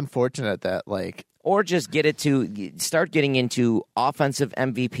think it's unfortunate that, like... Or just start getting into offensive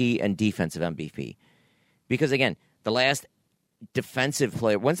MVP and defensive MVP. Because, again, the last defensive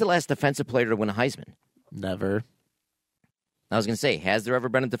player... When's the last defensive player to win a Heisman? Never. I was going to say, has there ever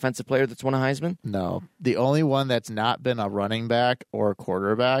been a defensive player that's won a Heisman? No. The only one that's not been a running back or a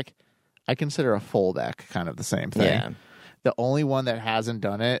quarterback, I consider a fullback kind of the same thing. Yeah. The only one that hasn't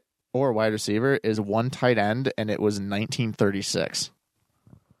done it, or a wide receiver, is one tight end, and it was 1936.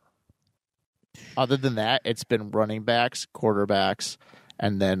 Other than that, it's been running backs, quarterbacks,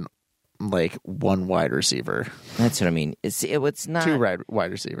 and then like one wide receiver. That's what I mean. It's not two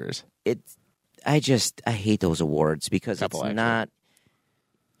wide receivers. I hate those awards because it's not.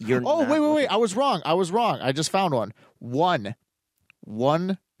 Wait! I was wrong. I just found one.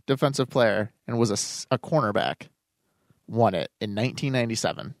 One defensive player, and was a cornerback, won it in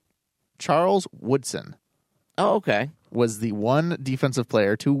 1997. Charles Woodson. Oh, okay. Was the one defensive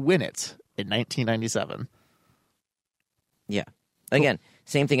player to win it in 1997. Yeah. Again,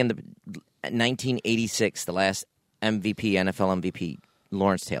 same thing in the 1986, the last MVP, NFL MVP,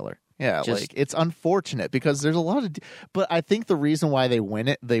 Lawrence Taylor. Yeah, it's unfortunate because there's a lot of... But I think the reason why they win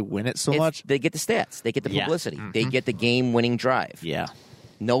it so much... They get the stats. They get the publicity. Mm-hmm. They get the game-winning drive. Yeah.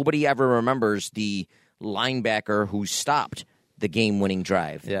 Nobody ever remembers the linebacker who stopped the game-winning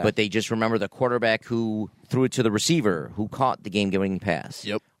drive. Yeah. But they just remember the quarterback who threw it to the receiver who caught the game-winning pass.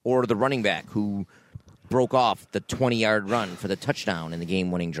 Yep. Or the running back who broke off the 20-yard run for the touchdown in the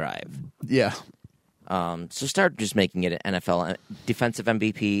game-winning drive. Yeah. So start just making it an NFL defensive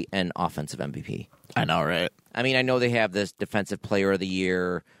MVP and offensive MVP. I know, right? I mean, I know they have this defensive player of the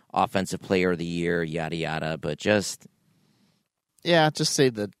year, offensive player of the year, yada, yada, but just... Yeah, just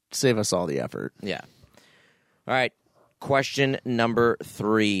save us all the effort. Yeah. All right. Question number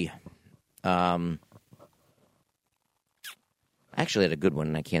 3. I actually had a good one,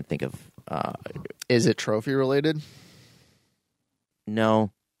 and I can't think of. Is it trophy related?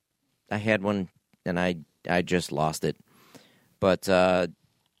 No, I had one, and I just lost it. But all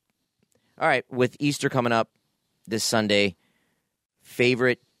right, with Easter coming up this Sunday,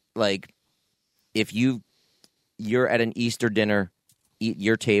 favorite, like, if you're at an Easter dinner, eat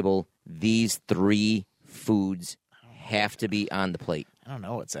your table, these 3 foods have to be on the plate. I don't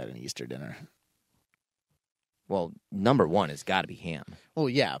know what's at an Easter dinner. Well, number 1 has got to be ham. Well,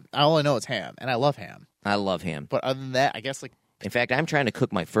 yeah. I only know it's ham, and I love ham. I love ham. But other than that, I guess, like... In fact, I'm trying to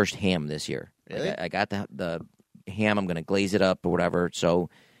cook my first ham this year. Really? I got the ham. I'm going to glaze it up or whatever. So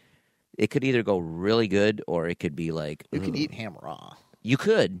it could either go really good or it could be like... You can eat ham raw. You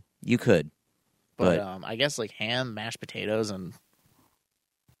could. But I guess, like, ham, mashed potatoes, and...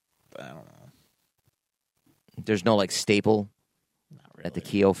 I don't know. There's no, like, staple Not really. at the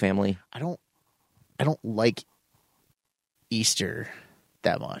Keogh family? I don't like Easter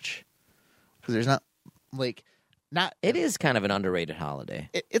that much. Because there's not, like... It is kind of an underrated holiday.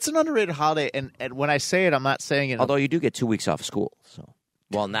 It's an underrated holiday, and when I say it, I'm not saying it... Although you do get 2 weeks off school. So,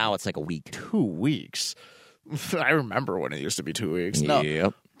 well, now it's like a week. 2 weeks? I remember when it used to be 2 weeks. No.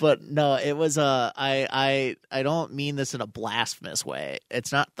 Yep. But no, it was I don't mean this in a blasphemous way.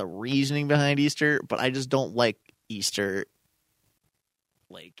 It's not the reasoning behind Easter, but I just don't like Easter,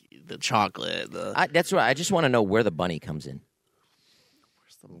 like the chocolate. That's right. I just want to know where the bunny comes in.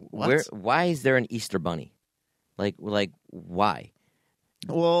 Why is there an Easter bunny? Like why?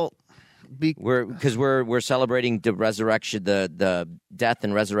 Well, because we're celebrating the resurrection, the death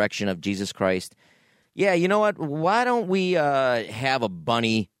and resurrection of Jesus Christ. Yeah, you know what? Why don't we have a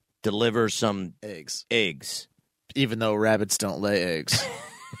bunny deliver some eggs? Even though rabbits don't lay eggs.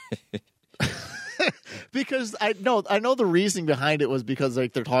 Because I know the reasoning behind it was because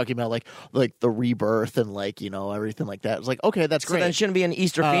like they're talking about like the rebirth and like, you know, everything like that. It's like, okay, that's great. So then shouldn't be an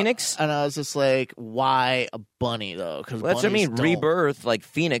Easter phoenix? And I was just like, why a bunny though? Because that's what I mean. Rebirth, like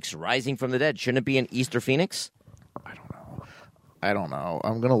phoenix rising from the dead. Shouldn't it be an Easter phoenix? I don't know.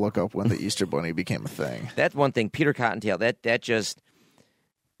 I'm gonna look up when the Easter bunny became a thing. That's one thing. Peter Cottontail.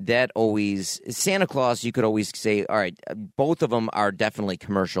 That always Santa Claus. You could always say, all right, both of them are definitely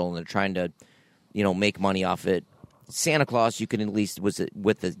commercial and they're trying to, you know, make money off it. Santa Claus, you can at least with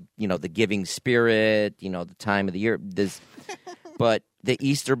the, you know, the giving spirit, you know, the time of the year. But the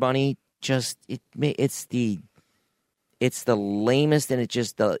Easter bunny, it's the lamest and it's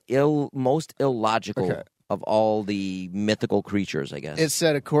just the most illogical of all the mythical creatures, I guess. It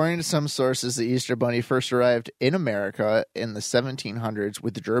said, according to some sources, the Easter bunny first arrived in America in the 1700s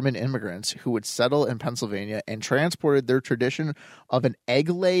with German immigrants who would settle in Pennsylvania and transported their tradition of an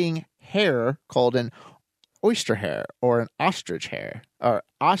egg-laying hare called an oyster hare or an ostrich hare or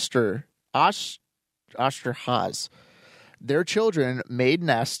osterhase. Their children made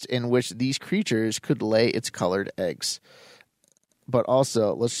nests in which these creatures could lay its colored eggs. But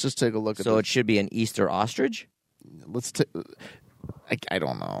also, let's just take a look at So it should be an Easter ostrich? I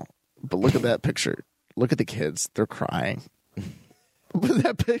don't know. But look at that picture. Look at the kids. They're crying. But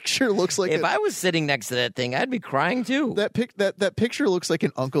that picture looks like... If I was sitting next to that thing, I'd be crying too. That picture looks like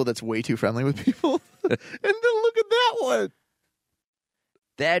an uncle that's way too friendly with people. And then look at that one.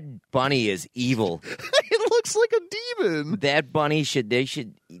 That bunny is evil. It looks like a demon. That bunny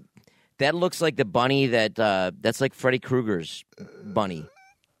that looks like the bunny that's like Freddy Krueger's bunny.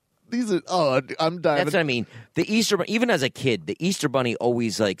 I'm dying. That's what I mean. The Easter, even as a kid, the Easter bunny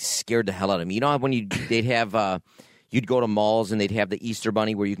always like scared the hell out of me. You know how when you'd go to malls and they'd have the Easter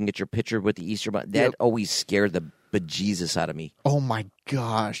bunny where you can get your picture with the Easter bunny. That always scared the bejesus out of me. Oh my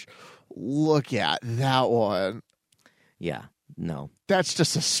gosh. Look at that one. Yeah. No. That's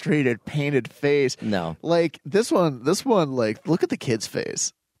just a straight painted face. No. Like this one, like, look at the kid's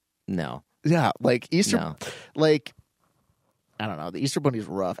face. No. Yeah, like Easter, No. like, I don't know. The Easter bunny's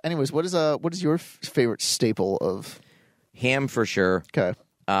rough. Anyways, what is your favorite staple of ham for sure? Okay.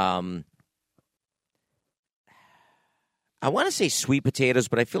 I want to say sweet potatoes,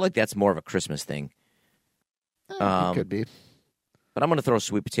 but I feel like that's more of a Christmas thing. It could be. But I'm going to throw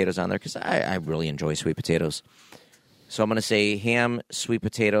sweet potatoes on there because I really enjoy sweet potatoes. So I'm going to say ham, sweet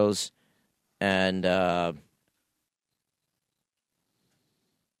potatoes, and I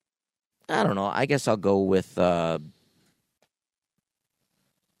don't know. I guess I'll go with I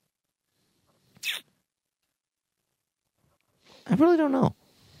really don't know.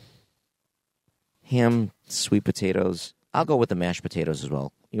 Ham, sweet potatoes. I'll go with the mashed potatoes as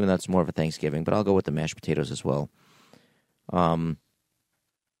well, even though it's more of a Thanksgiving, but I'll go with the mashed potatoes as well. But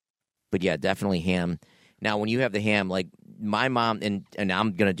yeah, definitely ham. Now, when you have the ham, like my mom, and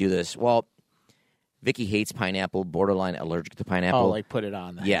I'm going to do this. Well, Vicky hates pineapple, borderline allergic to pineapple. Oh, like put it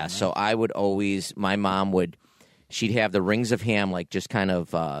on. Yeah, ham, right? So I would always, my mom would, she'd have the rings of ham, like just kind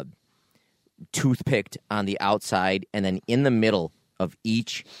of toothpicked on the outside, and then in the middle of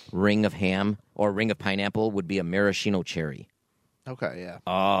each ring of ham or ring of pineapple would be a maraschino cherry. Okay, yeah.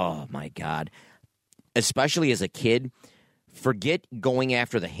 Oh, my God. Especially as a kid, forget going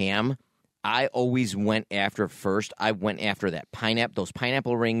after the ham. I always went after first. I went after that those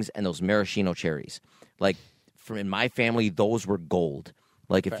pineapple rings and those maraschino cherries. Like in my family, those were gold.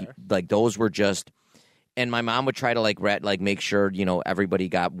 Like if you, like those were just. And my mom would try to like make sure everybody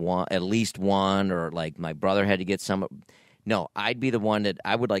got one, at least one, or like my brother had to get some. No, I'd be the one that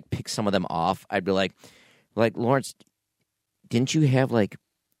I would like pick some of them off. I'd be like Lawrence, didn't you have like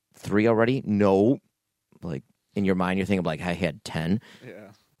 3 already? No, like in your mind you're thinking like I had 10.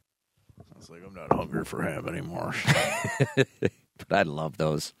 Yeah. It's like, I'm not hungry for ham anymore. But I love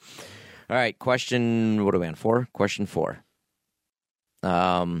those. All right, question, what are we on, 4? Question 4.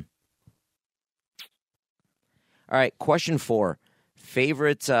 All right, question 4.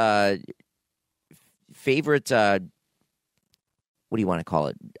 Favorite, what do you want to call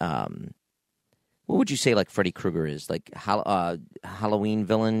it? What would you say like Freddy Krueger is? Like Halloween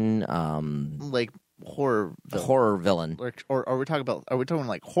villain? Like horror villain. Or are we talking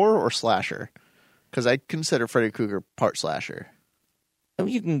like horror or slasher? Because I consider Freddy Krueger part slasher. I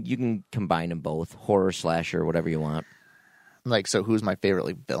mean, you can combine them both, horror, slasher, whatever you want. Like, so who's my favorite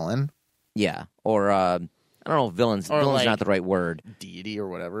like villain? Yeah, or I don't know, villain's like not the right word. Deity or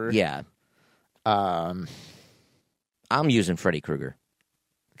whatever. Yeah. I'm using Freddy Krueger.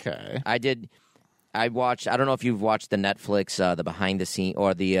 Okay. I watched. I don't know if you've watched the Netflix, the behind the scene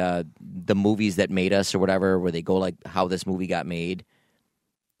or the movies that made us or whatever, where they go like how this movie got made.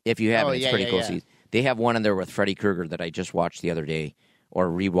 If you haven't, it's pretty cool. Yeah. They have one in there with Freddy Krueger that I just watched the other day or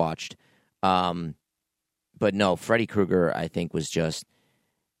rewatched. But no, Freddy Krueger I think was just.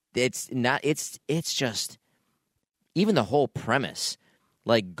 It's just even the whole premise,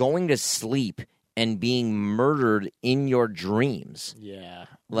 like going to sleep and being murdered in your dreams. Yeah,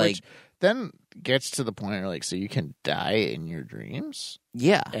 like. Which then gets to the point where, like, so you can die in your dreams?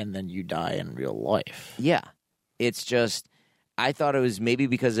 Yeah. And then you die in real life. Yeah. It's just, I thought it was maybe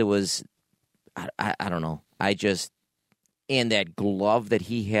because it was, I don't know. And that glove that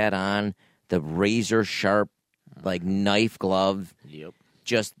he had on, the razor sharp, like, knife glove. Yep.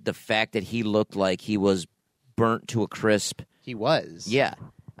 Just the fact that he looked like he was burnt to a crisp. He was. Yeah.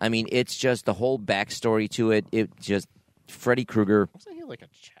 I mean, it's just the whole backstory to it. It just, Freddy Krueger. Wasn't he like a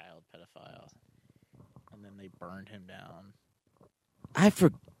child pedophile? And then they burned him down. I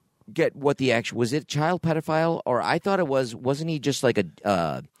forget what the actual was. It child pedophile, or I thought it wasn't he just like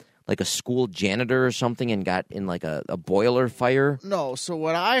a school janitor or something and got in like a boiler fire? No. So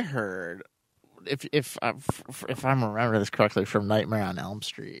what I heard, if I'm remembering this correctly, from Nightmare on Elm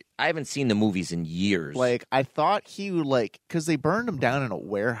Street. I haven't seen the movies in years. Like, I thought he would, like, because they burned him down in a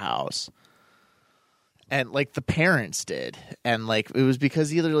warehouse. And, like, the parents did. And, like, it was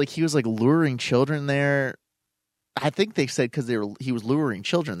because either, like, he was, like, luring children there. I think they said because he was luring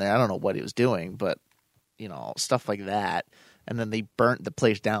children there. I don't know what he was doing, but, stuff like that. And then they burnt the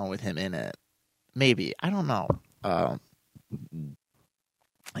place down with him in it. Maybe. I don't know.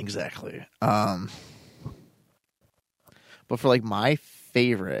 Exactly. But for, like, my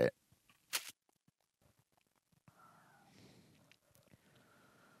favorite...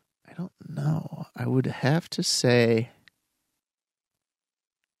 I don't know. I would have to say...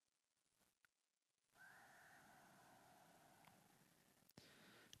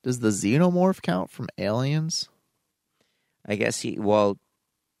 Does the Xenomorph count from Aliens? I guess the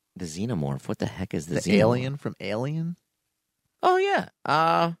Xenomorph. What the heck is the Xenomorph? Alien from Alien? Oh, yeah.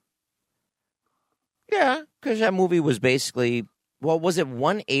 Yeah, because that movie was basically... Well, was it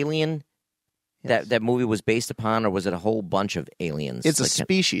one alien that movie was based upon, or was it a whole bunch of aliens? It's a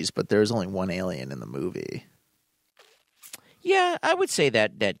species, but there's only one alien in the movie. Yeah, I would say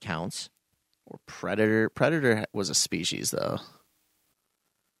that counts. Or Predator. Predator was a species, though.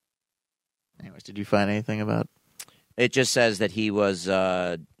 Anyways, did you find anything about... It just says that he was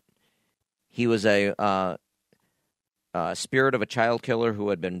a spirit of a child killer who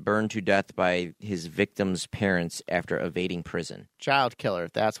had been burned to death by his victim's parents after evading prison. Child killer,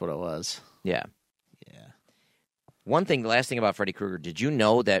 that's what it was. Yeah. Yeah. Last thing about Freddy Krueger, did you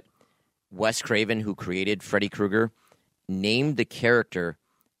know that Wes Craven, who created Freddy Krueger, named the character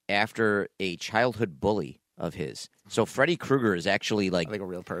after a childhood bully of his. So Freddy Krueger is actually like a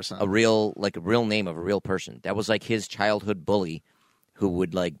real person, a real name of a real person. That was like his childhood bully, who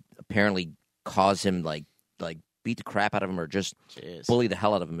would like apparently cause him like beat the crap out of him or just bully the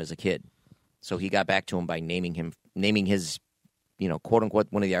hell out of him as a kid. So he got back to him by naming his, quote unquote,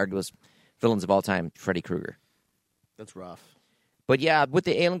 one of the ugliest villains of all time, Freddy Krueger. That's rough. But yeah, with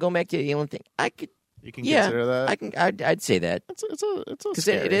the alien, going back to the alien thing, you can consider that. I'd say that it's a because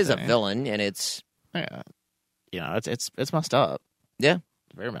it is a villain and it's it's messed up. Yeah,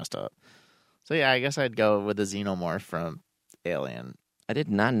 it's very messed up. So yeah, I guess I'd go with the xenomorph from Alien. I did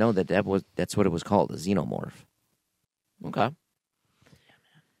not know that's what it was called, a xenomorph. Okay. All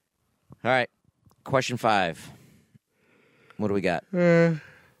right. Question 5. What do we got? I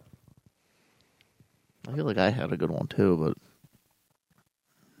feel like I had a good one too,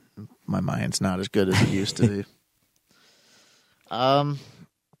 but my mind's not as good as it used to be. All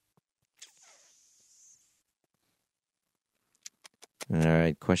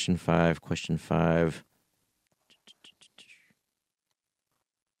right. Question 5.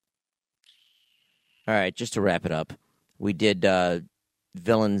 All right. Just to wrap it up, we did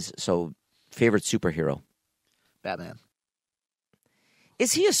villains. So, favorite superhero? Batman.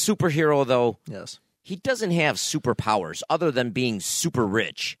 Is he a superhero, though? Yes. He doesn't have superpowers other than being super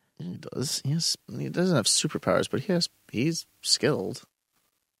rich. He does. He doesn't have superpowers, but he's skilled.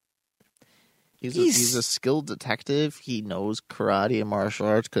 He's a skilled detective. He knows karate and martial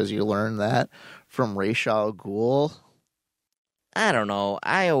arts because you learn that from Ra's al Ghul. I don't know.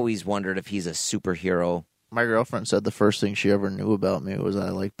 I always wondered if he's a superhero. My girlfriend said the first thing she ever knew about me was I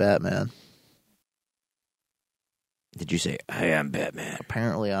like Batman. Did you say, I am Batman?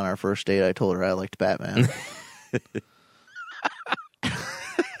 Apparently on our first date, I told her I liked Batman.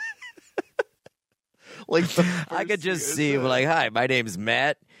 I could just see him like, hi, my name's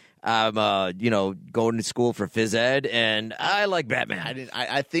Matt. I'm, going to school for phys ed, and I like Batman.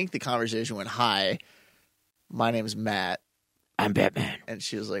 I think the conversation went, hi, my name's Matt. I'm Batman. And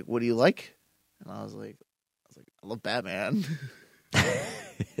she was like, what do you like? And I was like, I love Batman.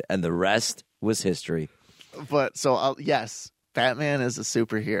 And the rest was history. But so, yes, Batman is a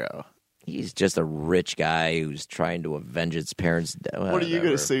superhero. He's just a rich guy who's trying to avenge his parents' death. What are you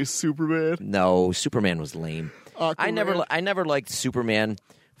going to say, Superman? No, Superman was lame. I never liked Superman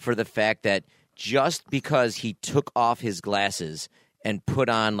for the fact that just because he took off his glasses and put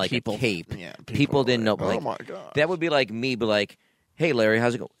on like a cape, people didn't know. Like, oh my god, that would be like me, be like, "Hey, Larry,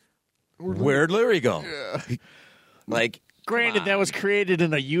 how's it going? Where'd Larry go?" Yeah. Like, granted, that was created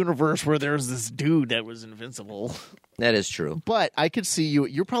in a universe where there was this dude that was invincible. That is true. But I could see you.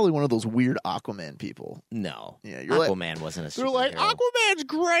 You're probably one of those weird Aquaman people. No. Yeah, Aquaman wasn't a superhero. They're like, Aquaman's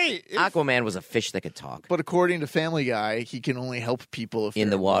great. Aquaman was a fish that could talk. But according to Family Guy, he can only help people if in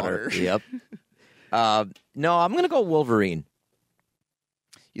they're the water. Yep. No, I'm going to go Wolverine.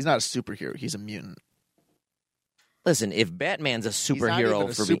 He's not a superhero. He's a mutant. Listen, if Batman's a superhero,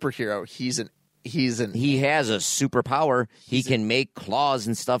 he has a superpower. He can make claws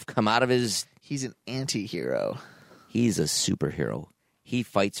and stuff come out of his. He's an anti-hero. He's a superhero. He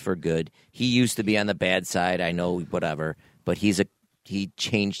fights for good. He used to be on the bad side. I know, whatever, but he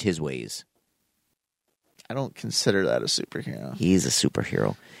changed his ways. I don't consider that a superhero. He's a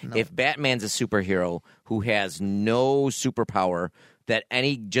superhero. No. If Batman's a superhero who has no superpower,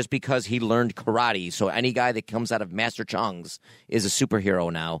 just because he learned karate, so any guy that comes out of Master Chung's is a superhero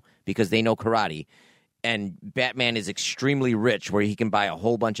now because they know karate. And Batman is extremely rich where he can buy a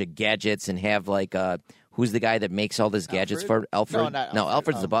whole bunch of gadgets and have like, who's the guy that makes all his gadgets for Alfred? No,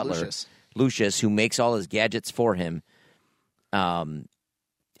 Alfred's the butler. Lucius, who makes all his gadgets for him.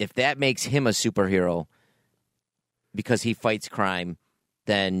 If that makes him a superhero because he fights crime,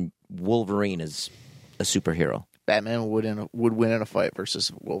 then Wolverine is a superhero. Batman would win in a fight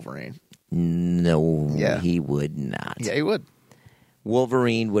versus Wolverine. No, he would not. Yeah, he would.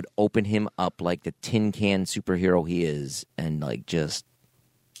 Wolverine would open him up like the tin can superhero he is and like just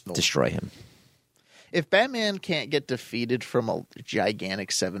destroy him. If Batman can't get defeated from a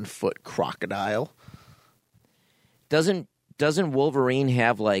gigantic 7-foot crocodile, doesn't Wolverine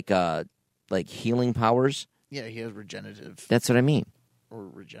have like healing powers? Yeah, he has regenerative. That's what I mean. Or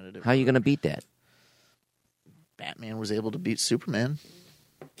regenerative. How are you going to beat that? Batman was able to beat Superman.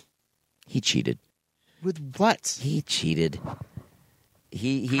 He cheated. With what? He cheated.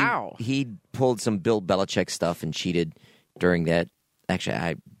 How? He pulled some Bill Belichick stuff and cheated during that. Actually,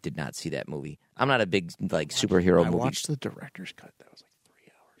 I did not see that movie. I'm not a big superhero movie. I watched the director's cut. That was like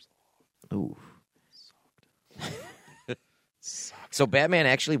 3 hours long. Ooh. So Batman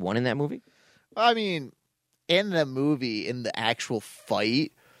actually won in that movie? I mean, in the movie, in the actual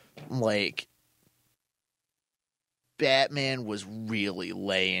fight, like, Batman was really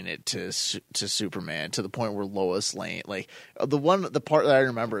laying it to Superman to the point where Lois Lane, like the part that I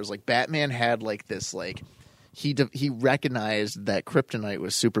remember is like Batman had like this like he recognized that kryptonite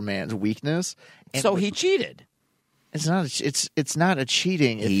was Superman's weakness, and so he cheated. It's not a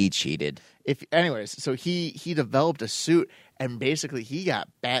cheating. He cheated. So he developed a suit, and basically he got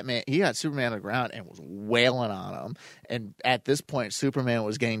Superman on the ground and was wailing on him. And at this point, Superman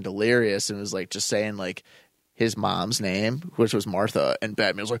was getting delirious and was like just saying like his mom's name, which was Martha, and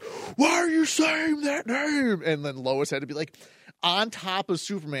Batman was like, "Why are you saying that name?" And then Lois had to be like on top of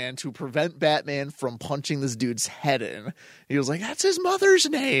Superman to prevent Batman from punching this dude's head in. He was like, "That's his mother's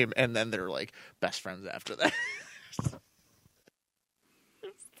name," and then they're like best friends after that.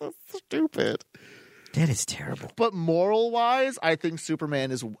 It's so stupid. That is terrible. But moral-wise, I think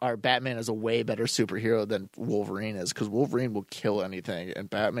Batman is a way better superhero than Wolverine is, because Wolverine will kill anything, and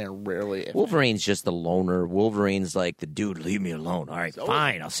Batman rarely. Wolverine's just the loner. Wolverine's like the dude. Leave me alone. All right,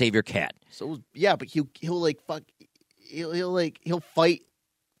 fine. I'll save your cat. So yeah, but he'll like fuck. He'll fight.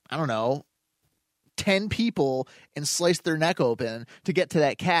 I don't know. 10 people and slice their neck open to get to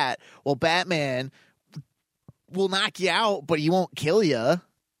that cat. Well, Batman will knock you out, but he won't kill you.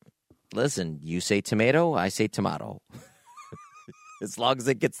 Listen, you say tomato, I say tomato. As long as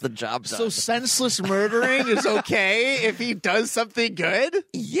it gets the job done. So senseless murdering is okay if he does something good?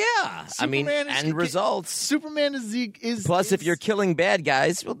 Yeah. End results. Superman is... Plus, if you're killing bad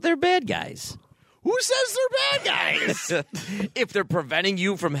guys, well, they're bad guys. Who says they're bad guys? If they're preventing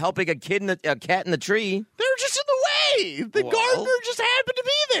you from helping a cat in the tree. They're just in the way. The gardener just happened to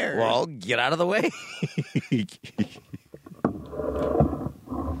be there. Well, get out of the way.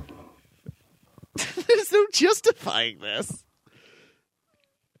 There's no justifying this.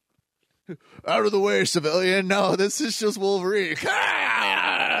 Out of the way, civilian. No, this is just Wolverine.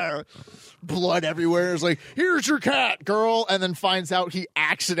 Blood everywhere. It's like, here's your cat, girl. And then finds out he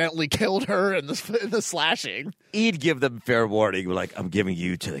accidentally killed her in the slashing. He'd give them fair warning. Like, I'm giving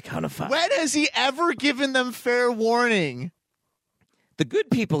you to the count of 5. When has he ever given them fair warning? The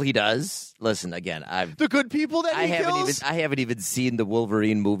good people he does. Listen, again, the good people that he kills? I haven't even seen the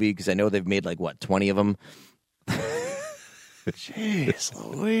Wolverine movie because I know they've made 20 of them. Jeez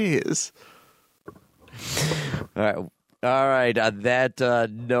Louise. All right. On that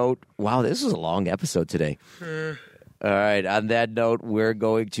note, wow, this was a long episode today. All right. On that note, we're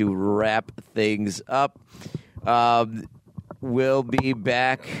going to wrap things up. We'll be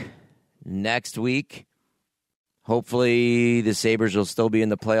back next week. Hopefully, the Sabres will still be in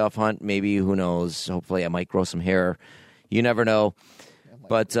the playoff hunt. Maybe, who knows? Hopefully, I might grow some hair. You never know.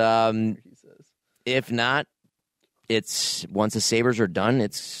 But if not, it's once the Sabres are done,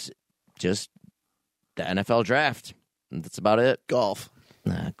 it's just the NFL draft. That's about it. Golf.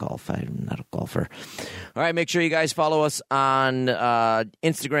 Golf. I'm not a golfer. All right, make sure you guys follow us on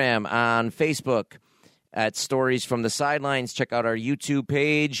Instagram, on Facebook at Stories From The Sidelines. Check out our YouTube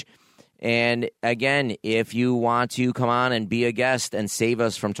page. And again, if you want to come on and be a guest and save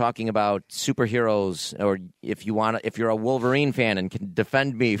us from talking about superheroes, or if you're a Wolverine fan and can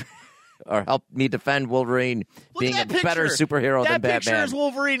defend me or help me defend Wolverine being a better superhero than Batman. That picture is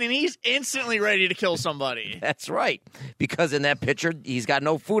Wolverine, and he's instantly ready to kill somebody. That's right, because in that picture, he's got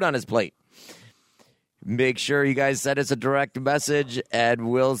no food on his plate. Make sure you guys send us a direct message, and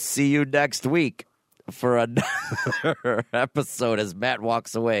we'll see you next week for another episode as Matt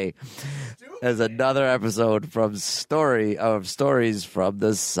walks away. As another episode from Stories From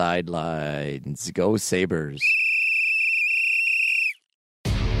The Sidelines. Go Sabres.